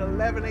morning at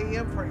 11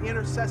 a.m. for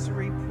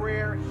intercessory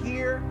prayer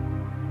here.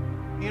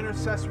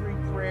 Intercessory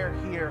prayer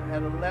here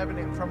at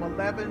 11, from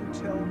 11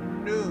 till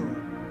noon.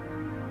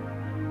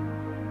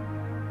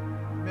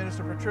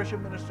 Minister Patricia,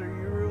 Minister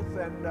Ruth,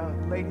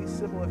 and Lady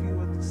Sybil, if you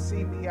would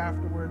see me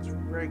afterwards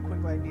very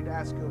quickly, I need to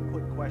ask you a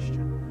quick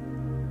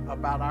question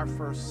about our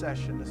first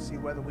session to see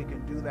whether we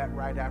can do that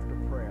right after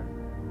prayer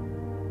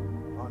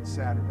on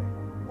Saturday.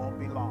 Won't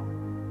be long.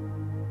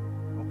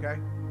 Okay?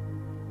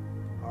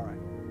 All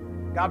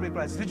right. God be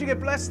blessed. Did you get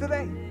blessed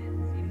today?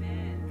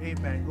 Amen.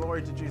 Amen.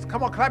 Glory to Jesus.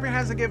 Come on, clap your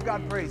hands and give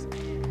God praise.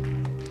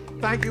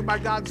 Thank you, my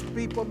God's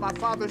people, my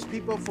Father's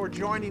people, for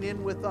joining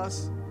in with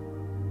us.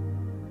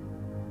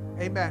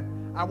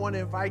 Amen. I want to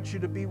invite you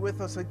to be with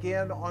us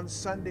again on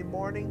Sunday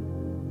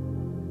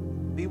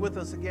morning. Be with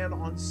us again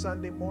on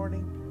Sunday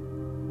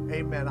morning.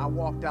 Amen. I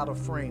walked out of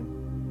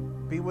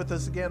frame. Be with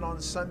us again on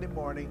Sunday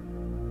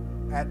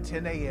morning at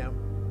 10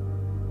 a.m.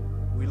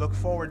 We look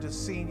forward to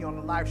seeing you on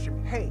the live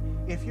stream. Hey,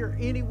 if you're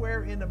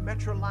anywhere in the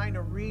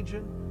Metrolina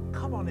region,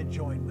 come on and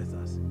join with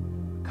us.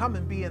 Come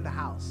and be in the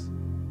house.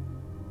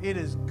 It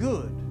is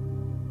good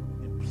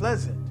and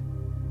pleasant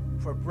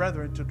for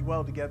brethren to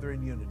dwell together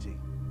in unity.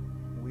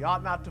 We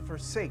ought not to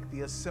forsake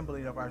the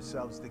assembling of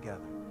ourselves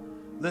together.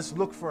 Let's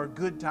look for a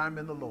good time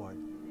in the Lord.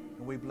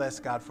 And we bless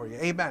God for you.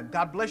 Amen.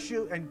 God bless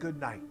you and good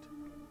night.